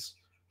Asians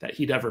that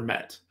he'd ever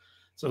met.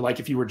 So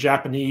if you were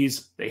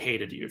Japanese, they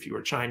hated you. If you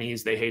were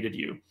Chinese, they hated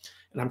you.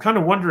 And I'm kind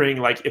of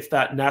wondering if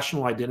that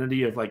national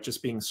identity of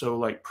just being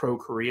so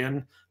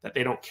pro-Korean that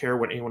they don't care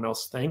what anyone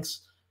else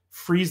thinks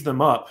frees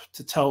them up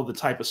to tell the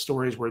type of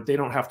stories where they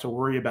don't have to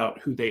worry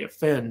about who they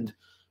offend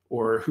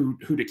or who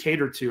to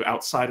cater to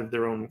outside of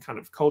their own kind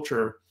of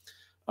culture.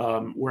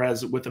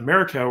 Whereas with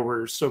America,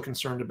 we're so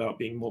concerned about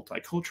being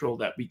multicultural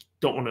that we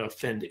don't want to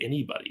offend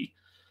anybody.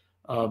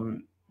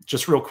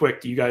 Just real quick,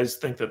 do you guys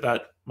think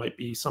that might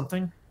be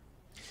something?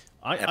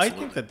 I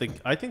think that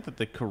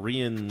the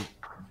Korean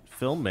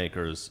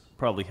filmmakers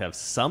probably have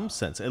some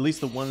sense, at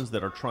least the ones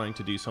that are trying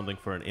to do something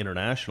for an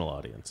international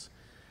audience.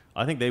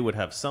 I think they would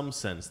have some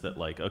sense that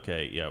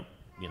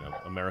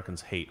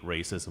Americans hate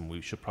racism.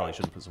 We probably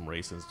shouldn't put some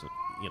racism.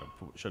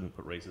 Shouldn't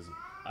put racism.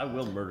 I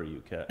will murder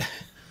you, Kat.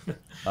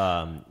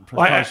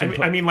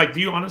 Do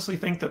you honestly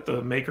think that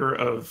the maker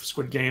of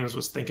Squid Games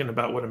was thinking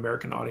about what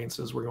American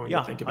audiences were going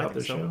to think about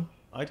this show?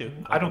 I do.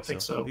 I don't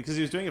think so. Because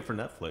he was doing it for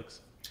Netflix.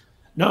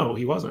 No,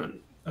 he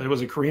wasn't. It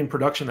was a Korean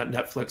production that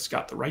Netflix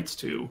got the rights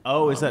to.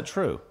 Oh, is that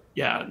true?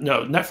 Yeah,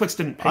 no, Netflix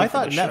didn't pay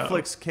for the show. I thought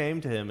Netflix came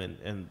to him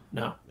and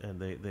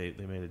they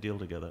made a deal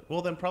together.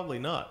 Well, then probably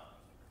not.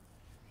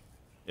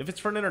 If it's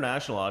for an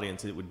international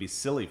audience, it would be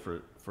silly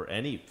for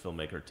any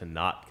filmmaker to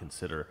not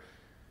consider,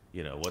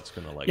 what's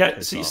going to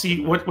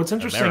what's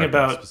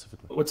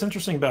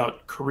interesting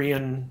about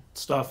Korean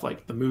stuff,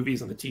 like the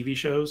movies and the TV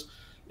shows,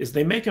 is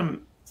they make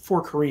them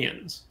for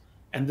Koreans.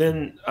 And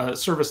then a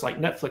service like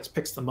Netflix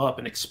picks them up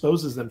and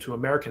exposes them to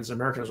Americans.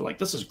 Americans are like,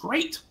 this is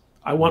great.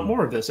 I want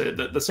more of this.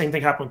 The same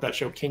thing happened with that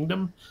show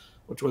Kingdom,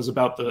 which was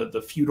about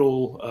the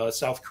feudal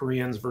South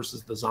Koreans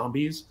versus the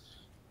zombies.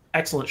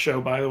 Excellent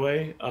show, by the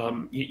way.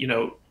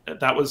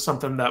 That was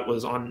something that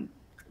was on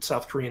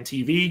South Korean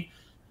TV.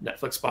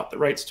 Netflix bought the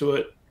rights to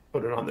it,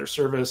 put it on their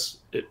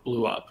service. It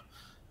blew up.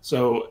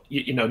 So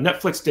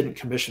Netflix didn't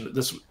commission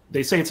this.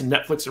 They say it's a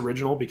Netflix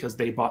original because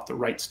they bought the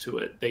rights to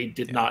it. They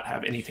did not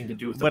have anything to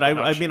do with it. But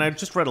I mean, I've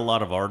just read a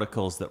lot of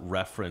articles that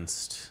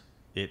referenced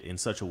it in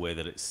such a way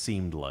that it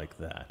seemed like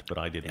that, but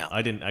I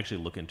didn't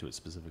actually look into it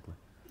specifically.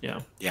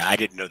 Yeah, I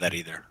didn't know that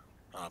either.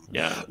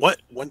 Yeah.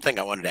 One thing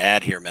I wanted to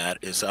add here, Matt,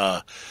 is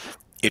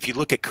if you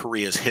look at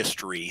Korea's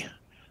history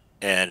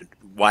and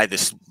why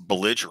this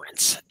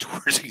belligerence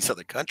towards these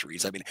other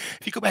countries, I mean,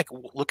 if you go back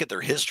and look at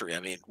their history,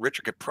 I mean,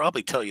 Richard could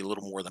probably tell you a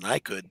little more than I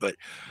could, but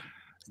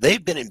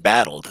they've been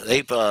embattled.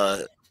 They've,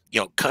 other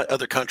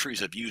countries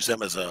have used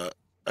them as a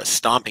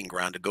stomping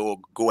ground to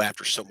go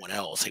after someone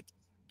else. They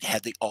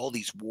had all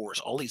these wars,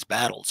 all these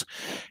battles,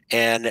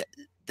 and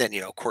then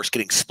of course,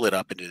 getting split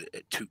up into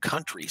two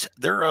countries.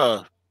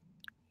 They're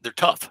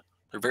tough.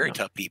 They're very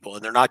tough people,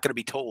 and they're not going to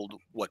be told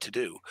what to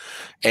do.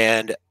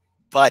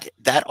 But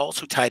that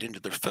also tied into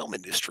their film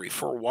industry.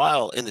 For a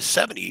while in the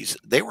 70s,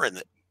 they were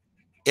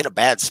in a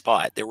bad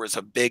spot. There was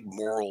a big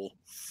moral,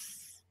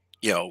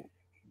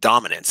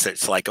 dominance.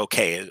 It's like,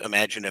 okay,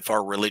 imagine if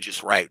our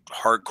religious right,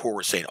 hardcore,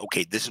 was saying,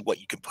 okay, this is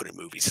what you can put in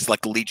movies. It's like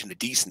the Legion of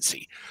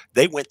Decency.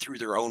 They went through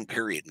their own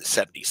period in the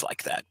 70s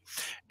like that.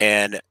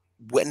 And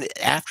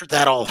after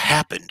that all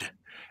happened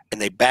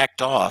and they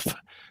backed off,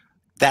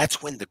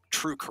 that's when the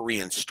true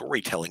Korean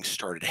storytelling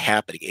started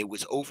happening. It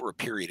was over a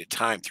period of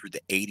time through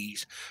the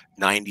 80s,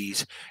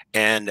 90s,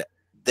 and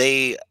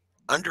they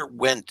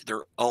underwent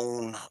their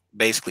own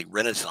basically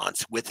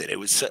renaissance with it. It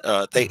was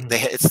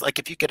it's like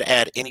if you could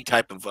add any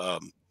type of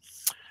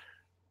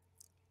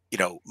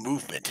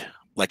movement,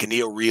 like a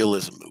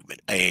neo-realism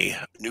movement, a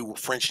new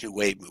French New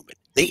Wave movement.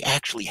 They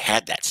actually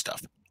had that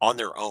stuff on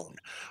their own.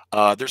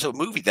 There's a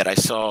movie that I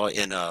saw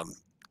in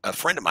a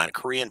friend of mine, a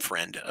Korean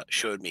friend,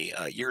 showed me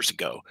years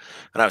ago,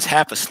 and I was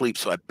half asleep,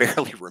 so I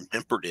barely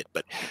remembered it.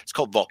 But it's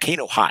called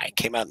Volcano High. It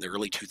came out in the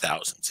early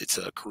 2000s. It's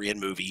a Korean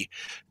movie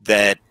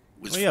that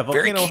was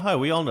Volcano High.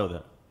 We all know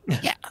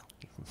that. Yeah.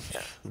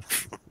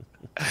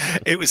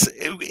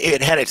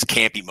 It had its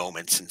campy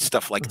moments and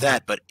stuff like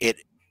that, but it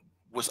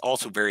was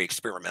also very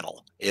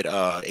experimental.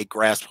 It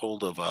grasped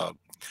hold of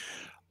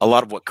a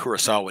lot of what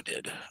Kurosawa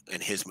did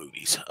in his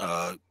movies.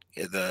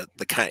 The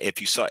kind of,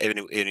 if you saw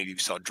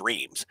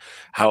Dreams,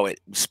 how it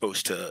was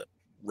supposed to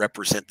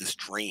represent this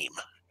dream,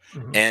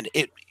 and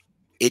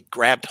it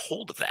grabbed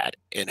hold of that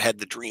and had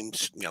the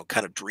dreams,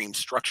 kind of dream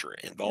structure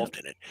involved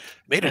in it.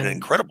 Made it an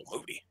incredible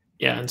movie.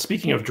 Yeah, and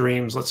speaking of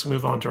dreams, let's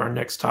move on to our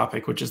next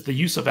topic, which is the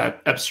use of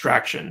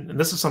abstraction. And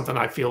this is something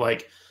I feel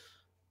like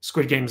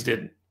Squid Games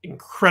did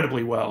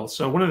incredibly well.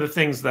 So one of the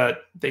things that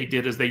they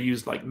did is they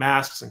used like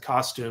masks and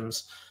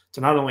costumes to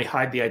not only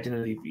hide the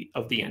identity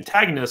of the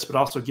antagonist, but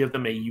also give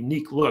them a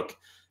unique look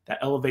that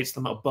elevates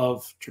them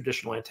above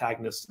traditional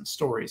antagonists and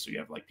stories. So you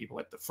have like people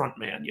like the front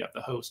man, you have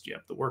the host, you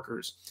have the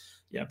workers,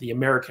 you have the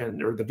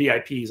American or the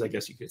VIPs, I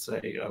guess you could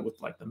say,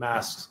 with like the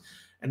masks.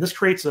 And this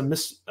creates an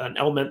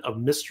element of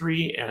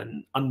mystery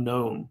and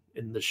unknown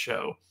in the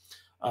show.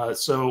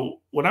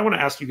 So what I want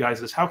to ask you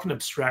guys is, how can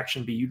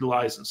abstraction be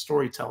utilized in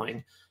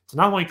storytelling to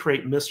not only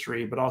create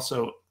mystery, but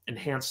also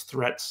enhance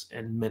threats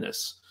and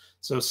menace?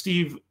 So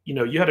Steve,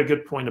 you had a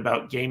good point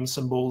about game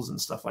symbols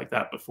and stuff like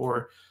that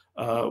before.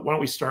 Why don't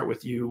we start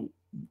with you?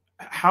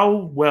 How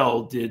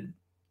well did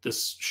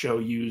this show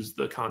use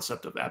the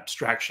concept of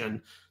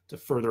abstraction to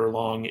further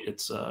along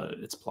its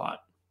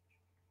plot?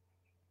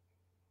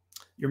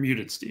 You're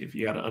muted, Steve.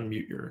 You got to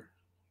unmute your.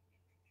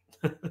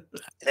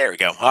 There we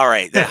go. All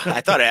right.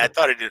 I thought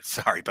I did.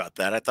 Sorry about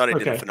that. I thought I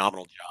did a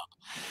phenomenal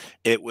job.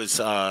 It was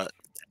the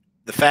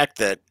fact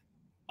that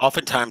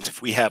oftentimes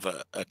if we have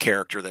a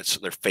character that's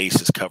their face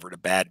is covered, a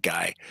bad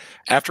guy,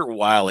 after a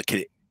while it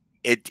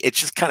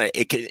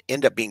can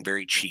end up being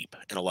very cheap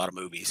in a lot of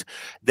movies.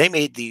 They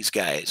made these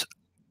guys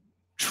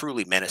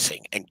truly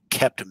menacing and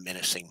kept them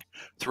menacing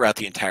throughout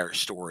the entire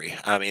story.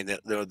 I mean,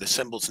 the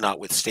symbols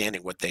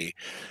notwithstanding what the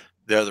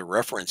other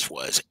reference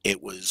was,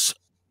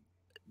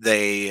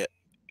 they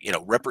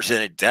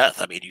represented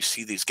death. I mean, you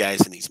see these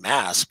guys in these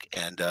masks,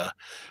 and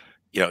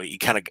you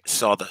kind of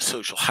saw the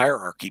social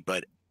hierarchy,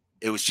 but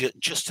it was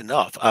just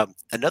enough.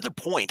 Another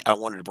point I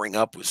wanted to bring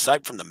up was,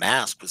 aside from the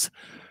mask, was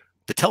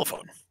the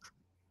telephone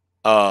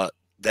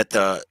that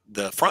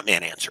the front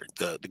man answered,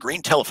 the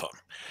green telephone.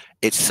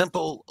 It's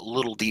simple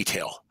little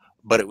detail,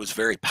 but it was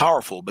very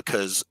powerful,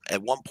 because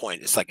at one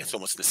point it's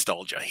almost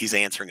nostalgia. He's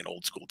answering an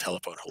old school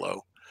telephone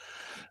hello.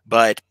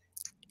 But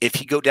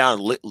if you go down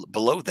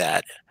below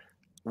that,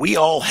 we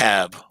all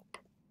have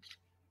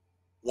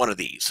one of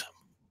these.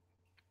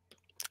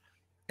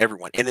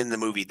 Everyone. And in the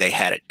movie they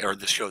had it, or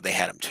the show they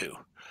had them too.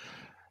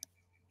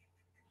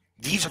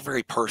 These are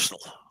very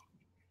personal.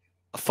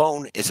 A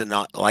phone is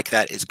like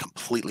that is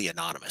completely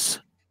anonymous.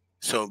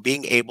 So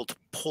being able to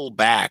pull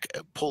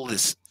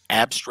this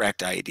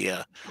abstract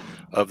idea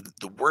of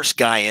the worst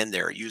guy in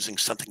there using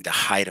something to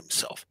hide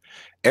himself.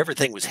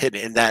 Everything was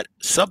hidden in that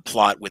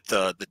subplot with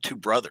the two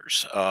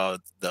brothers,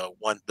 the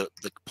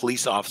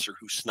police officer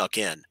who snuck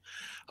in.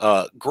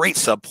 Great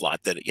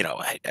subplot that,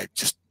 I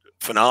just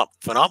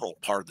phenomenal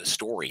part of the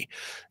story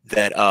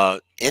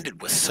that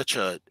ended with such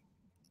a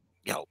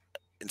you know,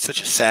 in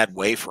such a sad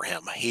way for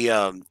him. He,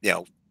 you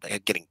know,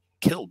 getting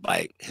killed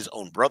by his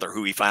own brother,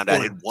 who he found out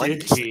Or had won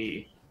did this thing.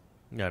 he?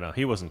 No,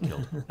 he wasn't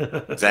killed.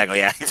 Exactly.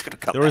 Yeah, he's gonna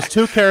come There was back.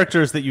 2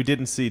 characters that you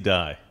didn't see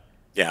die.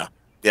 Yeah.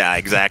 Yeah,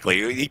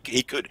 exactly.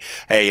 He could.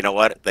 Hey, you know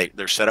what?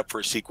 They're set up for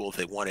a sequel if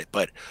they want it.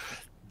 But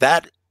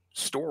that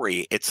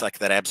story, it's like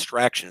that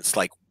abstraction. It's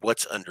like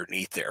what's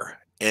underneath there,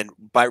 and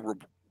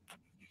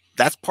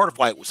that's part of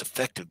why it was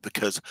effective,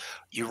 because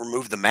you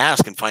remove the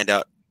mask and find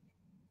out,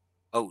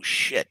 oh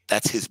shit,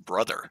 that's his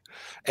brother.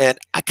 And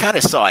I kind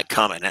of saw it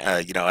coming,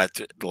 you know,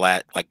 at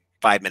like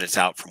 5 minutes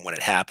out from when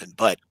it happened,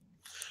 but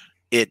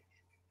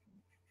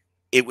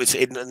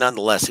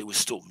nonetheless, it was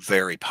still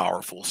very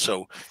powerful.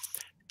 So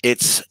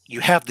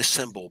you have the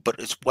symbol, but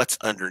it's what's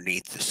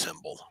underneath the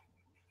symbol.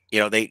 You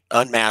know, they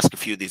unmask a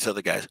few of these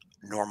other guys,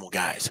 normal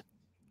guys.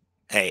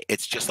 Hey,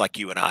 it's just like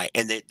you and I,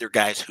 and they're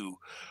guys who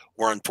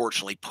were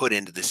unfortunately put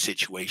into this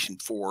situation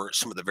for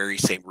some of the very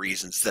same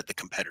reasons that the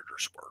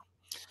competitors were.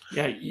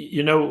 Yeah,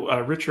 you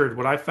know, Richard,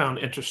 what I found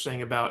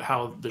interesting about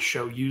how the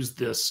show used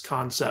this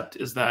concept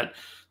is that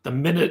the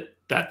minute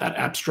that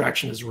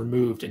abstraction is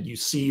removed and you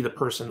see the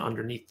person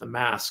underneath the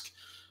mask,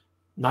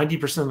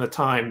 90% of the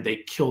time they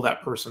kill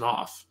that person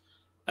off,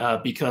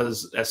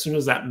 because as soon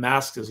as that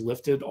mask is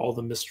lifted, all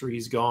the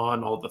mystery's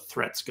gone, all the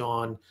threats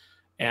gone,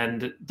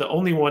 and the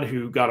only one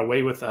who got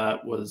away with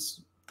that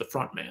was the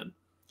front man.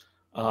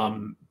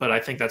 But I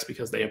think that's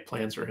because they have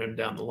plans for him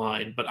down the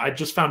line. But I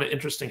just found it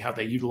interesting how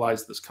they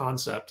utilized this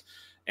concept,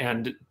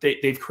 and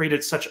they've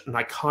created such an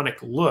iconic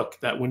look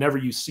that whenever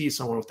you see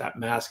someone with that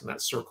mask and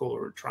that circle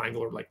or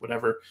triangle or like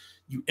whatever,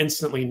 you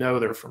instantly know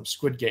they're from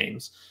Squid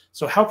Games.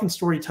 So how can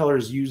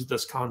storytellers use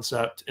this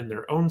concept in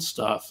their own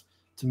stuff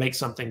to make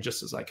something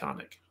just as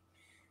iconic?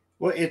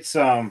 Well, it's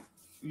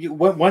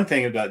one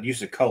thing about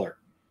use of color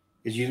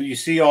is you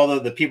see all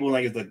the people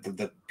like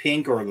the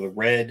pink or the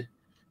red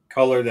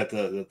color that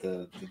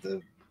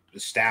the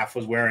staff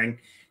was wearing.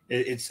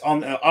 It's on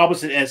the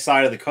opposite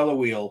side of the color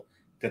wheel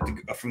that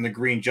from the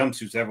green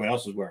jumpsuits everyone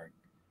else was wearing.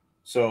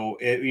 So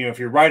you know, if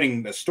you're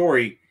writing a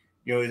story,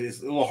 you know,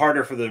 it's a little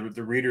harder for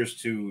the readers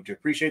to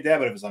appreciate that.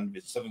 But if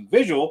it's something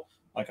visual,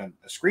 like on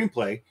a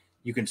screenplay,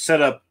 you can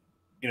set up,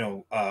 you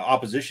know,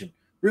 opposition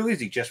real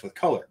easy just with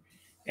color.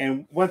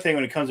 And one thing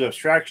when it comes to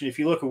abstraction, if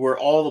you look at where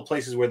all the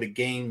places where the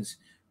games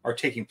are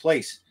taking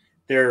place,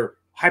 they're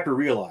hyper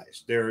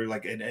realized. They're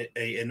like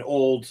an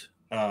old,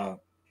 or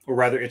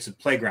rather, it's a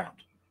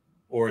playground,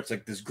 or it's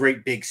like this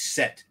great big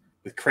set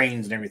with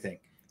cranes and everything.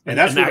 And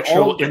that's an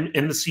actual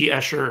in the C.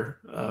 Escher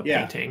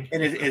painting.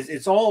 And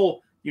it's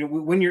all, you know,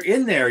 when you're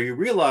in there, you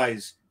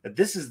realize that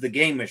this is the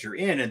game that you're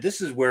in, and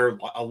this is where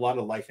a lot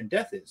of life and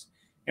death is.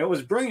 And what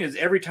was brilliant is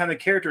every time the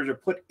characters are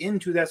put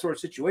into that sort of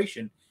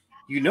situation,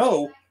 you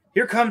know,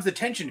 here comes the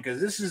tension because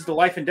this is the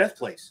life and death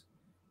place.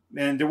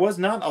 And there was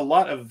not a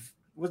lot of,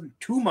 wasn't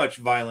too much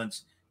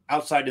violence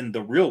outside in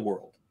the real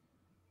world.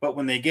 But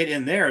when they get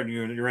in there and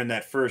you're in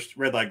that first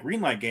red light,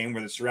 green light game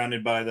where they're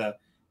surrounded by it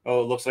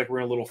looks like we're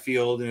in a little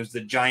field and there's the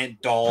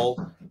giant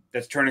doll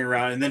that's turning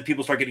around and then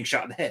people start getting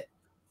shot in the head.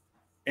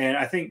 And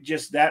I think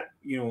just that,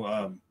 you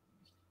know,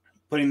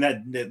 going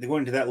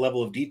to that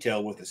level of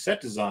detail with the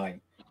set design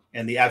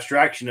and the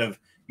abstraction of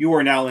you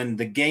are now in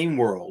the game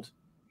world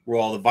where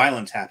all the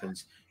violence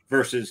happens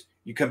versus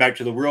you come back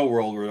to the real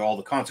world where all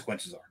the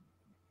consequences are.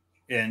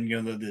 And,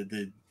 you know,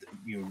 the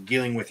you know,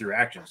 dealing with your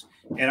actions.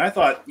 And I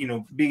thought, you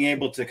know, being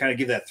able to kind of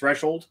give that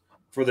threshold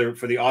for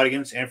the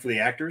audience and for the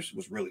actors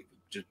was really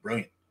just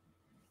brilliant.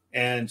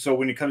 And so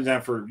when it comes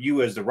down for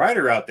you as the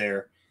writer out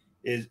there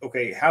is,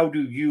 okay, how are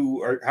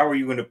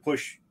you going to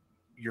push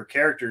your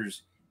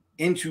characters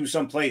into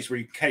some place where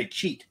you kind of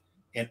cheat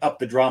and up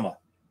the drama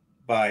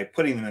by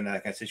putting them in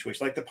that kind of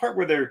situation? Like the part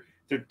where they're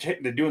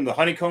doing the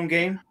honeycomb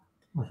game.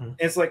 Mm-hmm. And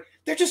it's like,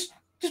 they're just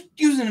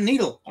using a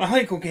needle on a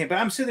honeycomb game, but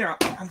I'm sitting there,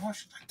 I'm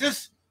watching like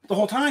this the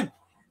whole time.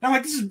 And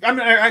I'm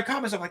like, I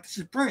caught myself like, this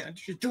is brilliant. I'm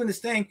just doing this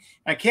thing.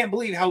 I can't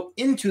believe how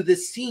into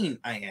this scene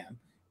I am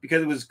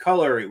because it was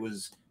color. It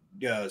was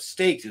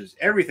stakes. It was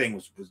everything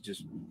was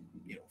just,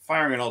 you know,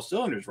 firing on all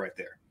cylinders right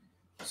there.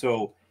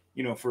 So,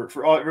 you know, for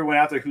everyone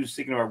out there who's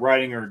thinking about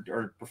writing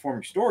or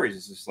performing stories,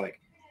 it's just like,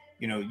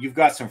 you know, you've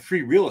got some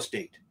free real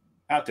estate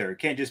out there. It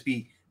can't just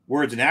be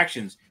words and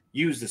actions.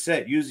 Use the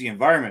set, use the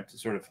environment to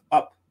sort of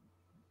up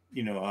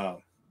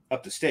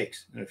the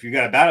stakes. And if you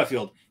got a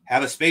battlefield,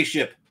 have a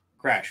spaceship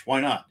crash. Why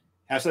not?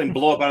 Have something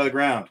blow up out of the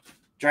ground.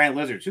 Giant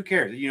lizards. Who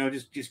cares? You know,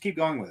 just keep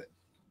going with it.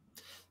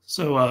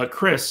 So,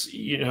 Chris,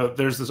 you know,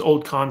 there's this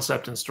old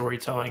concept in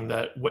storytelling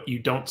that what you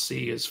don't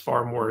see is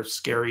far more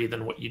scary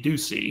than what you do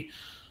see.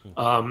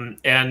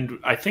 And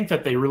I think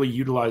that they really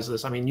utilize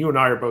this. I mean, you and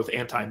I are both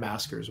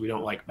anti-maskers. We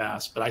don't like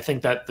masks, but I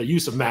think that the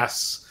use of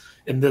masks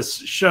in this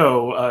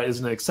show is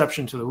an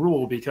exception to the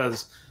rule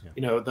because,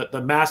 you know,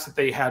 the mask that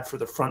they had for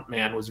the front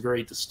man was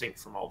very distinct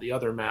from all the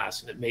other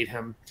masks, and it made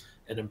him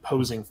an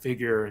imposing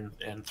figure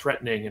and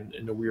threatening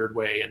in a weird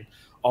way. And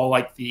all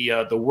like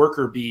the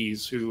worker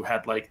bees who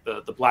had like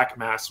the black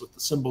masks with the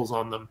symbols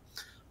on them,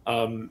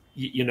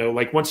 you know,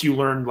 like once you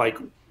learn like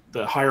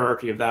the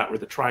hierarchy of that, where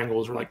the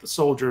triangles were like the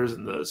soldiers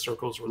and the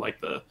circles were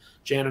like the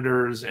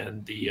janitors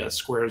and the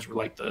squares were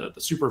like the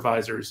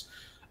supervisors,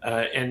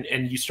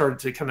 and you started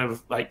to kind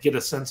of like get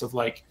a sense of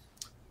like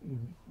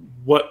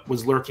what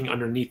was lurking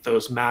underneath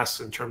those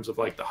masks in terms of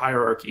like the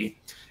hierarchy.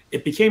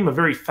 It became a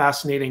very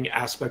fascinating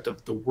aspect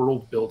of the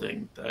world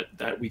building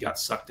that we got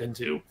sucked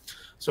into.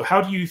 So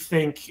how do you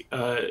think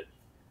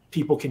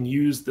people can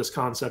use this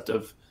concept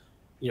of,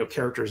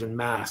 characters and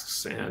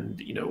masks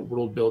and,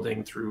 world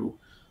building through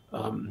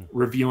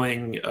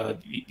revealing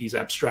these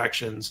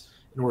abstractions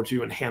in order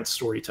to enhance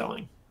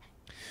storytelling?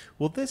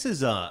 Well, this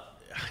is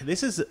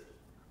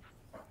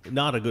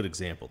not a good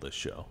example, this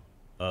show,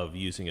 of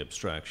using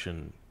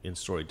abstraction in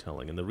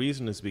storytelling. And the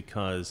reason is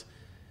because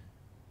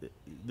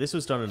this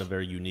was done in a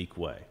very unique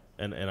way.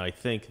 And I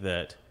think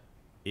that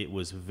it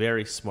was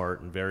very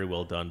smart and very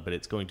well done, but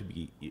it's going to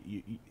be,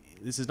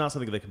 this is not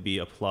something that can be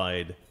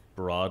applied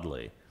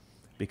broadly,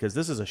 because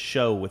this is a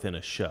show within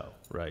a show,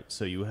 right?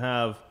 So you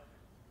have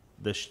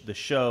the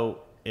show,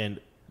 and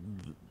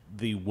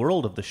the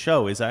world of the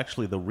show is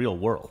actually the real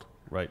world,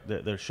 right?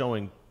 They're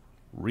showing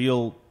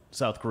real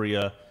South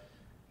Korea,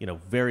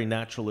 very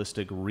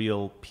naturalistic,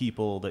 real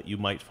people that you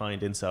might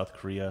find in South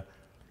Korea.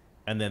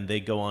 And then they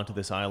go onto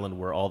this island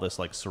where all this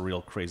like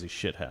surreal, crazy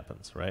shit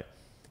happens, right?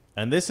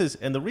 And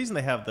the reason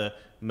they have the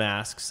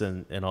masks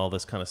and all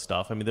this kind of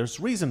stuff, I mean, there's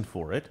reason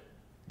for it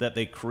that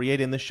they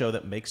create in the show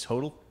that makes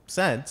total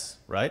sense,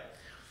 right?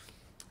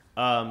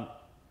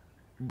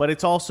 But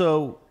it's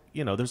also,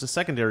 there's a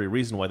secondary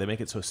reason why they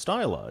make it so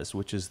stylized,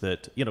 which is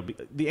that,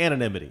 the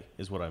anonymity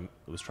is what I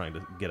was trying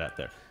to get at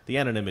there. The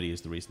anonymity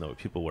is the reason that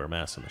people wear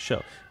masks in the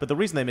show. But the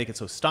reason they make it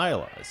so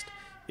stylized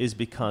is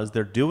because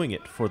they're doing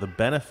it for the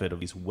benefit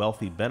of these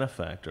wealthy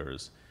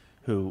benefactors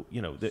who,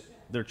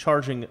 they're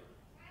charging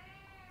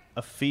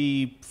a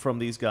fee from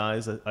these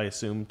guys, I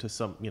assume, to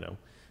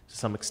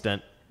some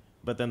extent.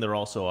 But then they're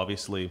also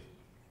obviously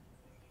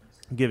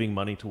giving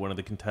money to one of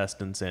the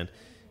contestants, and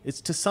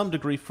it's to some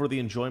degree for the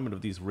enjoyment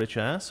of these rich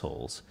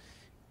assholes.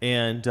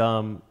 And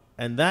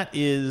that's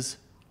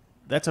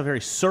a very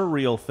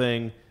surreal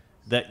thing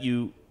that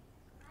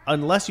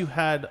unless you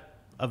had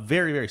a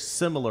very, very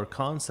similar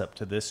concept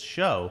to this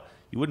show,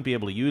 you wouldn't be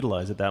able to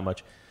utilize it that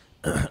much.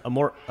 Okay,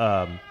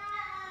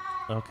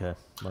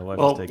 my wife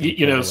is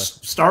taking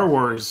Star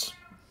Wars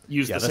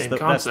used the same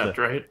concept,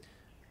 right?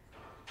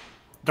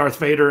 Darth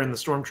Vader and the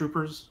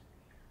Stormtroopers.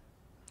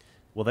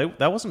 Well,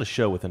 that wasn't a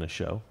show within a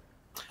show.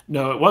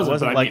 No, it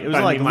wasn't.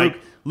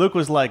 Luke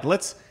was like,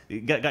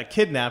 got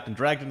kidnapped and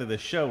dragged into this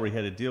show where he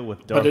had to deal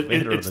with Darth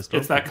Vader and the Stormtroopers.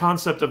 It's that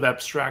concept of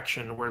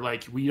abstraction where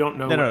like we don't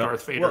know what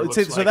Darth Vader looks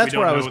like. So that's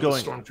where I was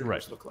going. What the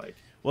Stormtroopers look like.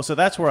 Well, so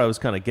that's where I was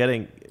kind of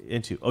getting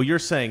into. Oh, you're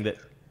saying that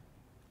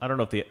I don't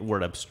know if the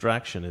word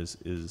abstraction is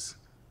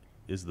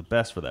the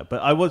best for that,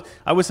 but I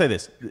would say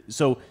this.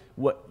 So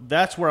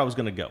that's where I was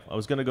going to go. I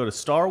was going to go to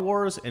Star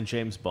Wars and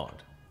James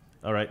Bond.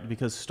 All right,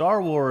 because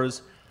Star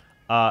Wars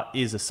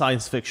is a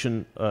science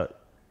fiction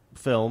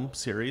film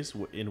series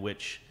in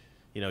which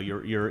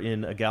you're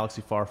in a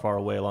galaxy far, far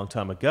away a long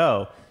time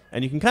ago,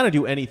 and you can kind of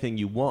do anything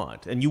you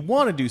want, and you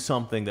want to do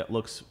something that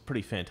looks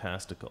pretty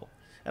fantastical.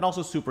 And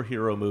also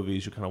superhero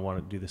movies, you kind of want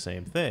to do the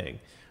same thing.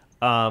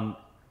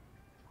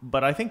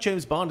 But I think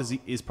James Bond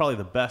is probably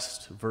the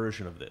best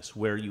version of this,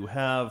 where you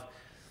have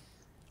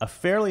a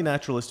fairly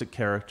naturalistic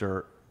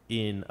character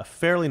in a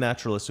fairly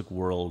naturalistic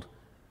world.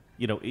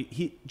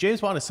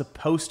 James Bond is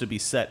supposed to be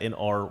set in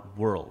our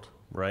world,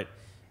 right?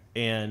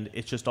 And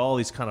it's just all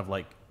these kind of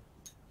like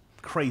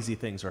crazy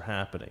things are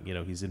happening.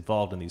 He's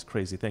involved in these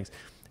crazy things.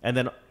 And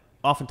then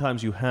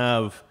oftentimes you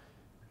have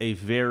a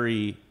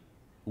very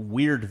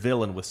weird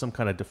villain with some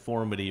kind of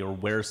deformity or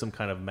wears some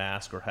kind of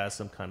mask or has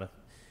some kind of,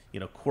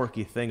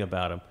 quirky thing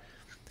about him.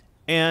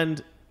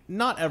 And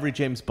not every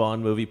James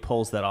Bond movie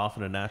pulls that off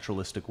in a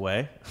naturalistic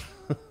way.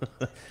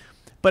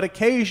 But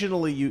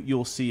occasionally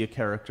you'll see a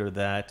character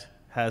that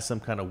has some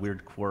kind of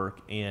weird quirk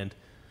and,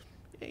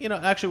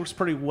 actually works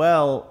pretty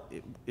well.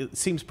 It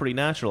seems pretty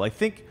natural. I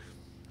think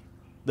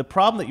the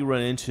problem that you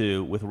run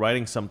into with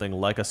writing something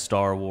like a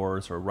Star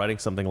Wars or writing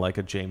something like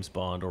a James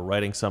Bond or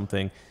writing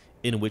something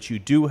in which you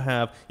do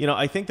have,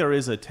 I think there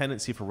is a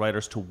tendency for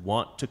writers to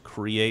want to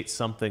create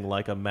something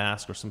like a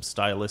mask or some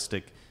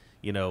stylistic,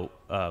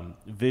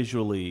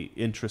 visually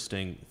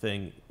interesting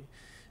thing.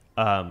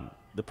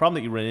 The problem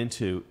that you run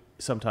into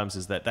sometimes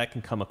is that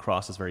can come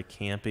across as very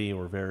campy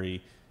or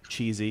very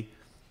cheesy.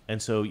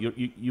 And so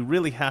you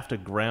really have to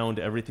ground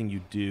everything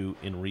you do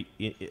in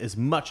as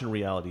much in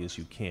reality as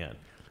you can.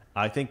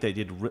 I think they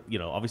did,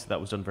 obviously that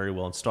was done very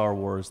well in Star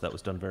Wars. That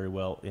was done very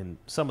well in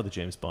some of the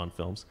James Bond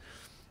films.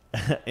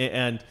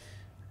 And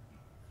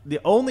the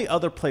only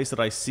other place that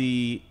I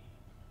see,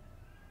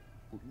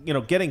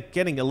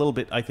 getting a little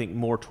bit, I think,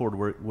 more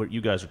toward where you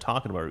guys are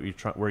talking about,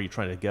 where you're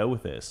trying to go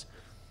with this,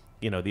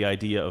 the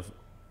idea of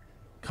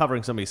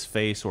covering somebody's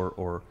face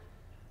or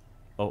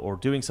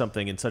doing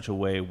something in such a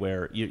way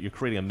where you're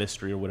creating a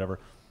mystery or whatever.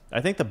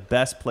 I think the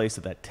best place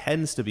that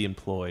tends to be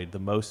employed the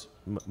most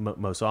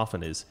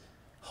often is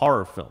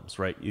horror films,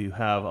 right? You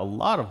have a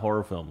lot of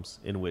horror films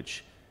in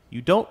which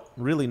you don't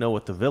really know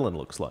what the villain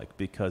looks like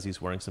because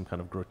he's wearing some kind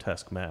of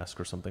grotesque mask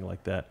or something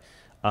like that.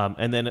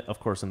 And then, of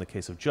course, in the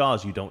case of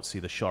Jaws, you don't see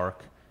the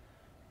shark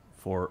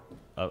for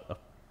a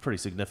pretty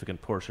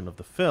significant portion of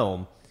the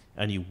film,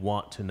 and you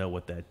want to know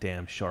what that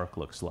damn shark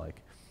looks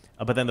like.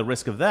 But then the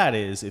risk of that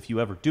is if you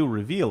ever do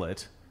reveal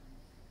it,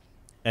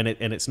 and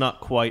it's not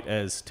quite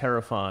as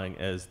terrifying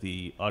as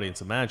the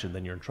audience imagined,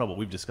 then you're in trouble.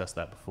 We've discussed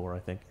that before, I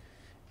think.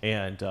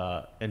 And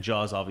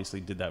Jaws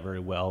obviously did that very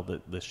well.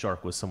 The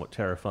shark was somewhat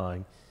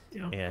terrifying.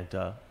 Yeah.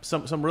 And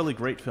some really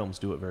great films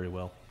do it very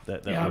well.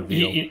 That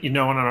you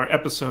know, on our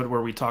episode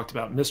where we talked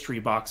about mystery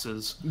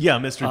boxes. Yeah,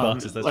 mystery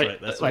boxes. That's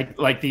right. That's right.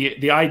 Like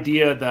the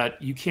idea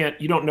that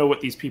you don't know what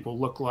these people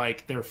look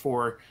like,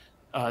 therefore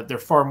they're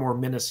far more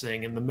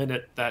menacing. And the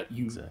minute that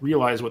you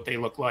realize what they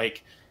look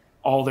like,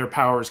 all their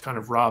powers kind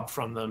of robbed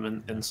from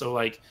them. And so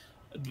like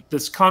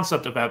this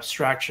concept of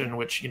abstraction,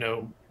 which, you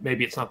know,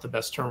 maybe it's not the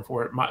best term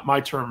for it.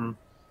 My term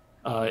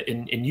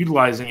in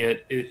utilizing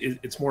it,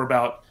 it's more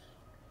about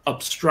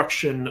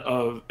obstruction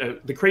of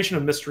the creation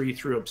of mystery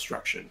through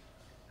obstruction.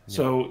 Yeah.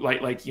 So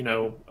like you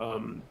know,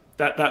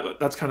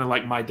 that's kind of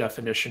like my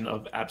definition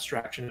of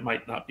abstraction. It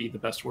might not be the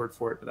best word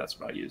for it, but that's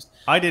what I used.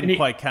 I didn't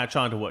quite catch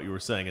on to what you were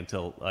saying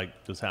until I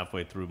was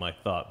halfway through my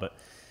thought, but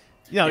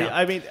yeah,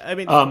 I mean,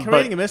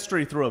 creating a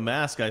mystery through a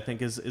mask, I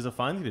think, is a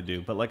fine thing to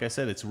do. But like I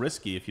said, it's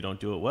risky if you don't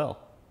do it well.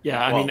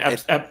 Yeah, I mean,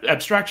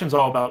 abstraction's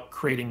all about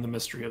creating the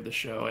mystery of the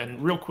show.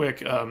 And real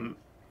quick,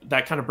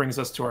 that kind of brings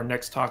us to our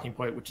next talking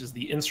point, which is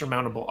the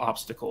insurmountable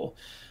obstacle.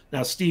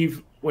 Now,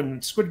 Steve,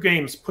 when Squid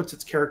Games puts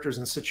its characters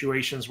in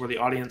situations where the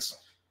audience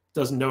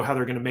doesn't know how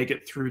they're going to make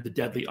it through the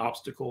deadly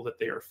obstacle that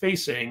they are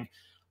facing,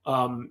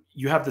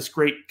 you have this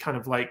great kind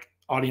of like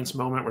audience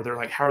moment where they're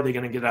like, how are they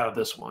going to get out of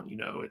this one? You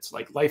know, it's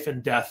like life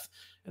and death,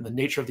 and the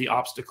nature of the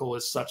obstacle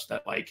is such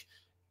that like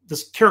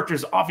this character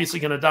is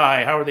obviously going to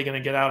die. How are they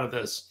going to get out of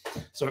this?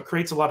 So it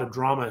creates a lot of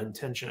drama and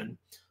tension.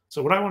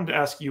 So what I wanted to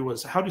ask you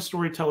was, how do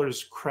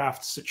storytellers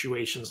craft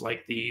situations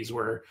like these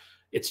where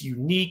it's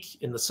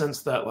unique in the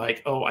sense that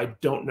like, oh, I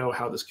don't know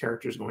how this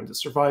character is going to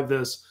survive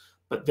this,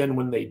 but then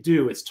when they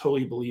do, it's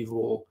totally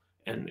believable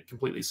and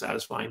completely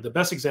satisfying. The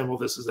best example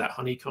of this is that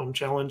honeycomb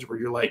challenge where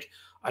you're like,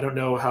 I don't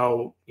know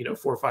how, you know,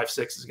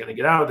 456 is going to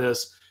get out of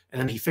this.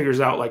 And then he figures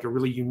out like a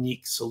really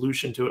unique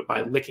solution to it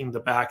by licking the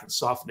back and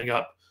softening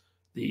up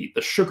the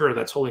sugar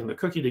that's holding the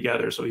cookie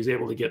together. So he's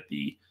able to get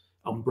the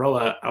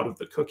umbrella out of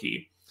the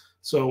cookie.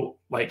 So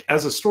like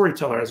as a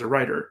storyteller, as a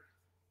writer,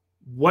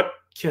 what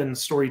can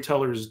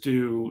storytellers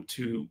do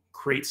to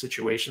create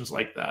situations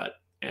like that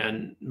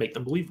and make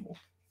them believable?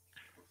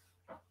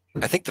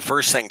 I think the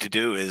first thing to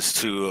do is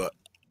to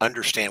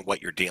understand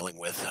what you're dealing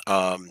with.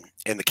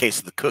 In the case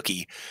of the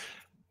cookie,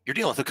 you're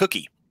dealing with a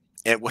cookie.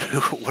 And what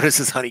does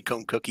this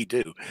honeycomb cookie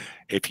do?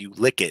 If you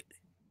lick it,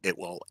 it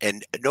will.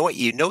 And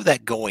you know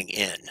that going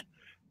in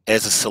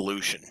as a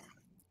solution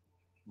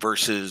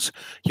versus,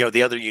 you know,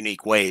 the other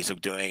unique ways of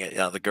doing it.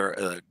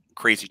 The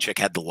crazy chick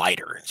had the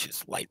lighter and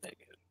she's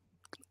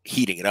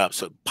heating it up,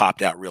 so it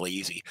popped out really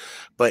easy.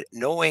 But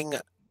knowing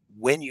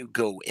when you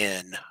go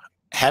in,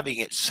 having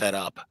it set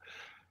up,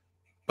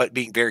 but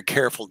being very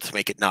careful to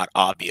make it not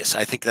obvious.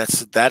 I think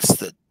that's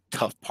the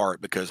tough part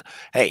because,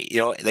 hey, you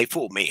know, they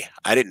fooled me.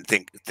 I didn't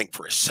think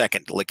for a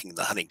second licking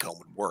the honeycomb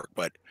would work,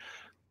 but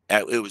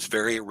it was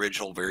very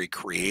original, very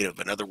creative.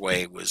 Another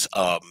way was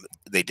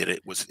they did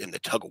it was in the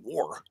tug of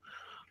war.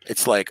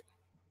 It's like,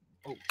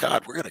 oh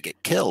God, we're gonna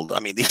get killed.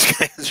 I mean,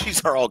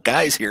 these are all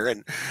guys here,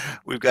 and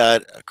we've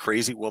got a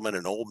crazy woman,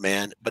 an old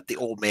man, but the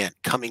old man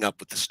coming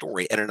up with the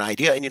story and an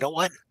idea. And you know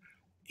what?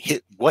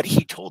 What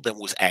he told them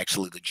was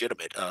actually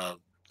legitimate.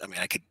 I mean,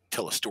 I could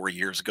tell a story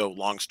years ago.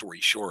 Long story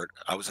short,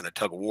 I was in a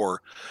tug of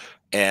war,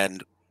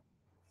 and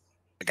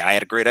a guy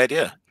had a great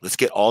idea. Let's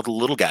get all the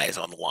little guys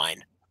on the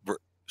line.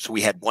 So we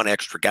had one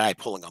extra guy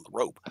pulling on the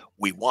rope.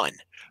 We won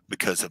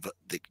because of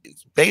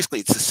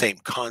basically it's the same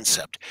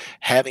concept.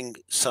 Having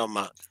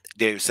some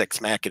Deus Ex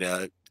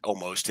Machina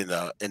almost in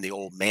the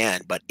old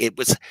man, but it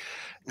was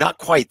not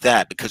quite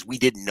that because we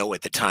didn't know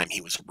at the time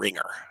he was a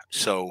ringer.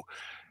 So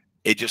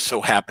it just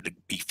so happened to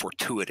be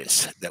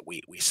fortuitous that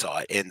we saw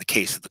it. In the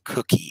case of the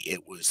cookie,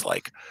 it was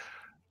like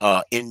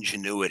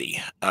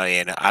ingenuity,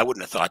 and I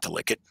wouldn't have thought to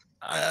lick it.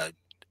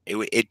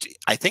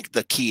 I think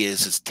the key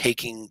is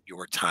taking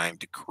your time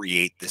to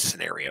create this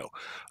scenario.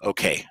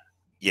 Okay,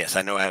 yes,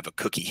 I know I have a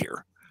cookie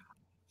here,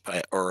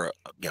 or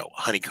you know,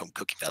 honeycomb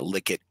cookie. If I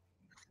lick it,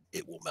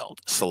 it will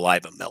melt.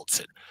 Saliva melts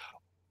it.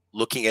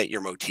 Looking at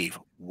your motif,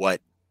 what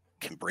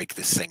can break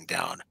this thing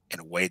down in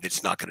a way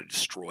that's not going to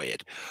destroy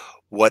it?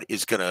 What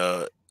is going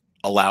to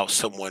allow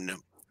someone,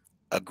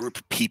 a group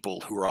of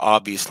people who are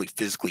obviously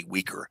physically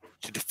weaker,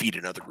 to defeat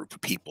another group of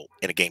people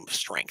in a game of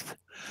strength?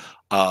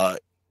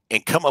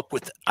 And come up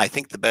with, I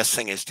think the best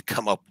thing is to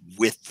come up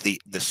with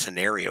the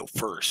scenario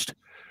first,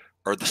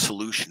 or the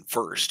solution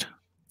first,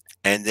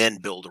 and then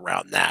build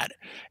around that,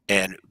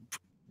 and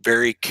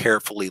very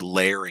carefully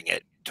layering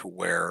it to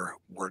where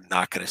we're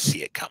not going to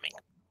see it coming.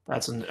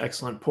 That's an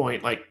excellent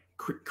point. Like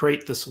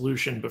create the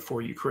solution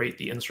before you create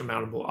the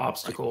insurmountable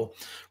obstacle.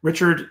 Right.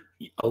 Richard,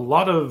 a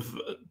lot of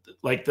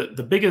like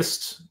the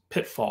biggest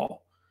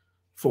pitfall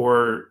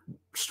for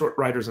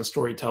writers and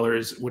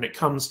storytellers when it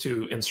comes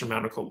to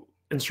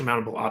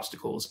insurmountable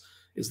obstacles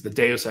is the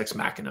Deus ex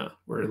machina,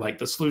 where like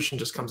the solution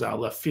just comes out of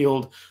left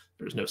field.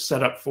 There's no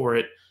setup for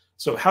it.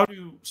 So how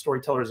do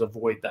storytellers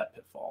avoid that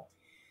pitfall?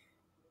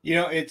 You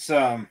know, it's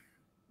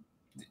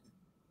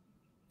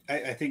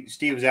I think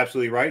Steve is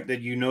absolutely right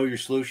that you know your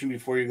solution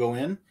before you go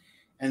in.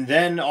 And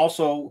then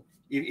also,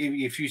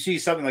 if you see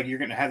something like you're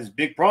going to have this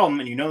big problem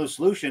and you know the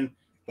solution,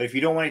 but if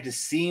you don't want it to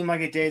seem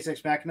like a Deus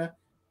ex machina,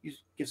 you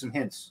just give some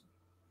hints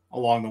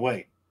along the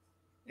way.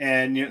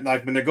 And you know,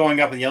 like when they're going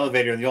up in the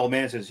elevator and the old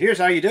man says, "Here's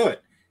how you do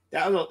it."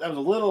 That was a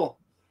little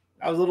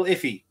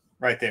iffy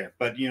right there.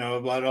 But you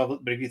know,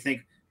 but if you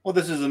think, well,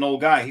 this is an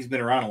old guy, he's been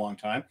around a long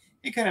time,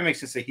 it kind of makes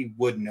sense that he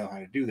would know how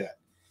to do that.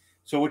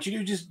 So what you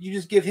do, you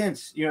just give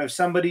hints. You know, if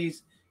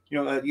somebody's, you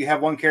know, you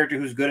have one character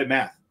who's good at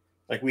math.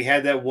 Like we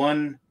had that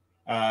one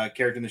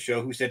character in the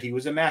show who said he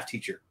was a math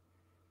teacher,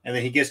 and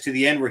then he gets to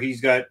the end where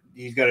he's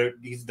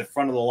the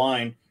front of the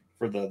line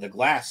for the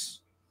glass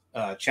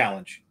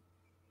challenge.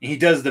 And he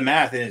does the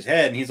math in his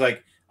head, and he's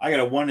like, I got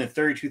a 1 in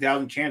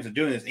 32,000 chance of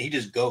doing this. And he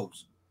just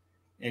goes,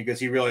 and because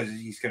he realizes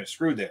he's kind of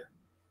screwed there.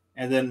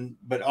 And then,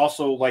 but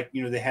also like,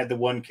 you know, they had the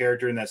one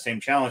character in that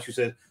same challenge who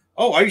said,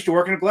 "Oh, I used to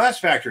work in a glass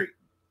factory."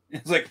 And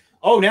it's like,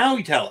 "Oh, now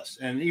you tell us."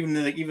 And even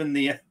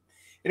the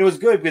it was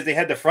good because they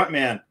had the front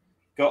man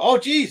go, "Oh,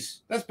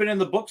 geez, that's been in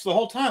the books the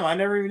whole time. I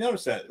never even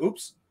noticed that.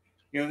 Oops."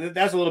 You know,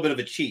 that's a little bit of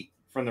a cheat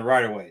from the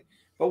right away.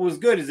 But what was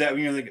good is that,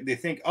 you know, they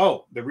think,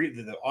 oh,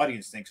 the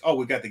audience thinks, oh,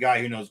 we got the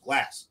guy who knows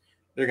glass.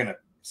 They're going to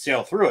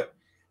sail through it.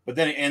 But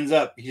then it ends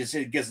up, he just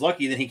gets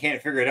lucky, then he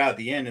can't figure it out at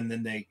the end, and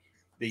then they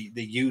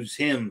use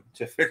him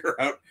to figure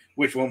out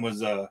which one was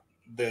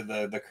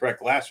the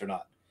correct glass or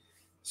not.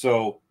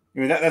 So, I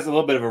mean, that's a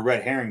little bit of a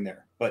red herring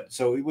there. But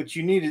so what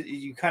you need is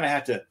you kind of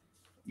have to,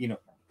 you know,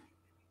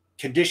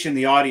 condition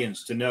the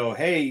audience to know,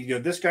 hey, you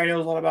know, this guy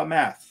knows a lot about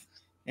math,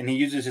 and he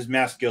uses his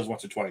math skills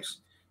once or twice.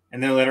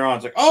 And then later on,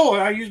 it's like, oh,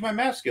 I use my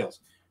math skills.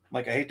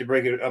 Like, I hate to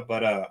break it up,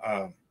 but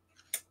what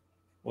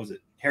was it?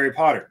 Harry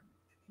Potter.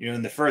 You know,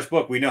 in the first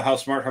book, we know how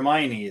smart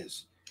Hermione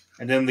is.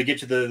 And then they get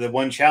to the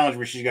one challenge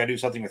where she's got to do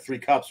something with 3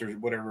 cups or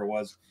whatever it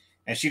was.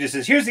 And she just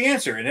says, here's the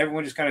answer. And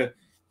everyone just kind of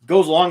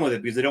goes along with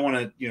it because they don't want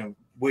to, you know,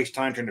 waste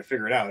time trying to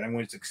figure it out. And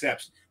everyone just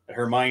accepts that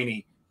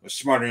Hermione was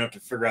smart enough to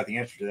figure out the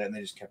answer to that. And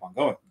they just kept on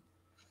going.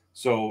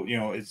 So, you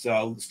know, it's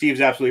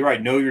Steve's absolutely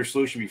right. Know your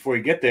solution before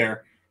you get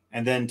there.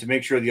 And then to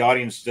make sure the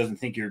audience doesn't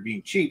think you're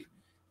being cheap,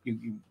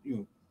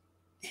 you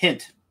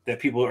hint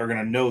that people are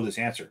going to know this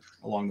answer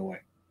along the way.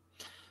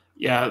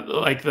 Yeah,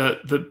 like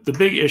the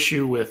big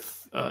issue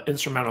with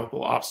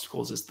insurmountable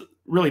obstacles is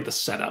really the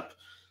setup.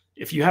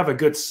 If you have a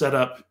good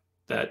setup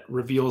that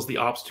reveals the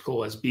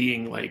obstacle as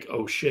being like,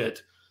 oh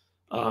shit,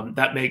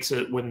 that makes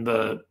it, when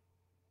the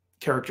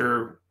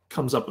character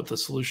comes up with the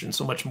solution,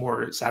 so much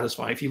more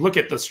satisfying. If you look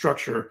at the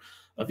structure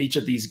of each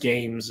of these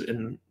games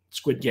in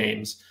Squid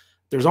Games,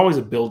 there's always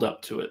a build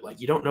up to it. Like,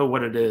 you don't know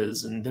what it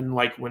is. And then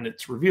like when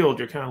it's revealed,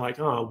 you're kind of like,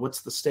 oh, what's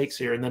the stakes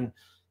here? And then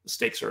the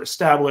stakes are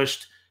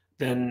established.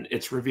 Then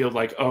it's revealed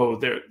like, oh,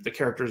 the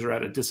characters are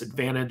at a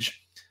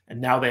disadvantage.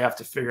 And now they have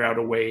to figure out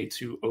a way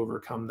to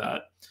overcome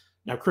that.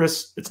 Now,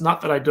 Chris, it's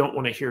not that I don't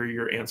want to hear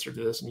your answer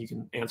to this, and you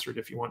can answer it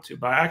if you want to,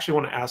 but I actually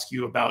want to ask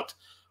you about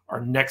our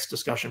next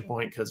discussion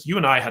point, because you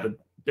and I had a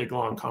big,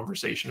 long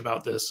conversation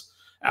about this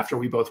after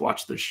we both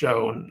watched the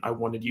show, and I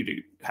wanted you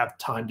to have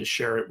time to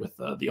share it with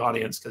the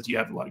audience because you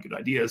have a lot of good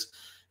ideas.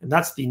 And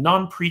that's the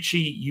non-preachy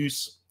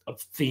use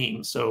of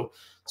themes. So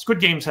Squid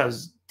Games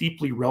has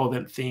deeply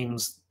relevant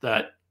themes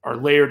that are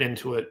layered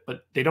into it,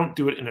 but they don't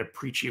do it in a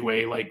preachy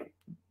way like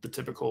the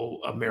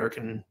typical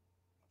American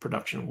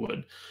production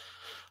would.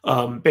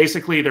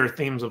 Basically, there are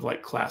themes of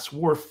like class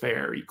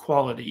warfare,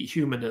 equality,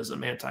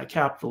 humanism,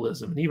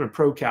 anti-capitalism, and even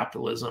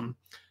pro-capitalism.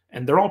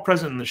 And they're all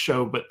present in the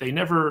show, but they're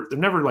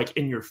never like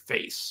in your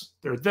face.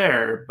 They're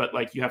there, but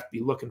like you have to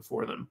be looking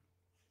for them.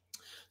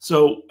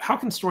 So how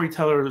can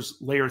storytellers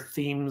layer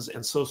themes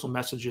and social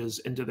messages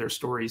into their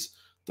stories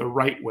the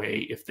right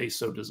way if they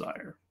so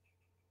desire?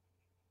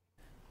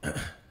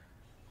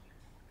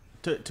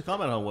 To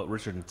comment on what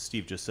Richard and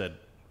Steve just said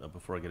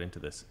before I get into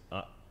this,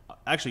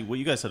 actually, what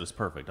you guys said is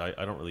perfect.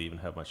 I don't really even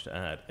have much to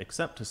add,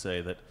 except to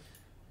say that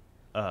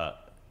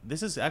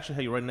this is actually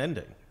how you write an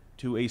ending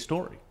to a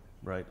story.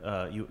 Right,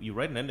 you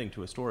write an ending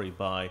to a story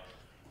by,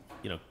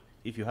 you know,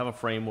 if you have a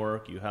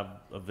framework, you have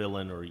a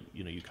villain, or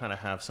you know, you kind of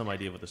have some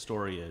idea of what the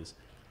story is.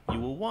 You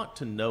will want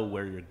to know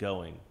where you're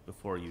going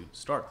before you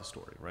start the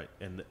story, right?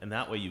 And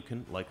that way you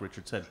can, like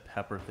Richard said,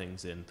 pepper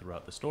things in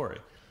throughout the story.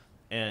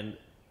 And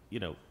you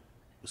know,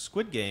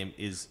 Squid Game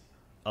is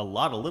a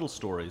lot of little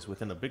stories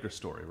within a bigger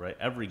story, right?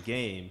 Every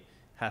game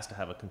has to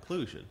have a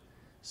conclusion.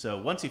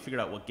 So once you figured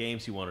out what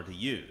games you wanted to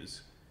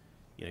use,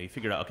 you know, you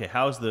figured out, okay,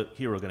 how's the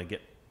hero going to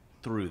get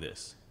through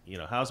this? You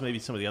know, how's maybe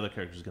some of the other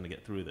characters going to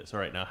get through this? All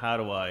right, now how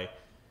do I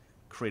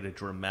create a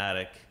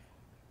dramatic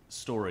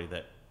story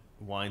that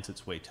winds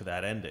its way to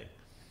that ending.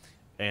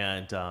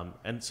 And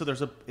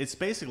so it's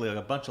basically like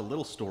a bunch of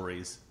little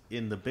stories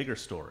in the bigger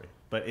story,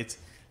 but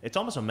it's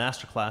almost a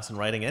masterclass in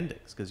writing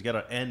endings, because you got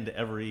to end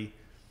every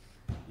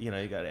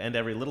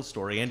little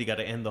story, and you got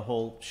to end the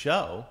whole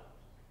show.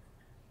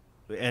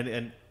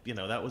 And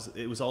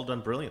it was all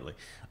done brilliantly.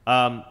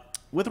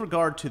 With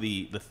regard to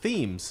the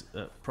themes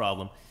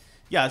problem,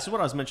 yeah, this is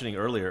what I was mentioning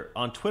earlier.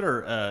 On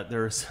Twitter,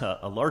 there's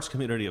a large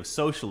community of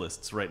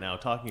socialists right now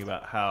talking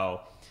about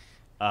how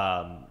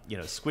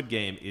Squid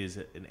Game is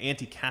an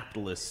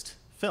anti-capitalist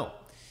film,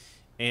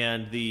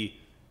 and the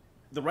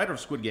writer of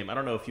Squid Game, I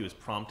don't know if he was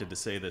prompted to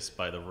say this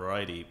by the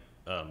Variety.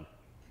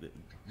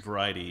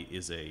 Variety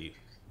is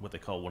what they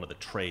call one of the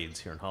trades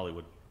here in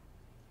Hollywood,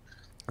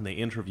 and they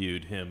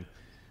interviewed him,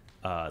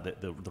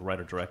 the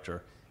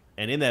writer-director,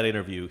 and in that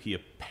interview, he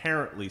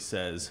apparently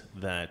says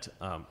that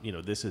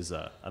this is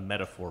a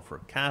metaphor for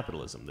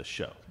capitalism, this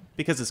show,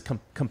 because it's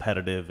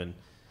competitive, and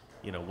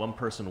one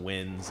person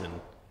wins and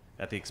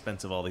at the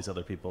expense of all these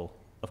other people.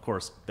 Of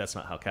course, that's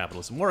not how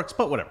capitalism works,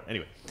 but whatever.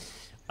 Anyway,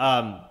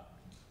 I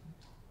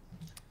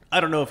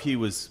don't know if he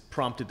was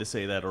prompted to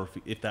say that or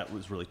if that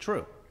was really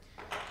true.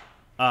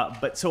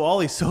 But so all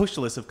these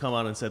socialists have come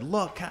on and said,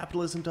 look,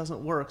 capitalism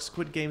doesn't work.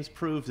 Squid Games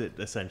proves it,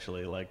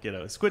 essentially. Like,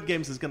 Squid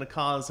Games is going to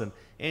cause an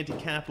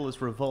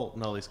anti-capitalist revolt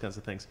and all these kinds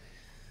of things.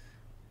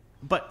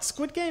 But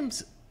Squid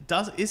Games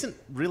isn't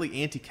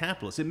really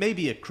anti-capitalist. It may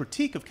be a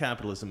critique of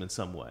capitalism in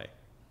some way,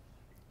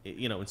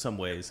 in some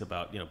ways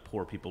about,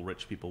 poor people,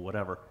 rich people,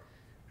 whatever.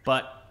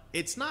 But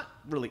it's not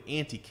really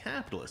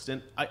anti-capitalist.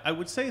 And I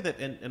would say that,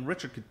 and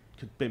Richard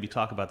could maybe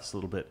talk about this a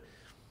little bit,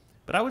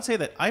 but I would say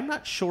that I'm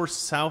not sure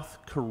South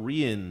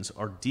Koreans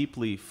are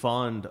deeply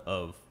fond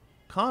of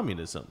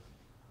communism.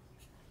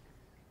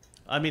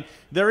 I mean,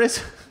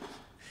 there's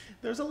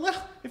a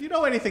little, if you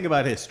know anything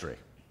about history,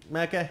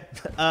 okay,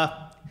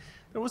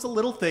 there was a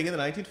little thing in the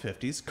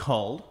 1950s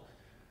called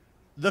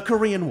the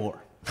Korean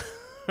War.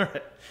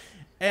 Right?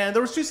 And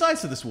there was two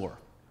sides to this war.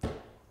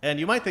 And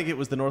you might think it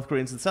was the North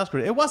Koreans and South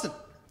Koreans. It wasn't.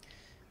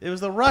 It was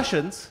the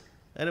Russians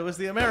and it was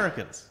the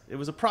Americans. It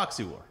was a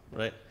proxy war,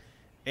 right?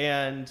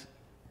 And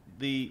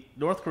the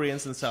North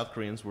Koreans and South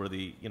Koreans were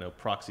the,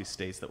 proxy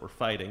states that were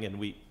fighting,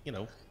 and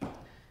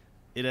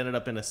it ended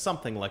up in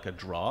something like a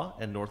draw,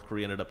 and North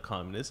Korea ended up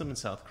communism, and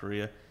South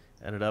Korea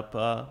ended up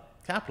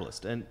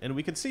capitalist. And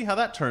we can see how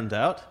that turned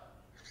out.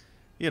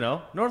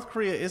 North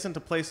Korea isn't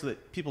a place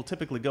that people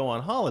typically go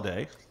on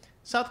holiday.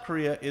 South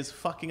Korea is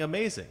fucking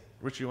amazing.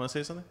 Richard, you want to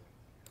say something?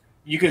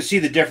 You can see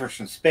the difference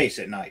from space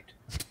at night.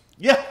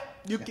 Yeah,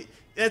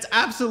 it's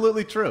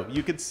absolutely true.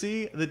 You can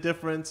see the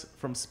difference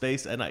from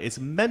space at night. It's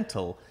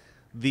mental,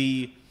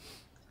 the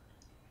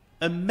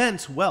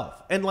immense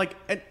wealth. And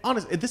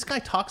honestly, this guy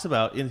talks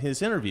about in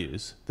his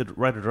interviews, the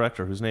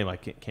writer-director, whose name I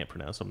can't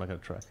pronounce, so I'm not going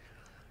to try.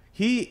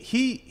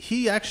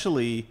 He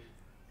actually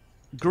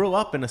grew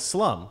up in a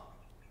slum,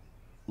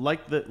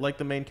 like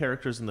the main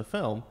characters in the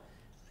film,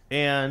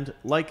 and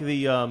like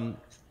the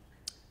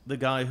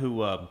guy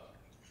who,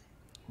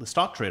 the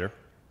stock trader.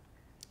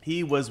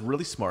 He was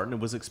really smart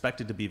and was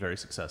expected to be very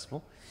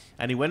successful,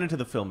 and he went into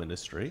the film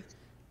industry,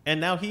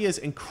 and now he is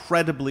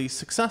incredibly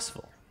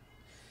successful.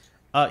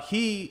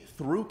 He,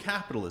 through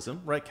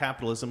capitalism, right?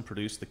 Capitalism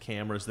produced the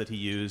cameras that he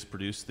used,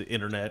 produced the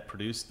internet,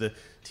 produced the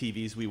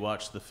TVs we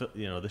watched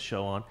the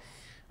show on,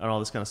 and all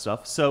this kind of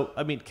stuff. So,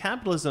 I mean,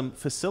 capitalism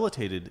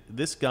facilitated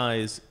this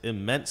guy's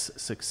immense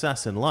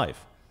success in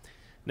life.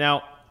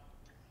 Now,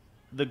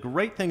 the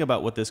great thing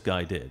about what this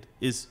guy did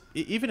is,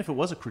 even if it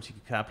was a critique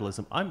of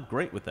capitalism, I'm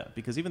great with that,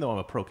 because even though I'm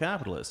a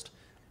pro-capitalist,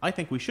 I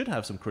think we should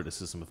have some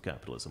criticism of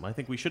capitalism. I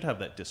think we should have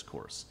that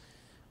discourse.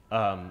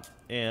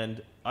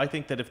 And I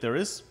think that if there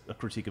is a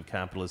critique of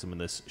capitalism in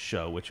this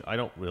show, which I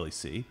don't really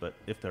see, but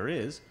if there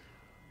is,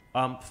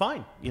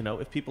 fine.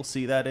 If people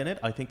see that in it,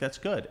 I think that's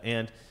good.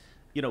 And,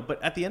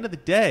 but at the end of the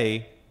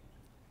day,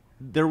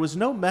 there was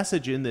no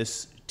message in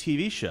this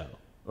TV show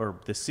or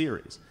this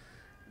series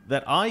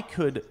that I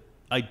could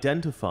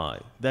identify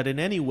that in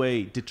any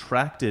way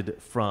detracted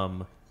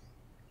from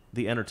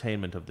the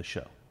entertainment of the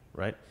show,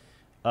 right?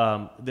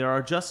 There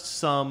are just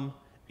some,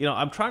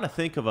 I'm trying to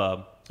think of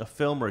a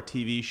film or a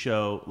TV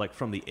show like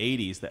from the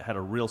 80s that had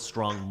a real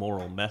strong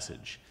moral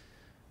message.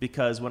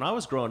 Because when I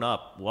was growing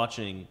up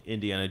watching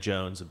Indiana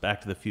Jones and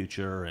Back to the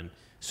Future and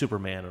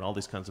Superman and all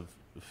these kinds of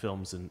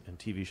films and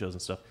TV shows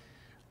and stuff,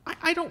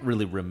 I don't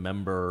really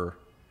remember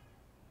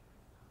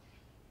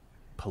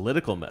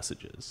political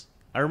messages.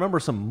 I remember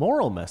some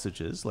moral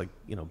messages, like,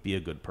 be a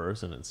good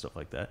person and stuff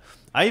like that.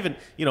 I even,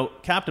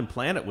 Captain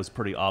Planet was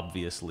pretty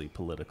obviously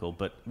political,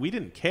 but we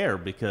didn't care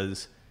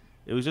because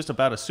it was just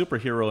about a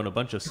superhero and a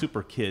bunch of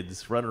super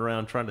kids running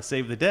around trying to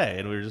save the day.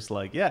 And we were just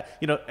like, yeah.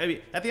 I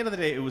mean, at the end of the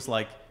day, it was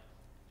like,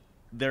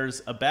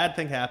 there's a bad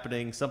thing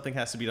happening. Something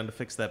has to be done to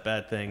fix that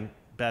bad thing.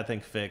 Bad thing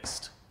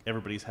fixed.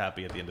 Everybody's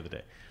happy at the end of the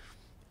day.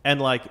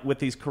 And like with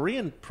these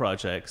Korean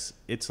projects,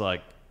 it's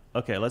like,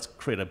 okay, let's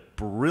create a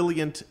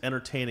brilliant,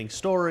 entertaining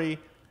story.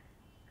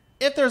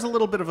 If there's a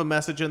little bit of a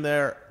message in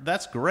there,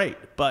 that's great.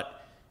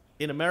 But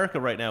in America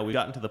right now, we've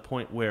gotten to the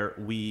point where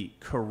we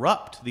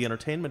corrupt the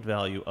entertainment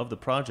value of the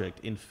project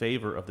in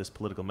favor of this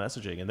political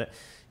messaging. And that,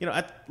 you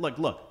know,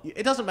 look,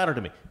 it doesn't matter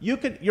to me.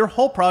 Your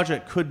whole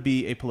project could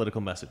be a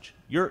political message.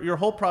 Your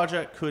whole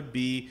project could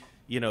be,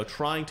 you know,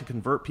 trying to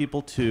convert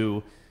people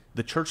to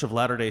the Church of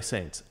Latter-day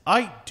Saints.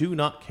 I do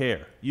not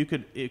care.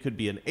 It could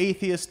be an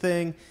atheist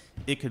thing.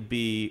 It could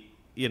be,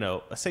 you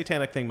know, a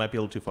satanic thing might be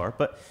a little too far,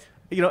 but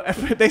you know,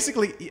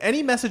 basically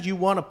any message you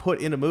want to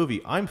put in a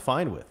movie, I'm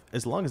fine with,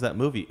 as long as that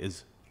movie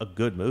is a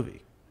good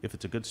movie. If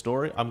it's a good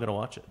story, I'm going to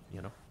watch it,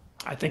 you know.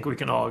 I think we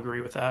can all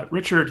agree with that.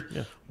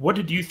 Richard, What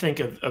did you think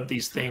of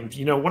these themes?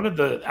 You know, one of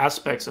the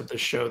aspects of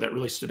this show that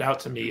really stood out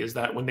to me is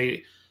that when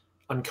they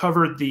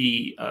uncovered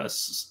the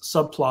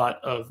subplot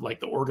of like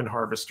the organ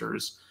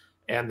harvesters,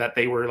 and that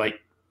they were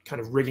like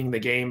kind of rigging the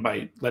game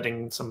by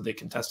letting some of the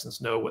contestants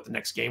know what the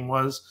next game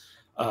was.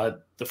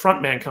 The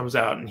front man comes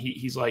out and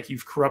he's like,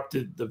 you've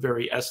corrupted the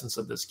very essence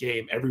of this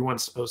game.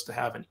 Everyone's supposed to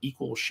have an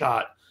equal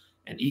shot,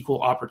 an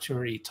equal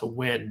opportunity to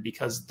win,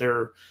 because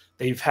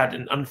they've had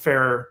an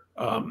unfair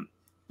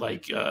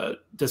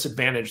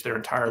disadvantage their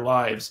entire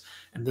lives,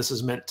 and this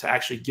is meant to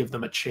actually give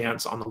them a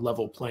chance on a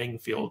level playing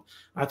field.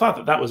 And I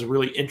thought that was a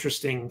really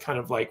interesting kind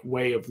of like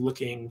way of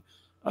looking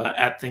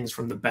at things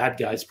from the bad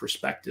guy's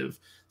perspective.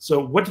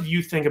 So what did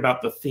you think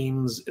about the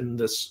themes in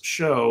this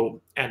show,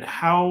 and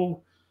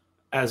how,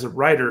 as a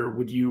writer,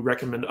 would you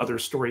recommend other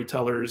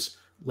storytellers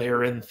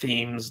layer in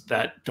themes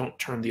that don't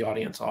turn the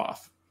audience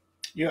off?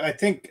 Yeah, I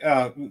think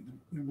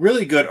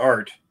really good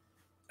art.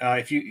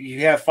 If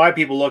you have 5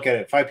 people look at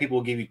it, 5 people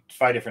will give you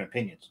 5 different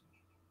opinions.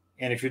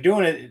 And if you're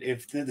doing it,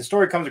 if the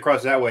story comes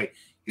across that way,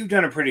 you've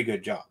done a pretty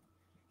good job.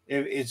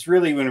 It's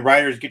really when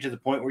writers get to the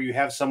point where you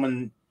have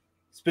someone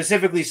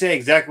specifically say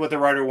exactly what the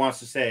writer wants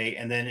to say,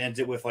 and then ends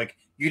it with like,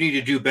 "You need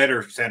to do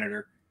better,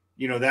 Senator."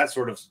 You know, that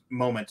sort of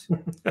moment.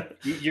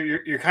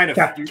 You're kind of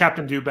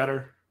Captain Do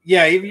Better.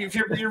 Yeah, if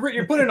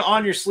you're putting it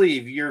on your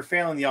sleeve, you're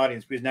failing the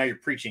audience because now you're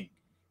preaching,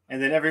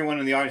 and then everyone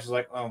in the audience is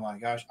like, "Oh my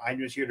gosh, I'm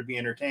just here to be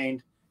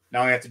entertained.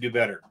 Now I have to do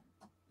better."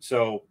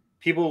 So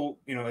people,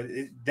 you know,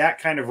 that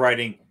kind of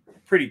writing,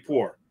 pretty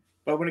poor.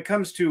 But when it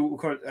comes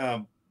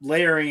to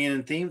layering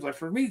in themes, like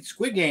for me,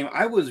 Squid Game,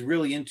 I was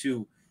really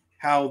into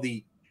how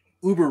the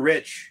uber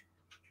rich,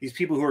 these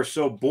people who are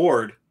so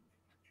bored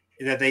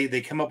that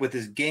they come up with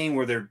this game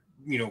where they're,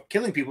 you know,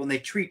 killing people, and they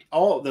treat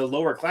all the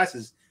lower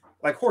classes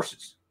like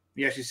horses.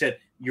 He actually said,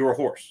 "You're a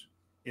horse"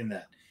 in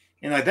that.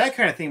 And like that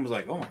kind of thing was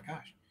like, oh my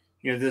gosh,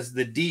 you know, this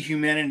the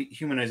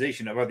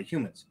dehumanization of other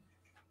humans.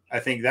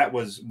 I think that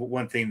was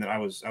one thing that I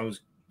was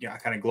I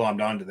kind of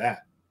glommed onto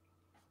that,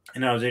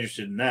 and I was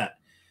interested in that.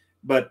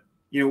 But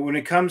you know, when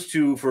it comes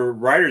to for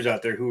writers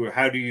out there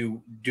how do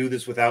you do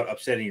this without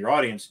upsetting your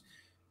audience?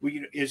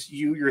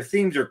 Your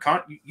themes are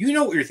you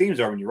know what your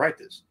themes are when you write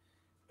this,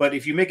 but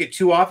if you make it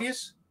too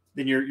obvious,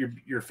 then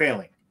you're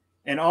failing.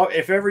 And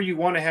if ever you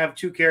want to have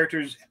 2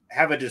 characters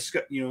have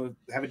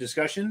a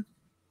discussion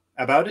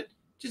about it,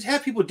 just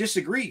have people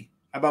disagree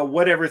about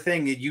whatever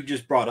thing that you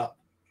just brought up.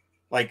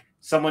 Like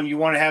someone, you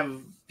want to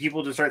have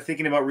people to start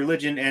thinking about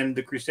religion and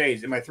the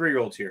Crusades, and my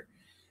 3-year-old's here,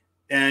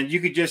 and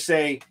you could just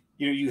say,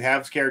 you know, you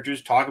have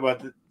characters talk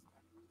about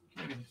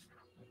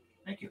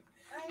Thank you.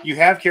 You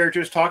have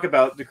characters talk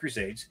about the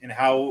Crusades and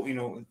how, you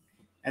know,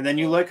 and then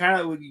you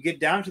you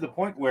get down to the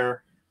point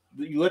where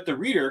you let the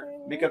reader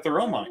make up their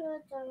own mind.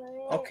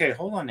 Okay,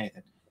 hold on,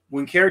 Nathan.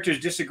 When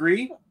characters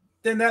disagree,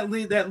 then that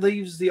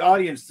leaves the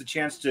audience the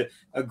chance to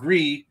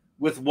agree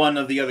with one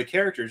of the other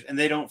characters, and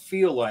they don't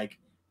feel like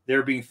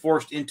they're being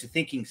forced into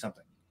thinking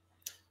something.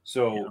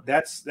 So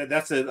that's a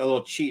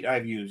little cheat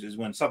I've used, is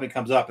when something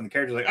comes up and the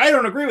character's like, "I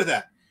don't agree with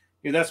that."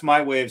 You know, that's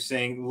my way of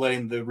saying,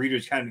 letting the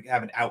readers kind of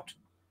have an out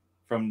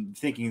from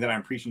thinking that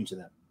I'm preaching to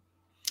them.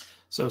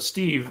 So,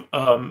 Steve,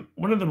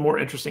 one of the more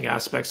interesting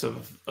aspects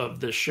of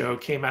this show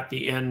came at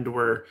the end,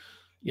 where,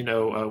 you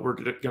know, we're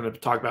going to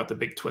talk about the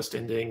big twist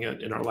ending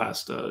in our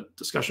last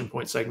discussion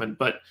point segment.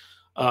 But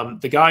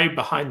the guy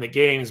behind the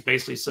games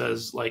basically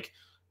says, like,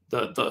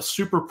 the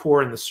super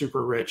poor and the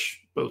super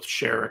rich both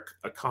share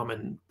a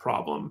common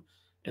problem,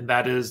 and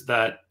that is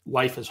that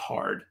life is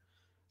hard.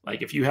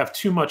 Like, if you have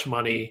too much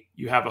money,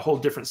 you have a whole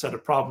different set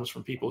of problems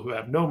from people who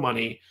have no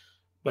money,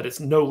 but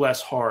it's no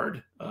less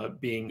hard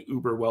being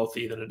uber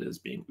wealthy than it is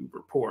being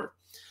uber poor.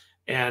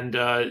 And,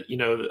 you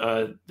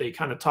know, they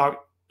kind of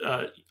talk,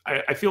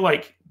 I feel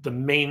like the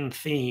main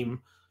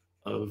theme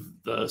of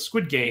the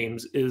Squid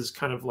Games is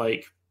kind of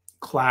like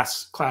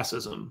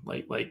classism,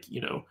 like,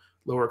 you know,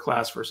 lower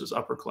class versus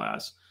upper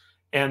class.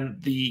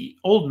 And the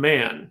old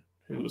man,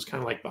 who was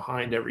kind of like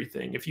behind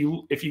everything, if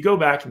you go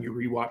back and you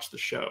rewatch the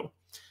show,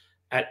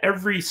 at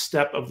every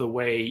step of the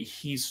way,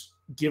 he's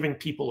giving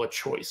people a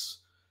choice.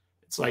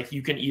 It's like,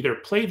 you can either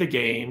play the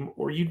game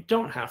or you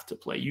don't have to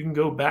play. You can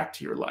go back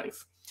to your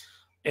life.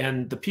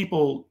 And the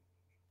people,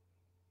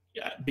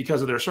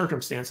 because of their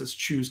circumstances,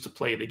 choose to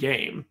play the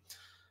game.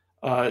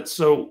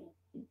 So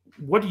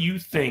what do you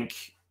think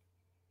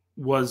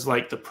was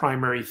like the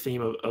primary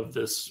theme of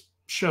this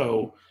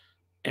show,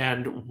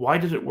 and why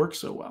did it work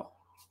so well?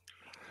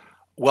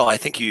 Well, I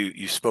think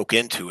you spoke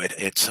into it.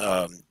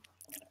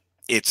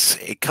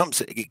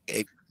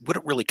 What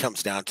it really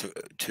comes down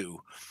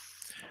to,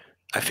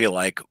 I feel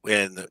like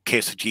in the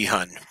case of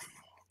Jihan,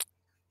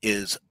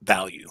 is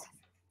value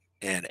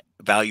and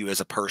value as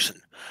a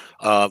person.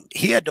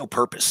 He had no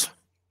purpose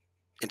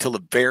until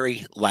the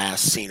very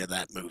last scene of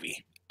that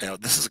movie. You know,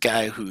 this is a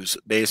guy who's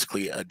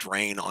basically a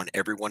drain on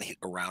everyone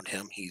around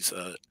him. He's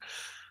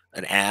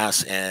an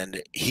ass, and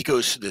he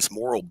goes through this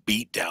moral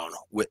beatdown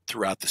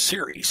throughout the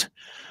series.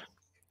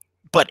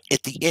 But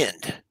at the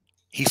end,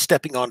 he's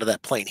stepping onto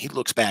that plane. He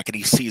looks back and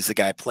he sees the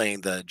guy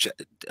playing the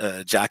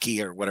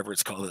jockey or whatever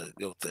it's called,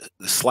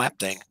 the slap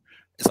thing.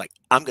 It's like,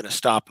 I'm going to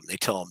stop him. They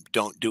tell him,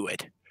 don't do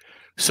it.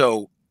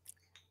 So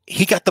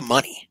he got the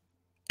money,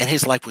 and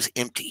his life was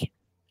empty.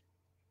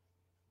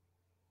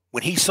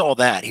 When he saw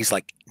that, he's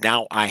like,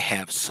 now I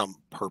have some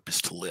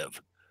purpose to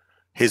live.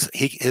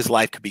 His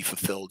life could be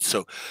fulfilled.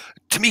 So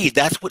to me,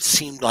 that's what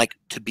seemed like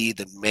to be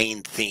the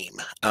main theme.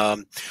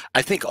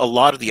 I think a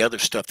lot of the other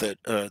stuff that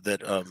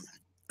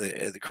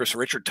Chris and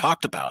Richard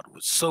talked about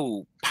was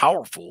so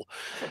powerful.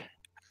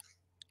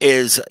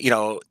 Is, you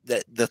know,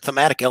 the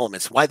thematic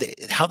elements,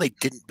 how they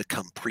didn't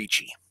become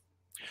preachy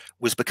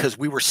was because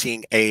we were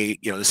seeing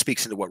this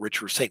speaks into what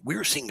Richard was saying. We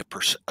were seeing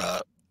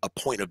a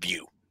point of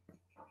view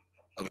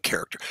of a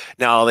character.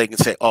 Now they can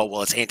say, oh,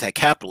 well, it's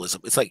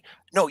anti-capitalism. It's like,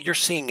 no, you're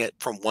seeing it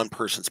from one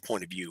person's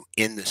point of view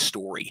in this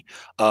story.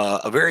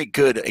 A very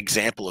good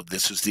example of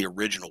this is the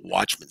original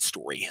Watchmen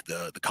story,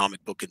 the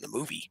comic book and the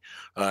movie,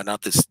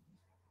 not this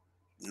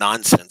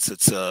nonsense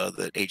that's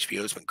that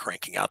HBO has been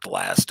cranking out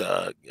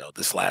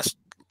this last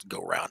go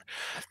around.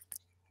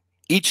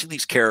 Each of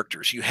these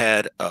characters, you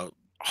had a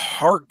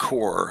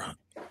hardcore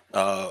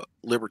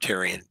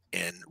libertarian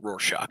in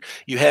Rorschach.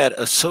 You had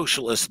a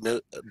socialist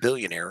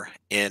billionaire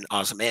in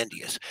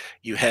Ozymandias.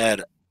 You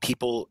had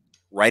people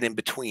right in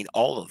between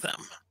all of them.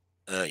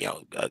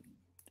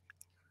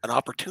 An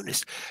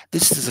opportunist.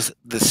 This is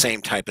the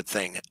same type of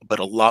thing, but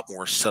a lot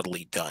more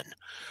subtly done.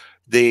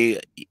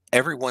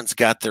 Everyone's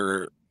got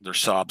their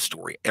sob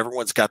story.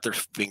 Everyone's got their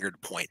finger to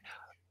point.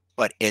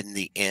 But in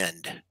the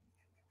end,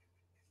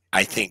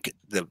 I think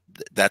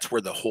that's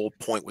where the whole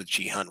point with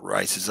Jihan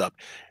rises up.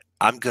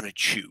 I'm going to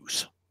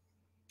choose.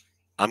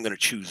 I'm going to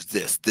choose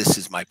this. This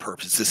is my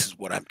purpose. This is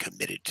what I'm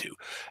committed to.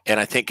 And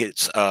I think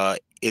it's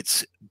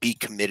be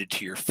committed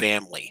to your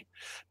family.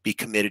 Be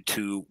committed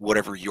to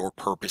whatever your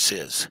purpose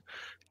is.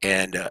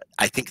 And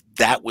I think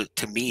that was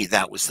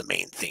the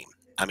main theme.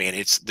 I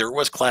mean, there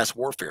was class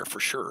warfare for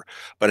sure,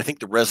 but I think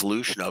the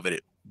resolution of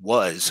it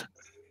was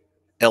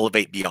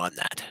elevate beyond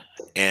that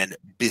and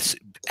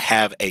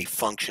have a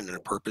function and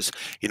a purpose.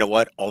 You know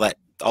what? All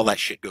that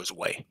shit goes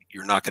away.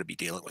 You're not going to be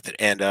dealing with it.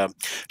 And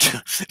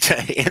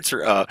to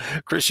answer,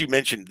 Chris, you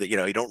mentioned that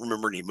you don't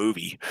remember any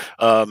movie.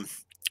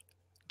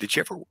 Did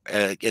you ever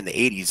in the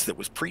 80s that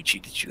was preachy?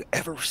 Did you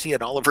ever see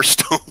an Oliver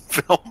Stone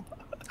film?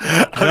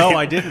 No,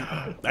 I didn't.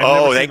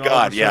 Oh, thank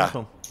God! Yeah.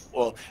 Film.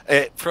 Well,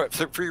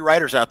 for you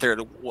writers out there,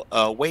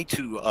 the way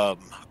to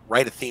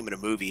write a theme in a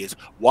movie is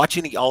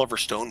watching the Oliver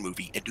Stone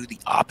movie and do the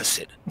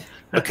opposite,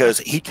 because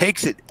he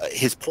takes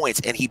his points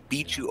and he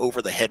beats you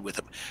over the head with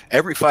them.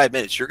 Every 5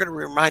 minutes, you're going to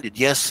be reminded,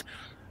 yes,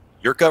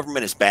 your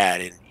government is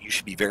bad and you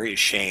should be very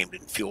ashamed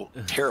and feel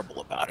terrible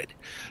about it.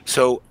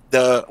 So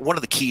one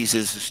of the keys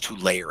is to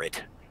layer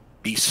it,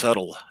 be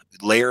subtle,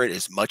 layer it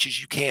as much as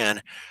you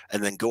can,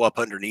 and then go up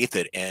underneath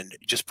it and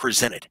just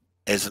present it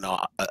as an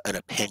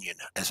opinion,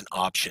 as an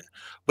option.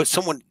 But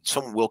someone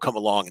will come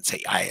along and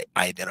say, I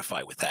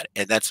identify with that.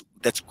 And that's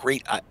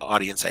great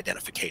audience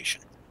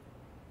identification.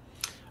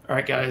 All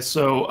right, guys.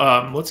 So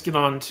let's get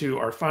on to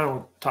our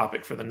final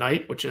topic for the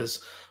night, which is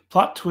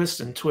plot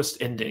twist and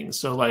twist endings.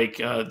 So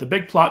the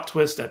big plot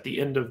twist at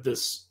the end of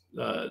this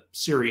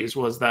series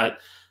was that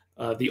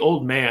the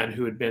old man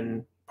who had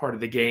been part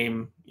of the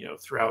game,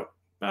 throughout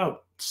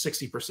about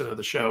 60% of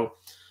the show,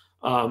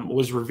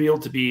 was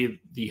revealed to be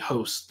the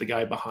host, the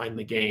guy behind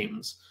the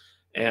games.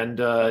 And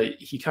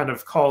he kind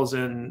of calls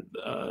in,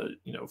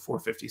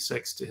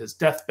 456 to his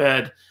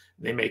deathbed.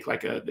 They make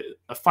like a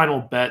final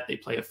bet. They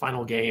play a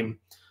final game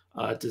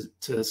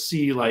to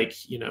see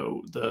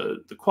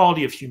the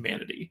quality of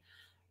humanity.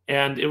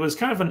 And it was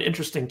kind of an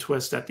interesting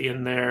twist at the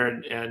end there.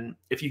 And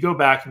if you go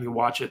back and you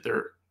watch it, there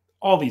are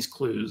all these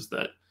clues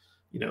that,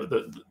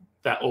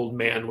 that old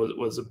man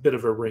was a bit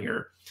of a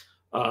ringer.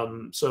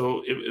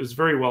 So it was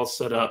very well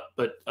set up,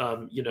 but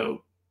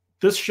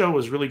this show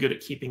was really good at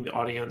keeping the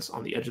audience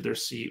on the edge of their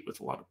seat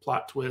with a lot of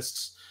plot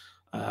twists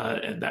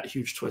and that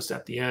huge twist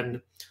at the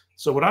end.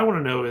 So what I want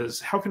to know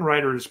is, how can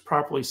writers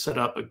properly set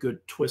up a good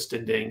twist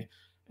ending,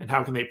 and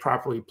how can they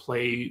properly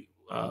play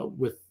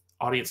with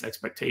audience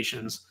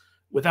expectations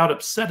without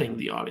upsetting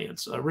the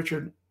audience?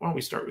 Richard, why don't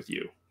we start with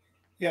you?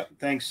 Yeah,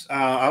 thanks.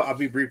 I'll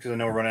be brief because I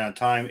know we're running out of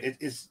time.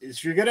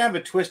 If you're going to have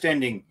a twist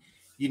ending,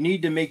 you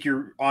need to make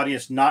your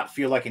audience not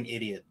feel like an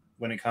idiot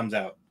when it comes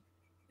out.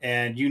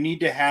 And you need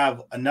to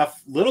have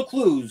enough little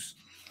clues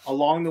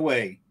along the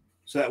way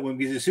so that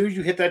because as soon as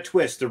you hit that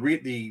twist, the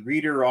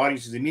reader or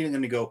audience is immediately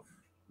going to go,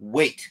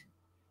 wait,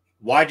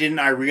 Why didn't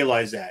I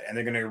realize that? And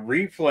they're going to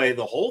replay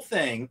the whole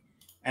thing,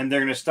 and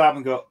they're going to stop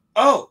and go,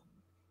 oh,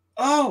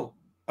 oh,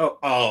 oh,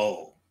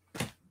 oh.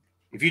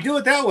 If you do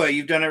it that way,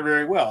 you've done it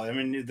very well. I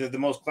mean, the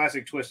most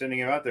classic twist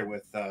ending out there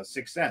with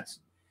Sixth Sense.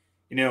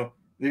 You know,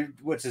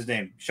 what's his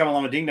name?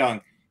 Shamalama Ding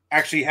Dong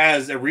actually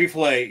has a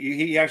replay.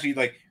 He actually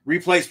like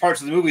replays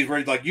parts of the movies where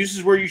he's like, this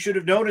is where you should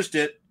have noticed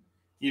it.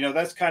 You know,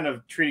 that's kind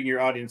of treating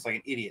your audience like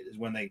an idiot is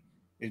when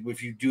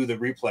if you do the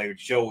replay, it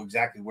show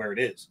exactly where it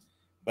is.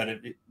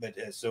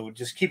 So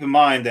just keep in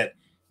mind that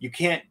you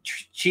can't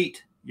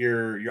cheat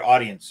your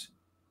audience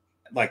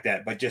like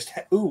that, but just,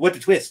 ooh, what the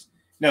twist?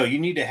 No, you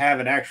need to have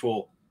an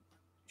actual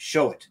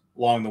show it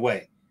along the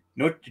way.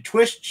 No, the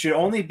twist should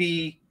only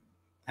be,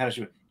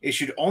 it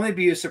should only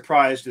be a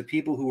surprise to the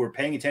people who are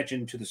paying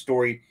attention to the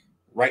story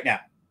right now.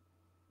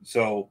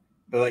 So,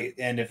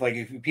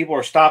 if people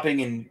are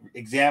stopping and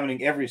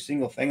examining every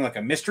single thing like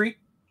a mystery,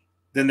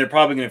 then they're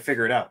probably going to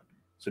figure it out.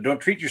 So don't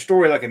treat your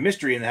story like a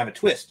mystery and have a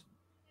twist.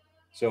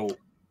 So,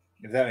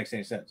 if that makes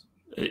any sense.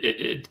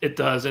 It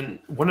does. And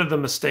one of the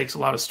mistakes a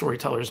lot of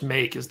storytellers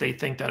make is they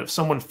think that if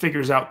someone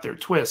figures out their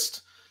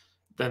twist,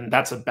 then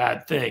that's a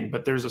bad thing.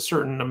 But there's a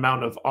certain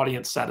amount of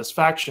audience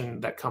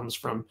satisfaction that comes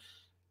from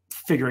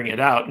figuring it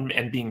out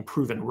and being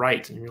proven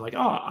right. And you're like,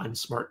 oh, I'm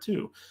smart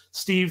too.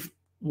 Steve,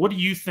 what do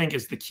you think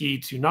is the key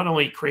to not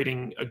only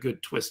creating a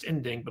good twist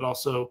ending, but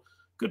also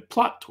good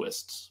plot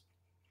twists?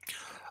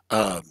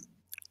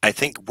 I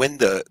think when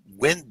the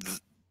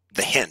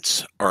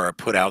hints are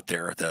put out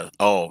there,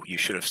 you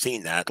should have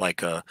seen that,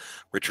 like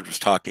Richard was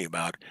talking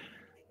about,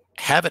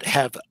 have it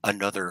have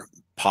another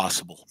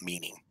possible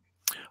meaning.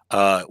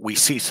 We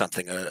see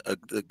something,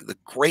 the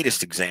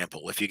greatest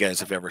example, if you guys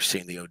have ever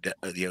seen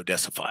the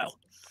Odessa File,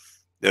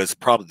 it was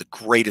probably the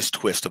greatest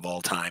twist of all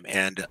time,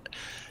 and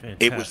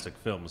it was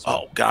film.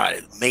 Oh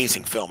God,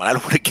 amazing film. And I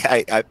don't want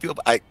to. I feel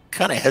I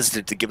kind of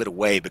hesitant to give it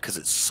away because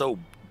it's so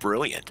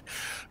brilliant,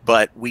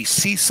 but we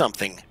see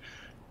something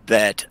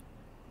that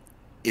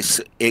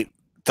is the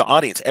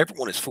audience.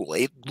 Everyone is fooled.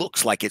 It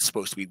looks like it's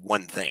supposed to be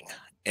one thing,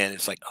 and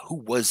it's like, who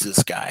was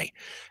this guy?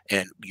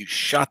 And you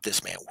shot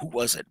this man. Who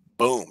was it?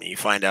 Boom, and you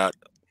find out,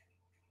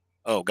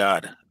 oh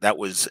God,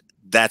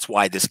 that's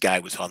why this guy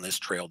was on this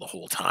trail the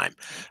whole time.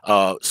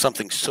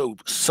 Something so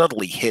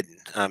subtly hidden.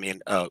 I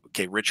mean,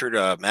 okay, Richard,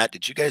 Matt,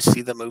 did you guys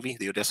see the movie,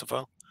 The Odessa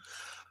File?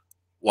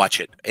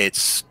 Watch it.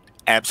 It's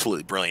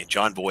absolutely brilliant.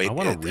 John Boyd. I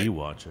want to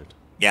rewatch it.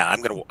 Yeah,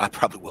 I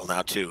probably will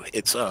now too.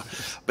 It's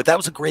but that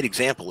was a great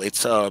example.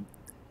 It's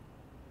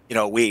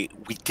we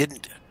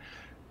didn't,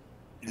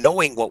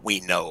 knowing what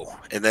we know,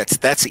 and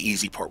that's the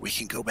easy part. We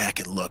can go back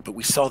and look, but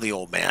we saw the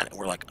old man and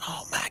we're like,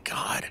 oh my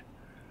God,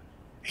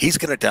 he's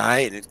going to die.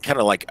 And it's kind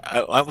of like,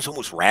 I was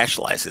almost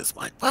rationalizing this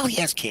mind. Well, he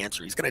has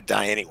cancer. He's going to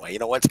die anyway. You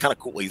know what? It's kind of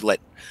cool. He let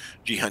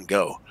Jihan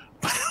go.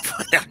 But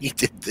now he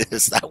did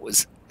this. That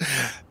was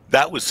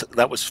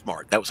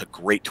smart. That was a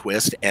great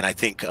twist. And I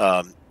think,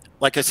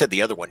 like I said,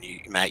 the other one,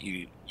 Matt,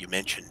 you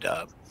mentioned,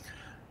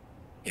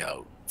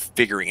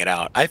 figuring it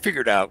out. I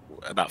figured out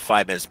about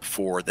 5 minutes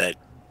before that,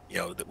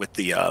 that with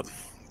the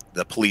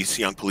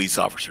young police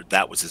officer,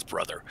 that was his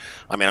brother.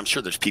 I mean, I'm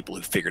sure there's people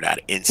who figured out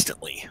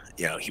instantly,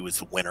 he was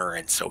the winner,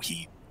 and so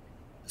he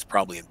was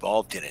probably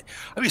involved in it.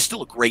 I mean, it's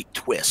still a great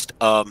twist.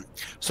 So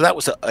that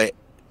was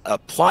a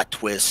plot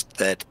twist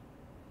that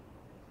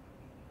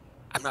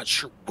I'm not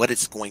sure what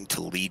it's going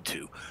to lead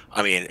to.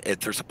 I mean,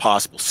 there's a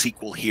possible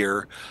sequel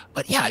here,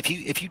 but yeah,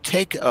 if you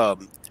take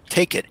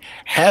it,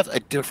 have a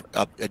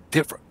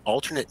different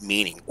alternate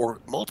meaning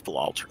or multiple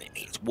alternate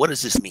meanings. What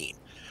does this mean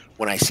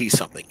when I see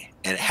something,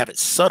 and have it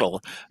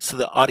subtle so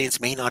the audience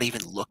may not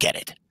even look at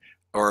it,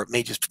 or it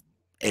may just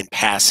in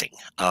passing.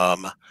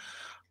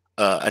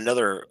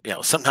 Another,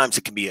 sometimes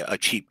it can be a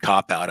cheap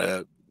cop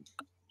out.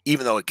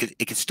 Even though it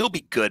could still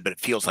be good, but it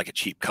feels like a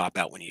cheap cop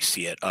out when you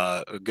see it.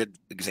 A good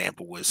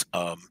example was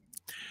the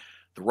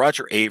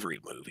Roger Avery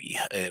movie.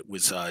 It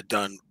was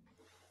done.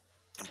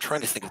 I'm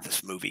trying to think of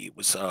this movie. It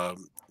was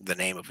the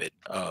name of it,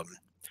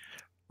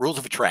 Rules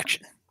of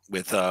Attraction,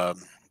 with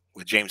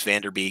James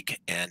Van Der Beek,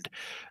 and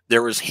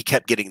he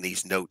kept getting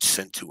these notes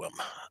sent to him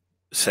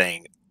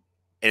saying,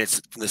 and it's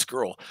from this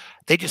girl.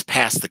 They just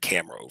passed the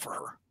camera over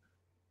her.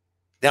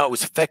 Now, it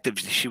was effective.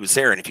 She was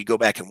there, and if you go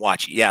back and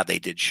watch, yeah, they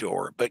did show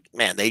her, but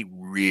man, they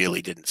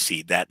really didn't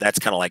see that. That's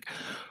kind of like,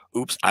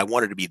 oops, I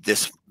wanted to be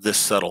this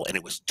subtle, and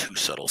it was too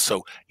subtle.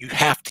 So you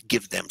have to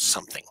give them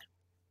something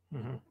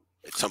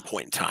at some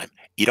point in time.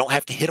 You don't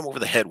have to hit them over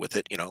the head with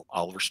it,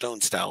 Oliver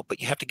Stone style,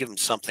 but you have to give them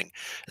something.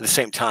 At the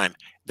same time,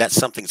 that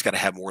something's got to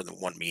have more than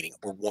one meaning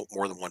or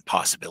more than one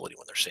possibility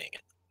when they're seeing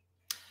it.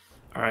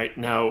 All right.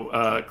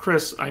 Now,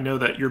 Chris, I know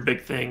that your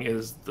big thing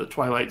is the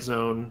Twilight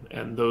Zone,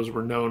 and those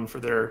were known for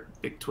their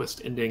big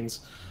twist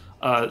endings.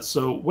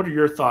 So what are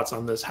your thoughts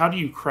on this? How do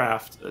you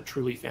craft a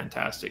truly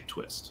fantastic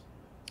twist?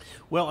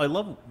 Well, I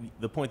love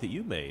the point that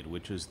you made,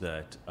 which is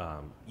that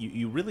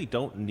you really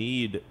don't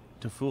need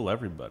to fool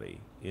everybody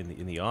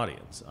in the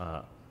audience.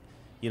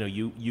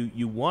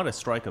 You want to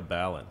strike a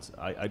balance.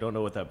 I don't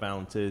know what that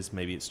balance is.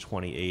 Maybe it's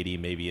 20-80.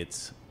 Maybe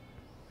it's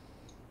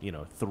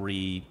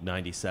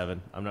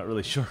 397. I'm not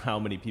really sure how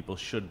many people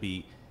should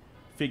be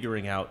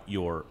figuring out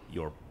your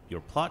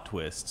plot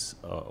twists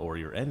or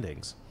your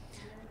endings.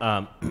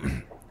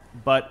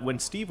 But when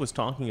Steve was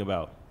talking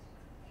about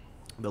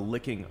the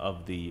licking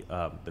of the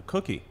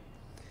cookie,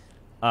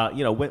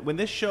 when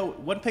this show,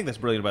 one thing that's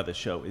brilliant about this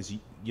show is,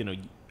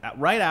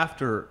 right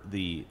after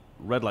the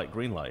red light,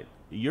 green light,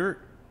 you're,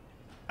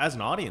 as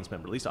an audience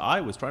member, at least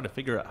I was trying to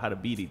figure out how to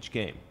beat each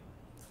game,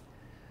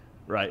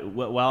 right,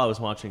 while I was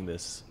watching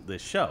this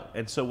show.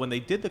 And so when they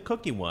did the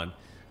cookie one,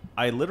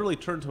 I literally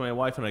turned to my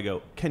wife and I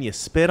go, "Can you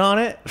spit on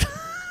it?"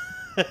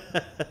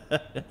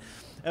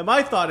 And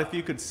my thought, if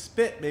you could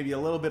spit maybe a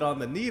little bit on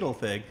the needle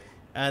thing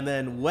and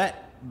then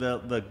wet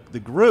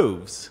the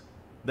grooves,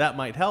 that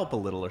might help a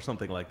little or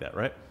something like that,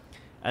 right?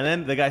 And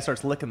then the guy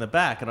starts licking the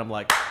back and I'm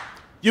like,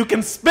 "You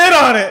can spit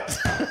on it,"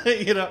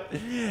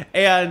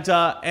 and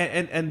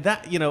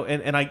that,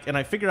 and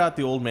I figured out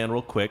the old man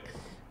real quick,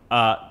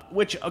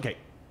 which, okay,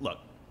 look,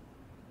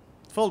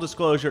 full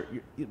disclosure,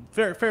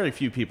 very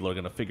few people are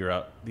going to figure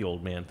out the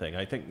old man thing.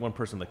 I think one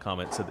person in the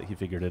comments said that he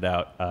figured it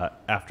out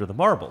after the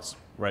marbles,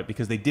 right?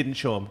 Because they didn't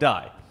show him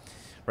die,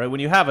 right? When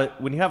you have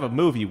a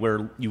movie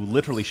where you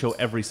literally show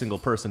every single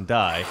person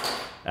die,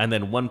 and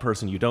then one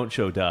person you don't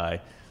show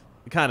die,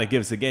 it kind of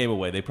gives the game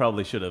away. They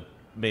probably should have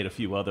made a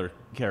few other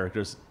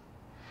characters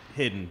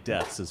hidden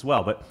deaths as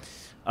well, but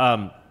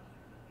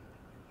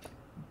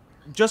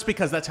just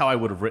because that's how I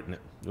would have written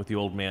it, with the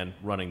old man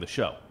running the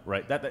show,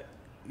 right? That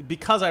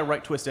because I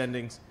write twist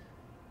endings,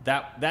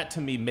 that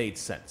to me made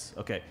sense.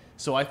 Okay,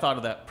 so I thought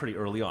of that pretty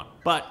early on,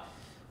 but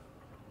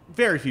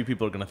very few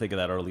people are going to think of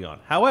that early on.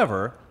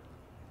 However,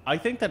 I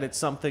think that it's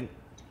something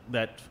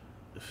that,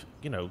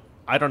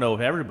 I don't know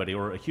if everybody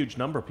or a huge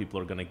number of people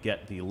are going to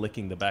get the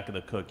licking the back of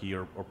the cookie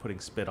or putting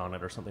spit on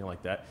it or something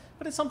like that,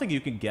 but it's something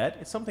you can get.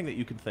 It's something that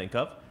you can think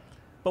of.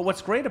 But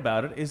what's great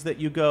about it is that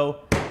you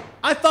go,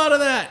 "I thought of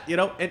that,"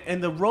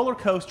 and the roller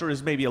coaster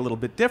is maybe a little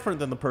bit different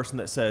than the person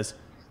that says,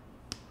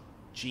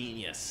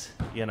 "Genius,"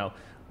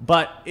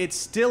 but it's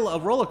still a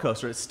roller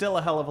coaster. It's still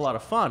a hell of a lot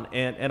of fun.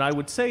 And I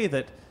would say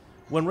that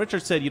when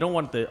Richard said you don't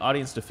want the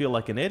audience to feel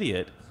like an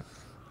idiot,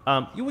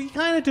 you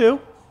kind of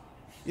do.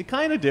 You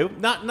kind of do.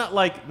 Not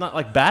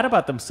like bad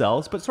about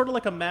themselves, but sort of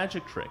like a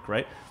magic trick,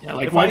 right? Yeah,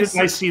 like, why didn't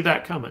I see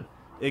that coming?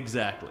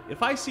 Exactly.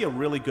 If I see a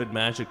really good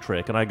magic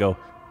trick and I go,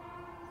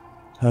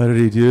 "How did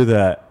he do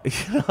that?"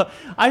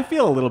 I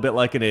feel a little bit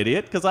like an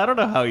idiot because I don't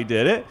know how he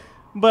did it,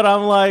 but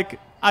I'm like,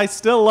 I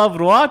still love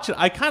to watch it.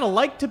 I kind of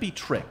like to be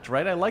tricked,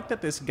 right? I like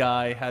that this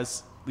guy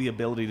has the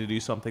ability to do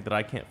something that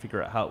I can't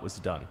figure out how it was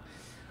done.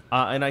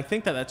 And I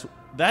think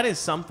that is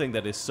something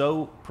that is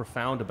so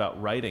profound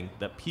about writing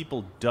that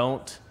people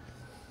don't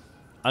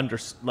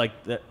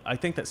that. I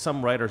think that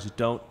some writers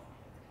don't.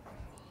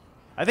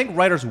 I think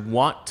writers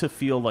want to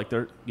feel like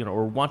they're,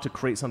 or want to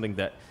create something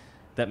that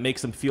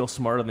makes them feel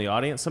smarter than the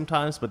audience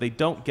sometimes, but they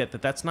don't get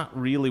that that's not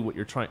really what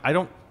you're trying. I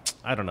don't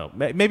know.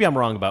 Maybe I'm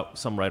wrong about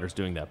some writers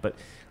doing that, but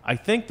I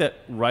think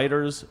that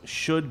writers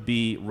should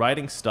be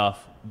writing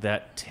stuff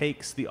that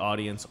takes the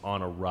audience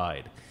on a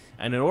ride.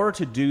 And in order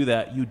to do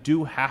that, you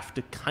do have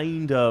to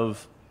kind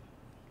of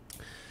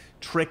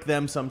trick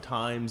them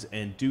sometimes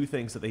and do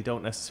things that they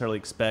don't necessarily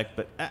expect.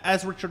 But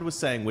as Richard was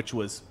saying, which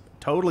was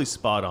totally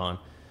spot on,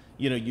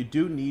 you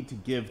do need to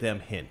give them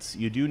hints.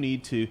 You do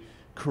need to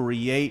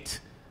create.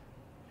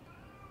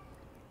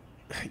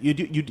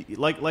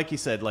 Like you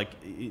said,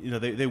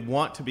 they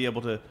want to be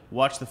able to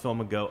watch the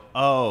film and go,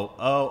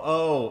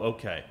 oh,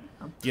 okay.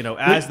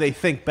 As they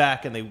think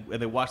back and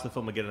they watch the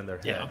film again in their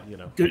head.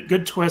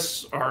 Good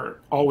twists are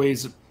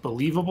always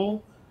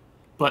believable,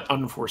 but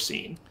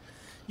unforeseen.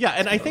 Yeah,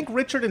 and I think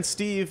Richard and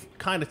Steve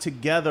kind of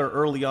together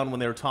early on when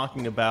they were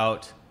talking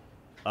about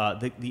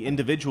the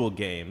individual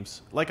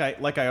games, like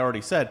I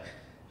already said,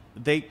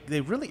 they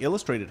really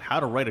illustrated how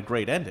to write a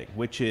great ending,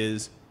 which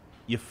is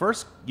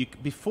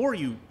before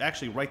you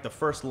actually write the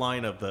first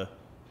line of the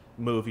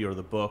movie or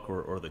the book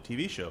or the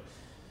TV show,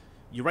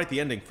 you write the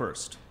ending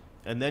first,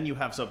 and then you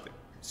have something.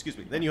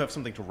 Then you have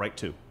something to write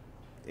to,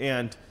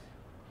 and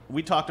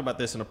we talked about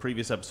this in a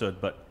previous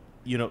episode. But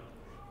you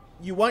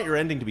want your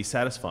ending to be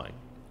satisfying.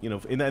 In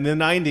the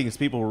 90s,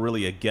 people were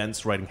really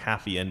against writing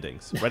happy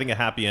endings. Writing a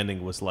happy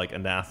ending was like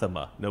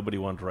anathema. Nobody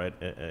wanted to write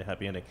a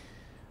happy ending.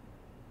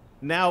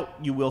 Now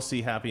you will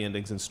see happy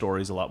endings in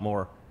stories a lot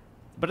more.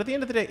 But at the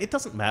end of the day, it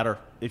doesn't matter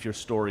if your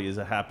story is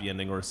a happy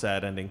ending or a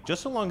sad ending,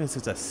 just so long as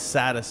it's a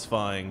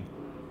satisfying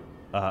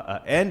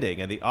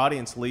ending and the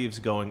audience leaves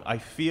going, "I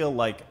feel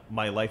like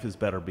my life is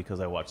better because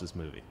I watched this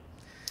movie."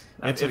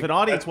 If an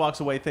audience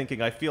walks away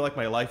thinking, "I feel like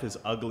my life is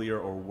uglier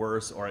or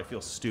worse, or I feel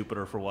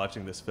stupider for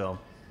watching this film,"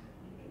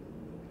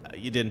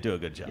 you didn't do a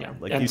good job. Yeah.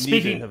 Like, and you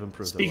need to have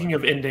improved. Speaking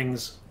of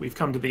endings, we've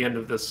come to the end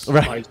of this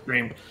live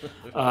stream.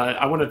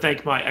 I want to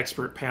thank my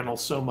expert panel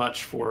so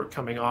much for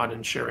coming on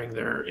and sharing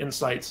their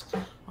insights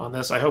on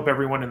this. I hope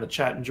everyone in the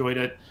chat enjoyed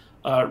it.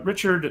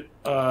 Richard,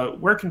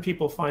 where can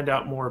people find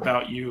out more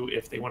about you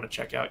if they want to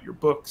check out your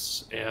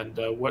books, and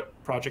what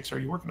projects are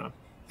you working on?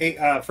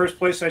 Hey, first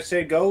place I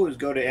say go is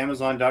go to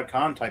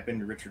Amazon.com, type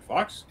in Richard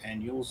Fox,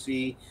 and you will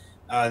see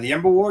the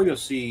Ember War, you'll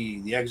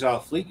see the Exile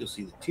Fleet, you'll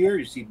see the Tier,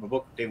 you see my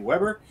book, David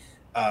Weber.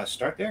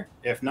 Start there.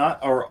 If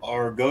not,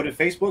 or go to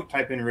Facebook,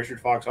 type in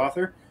Richard Fox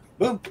author.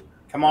 Boom,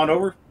 come on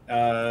over,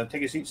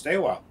 take a seat, stay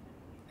a while.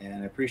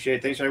 And I appreciate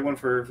it. Thanks everyone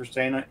for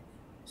staying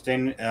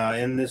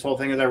in this whole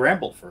thing as I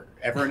rambled for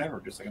ever and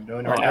ever, just like I'm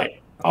doing right now. I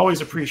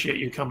always appreciate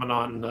you coming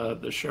on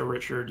the show,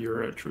 Richard.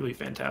 You're a truly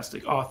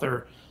fantastic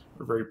author.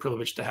 We're very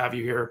privileged to have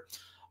you here.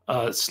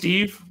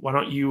 Steve, why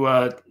don't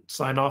you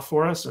sign off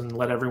for us and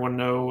let everyone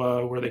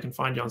know where they can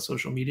find you on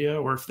social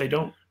media, or if they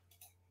don't?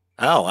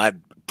 Oh,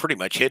 I'm pretty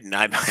much hidden.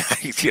 I'm,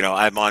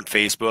 I'm on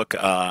Facebook.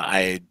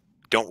 I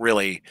don't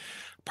really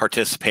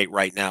participate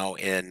right now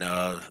in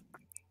a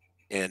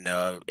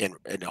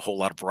whole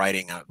lot of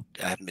writing. I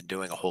haven't been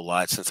doing a whole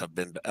lot since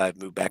I've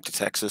moved back to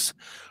Texas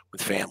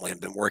with family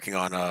and been working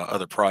on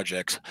other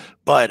projects.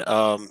 But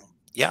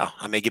yeah,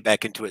 I may get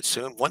back into it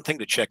soon. One thing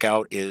to check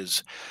out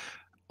is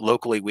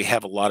locally we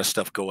have a lot of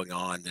stuff going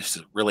on.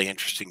 There's really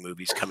interesting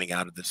movies coming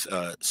out of this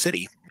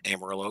city,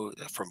 Amarillo,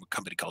 from a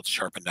company called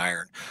Sharpened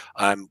Iron.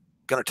 I'm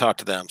going to talk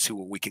to them, see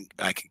what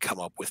I can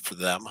come up with for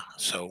them.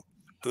 So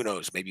who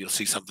knows? Maybe you'll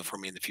see something from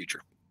me in the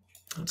future.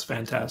 That's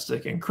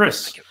fantastic. And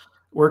Chris,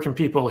 where can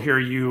people hear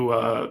you,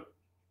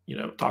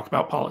 talk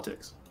about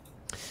politics?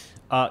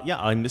 Yeah,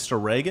 I'm Mr.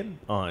 Reagan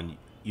on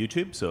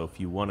YouTube. So if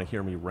you want to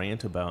hear me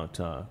rant about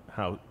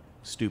how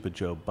stupid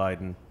Joe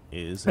Biden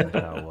is and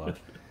how,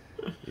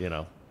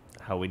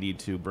 how we need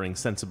to bring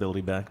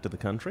sensibility back to the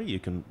country, you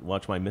can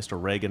watch my Mr.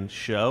 Reagan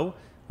show.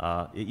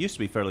 It used to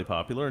be fairly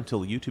popular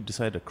until YouTube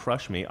decided to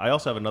crush me. I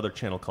also have another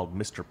channel called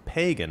Mr.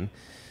 Pagan,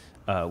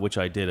 which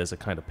I did as a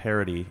kind of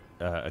parody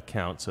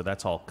account. So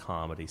that's all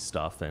comedy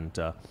stuff. And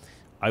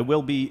I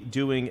will be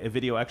doing a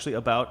video actually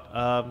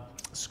about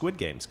Squid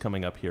Games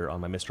coming up here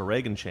on my Mr.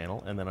 Reagan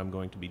channel. And then I'm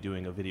going to be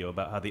doing a video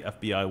about how the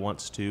FBI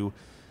wants to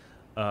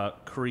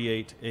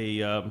create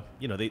a,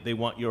 they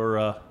want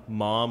your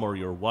mom or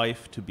your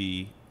wife to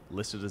be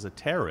listed as a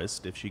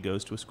terrorist if she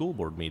goes to a school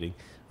board meeting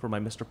for my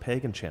Mr.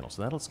 Pagan channel.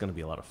 So that's going to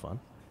be a lot of fun.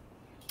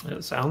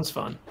 It sounds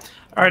fun.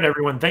 All right,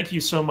 everyone. Thank you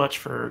so much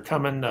for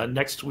coming.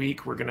 Next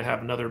week, we're going to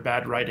have another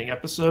bad writing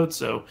episode,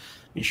 so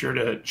be sure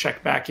to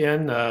check back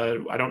in.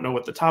 I don't know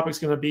what the topic's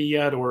going to be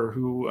yet or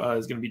who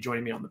is going to be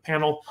joining me on the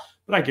panel,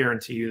 but I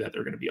guarantee you that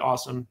they're going to be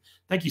awesome.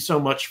 Thank you so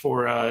much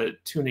for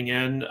tuning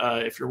in.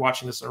 If you're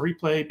watching this on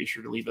replay, be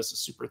sure to leave us a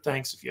super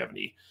thanks. If you have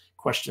any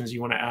questions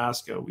you want to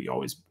ask, we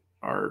always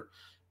are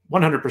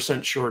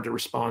 100% sure to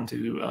respond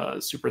to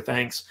super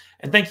thanks.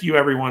 And thank you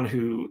everyone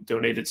who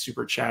donated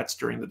super chats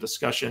during the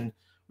discussion.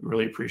 We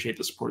really appreciate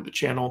the support of the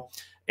channel.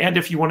 And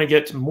if you want to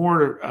get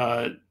more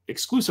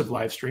exclusive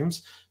live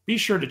streams, be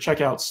sure to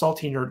check out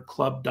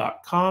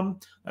saltynerdclub.com.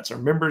 That's our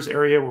members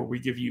area where we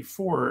give you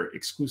 4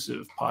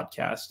 exclusive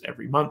podcasts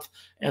every month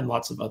and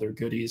lots of other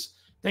goodies.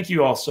 Thank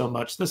you all so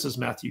much. This is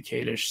Matthew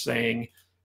Kadish saying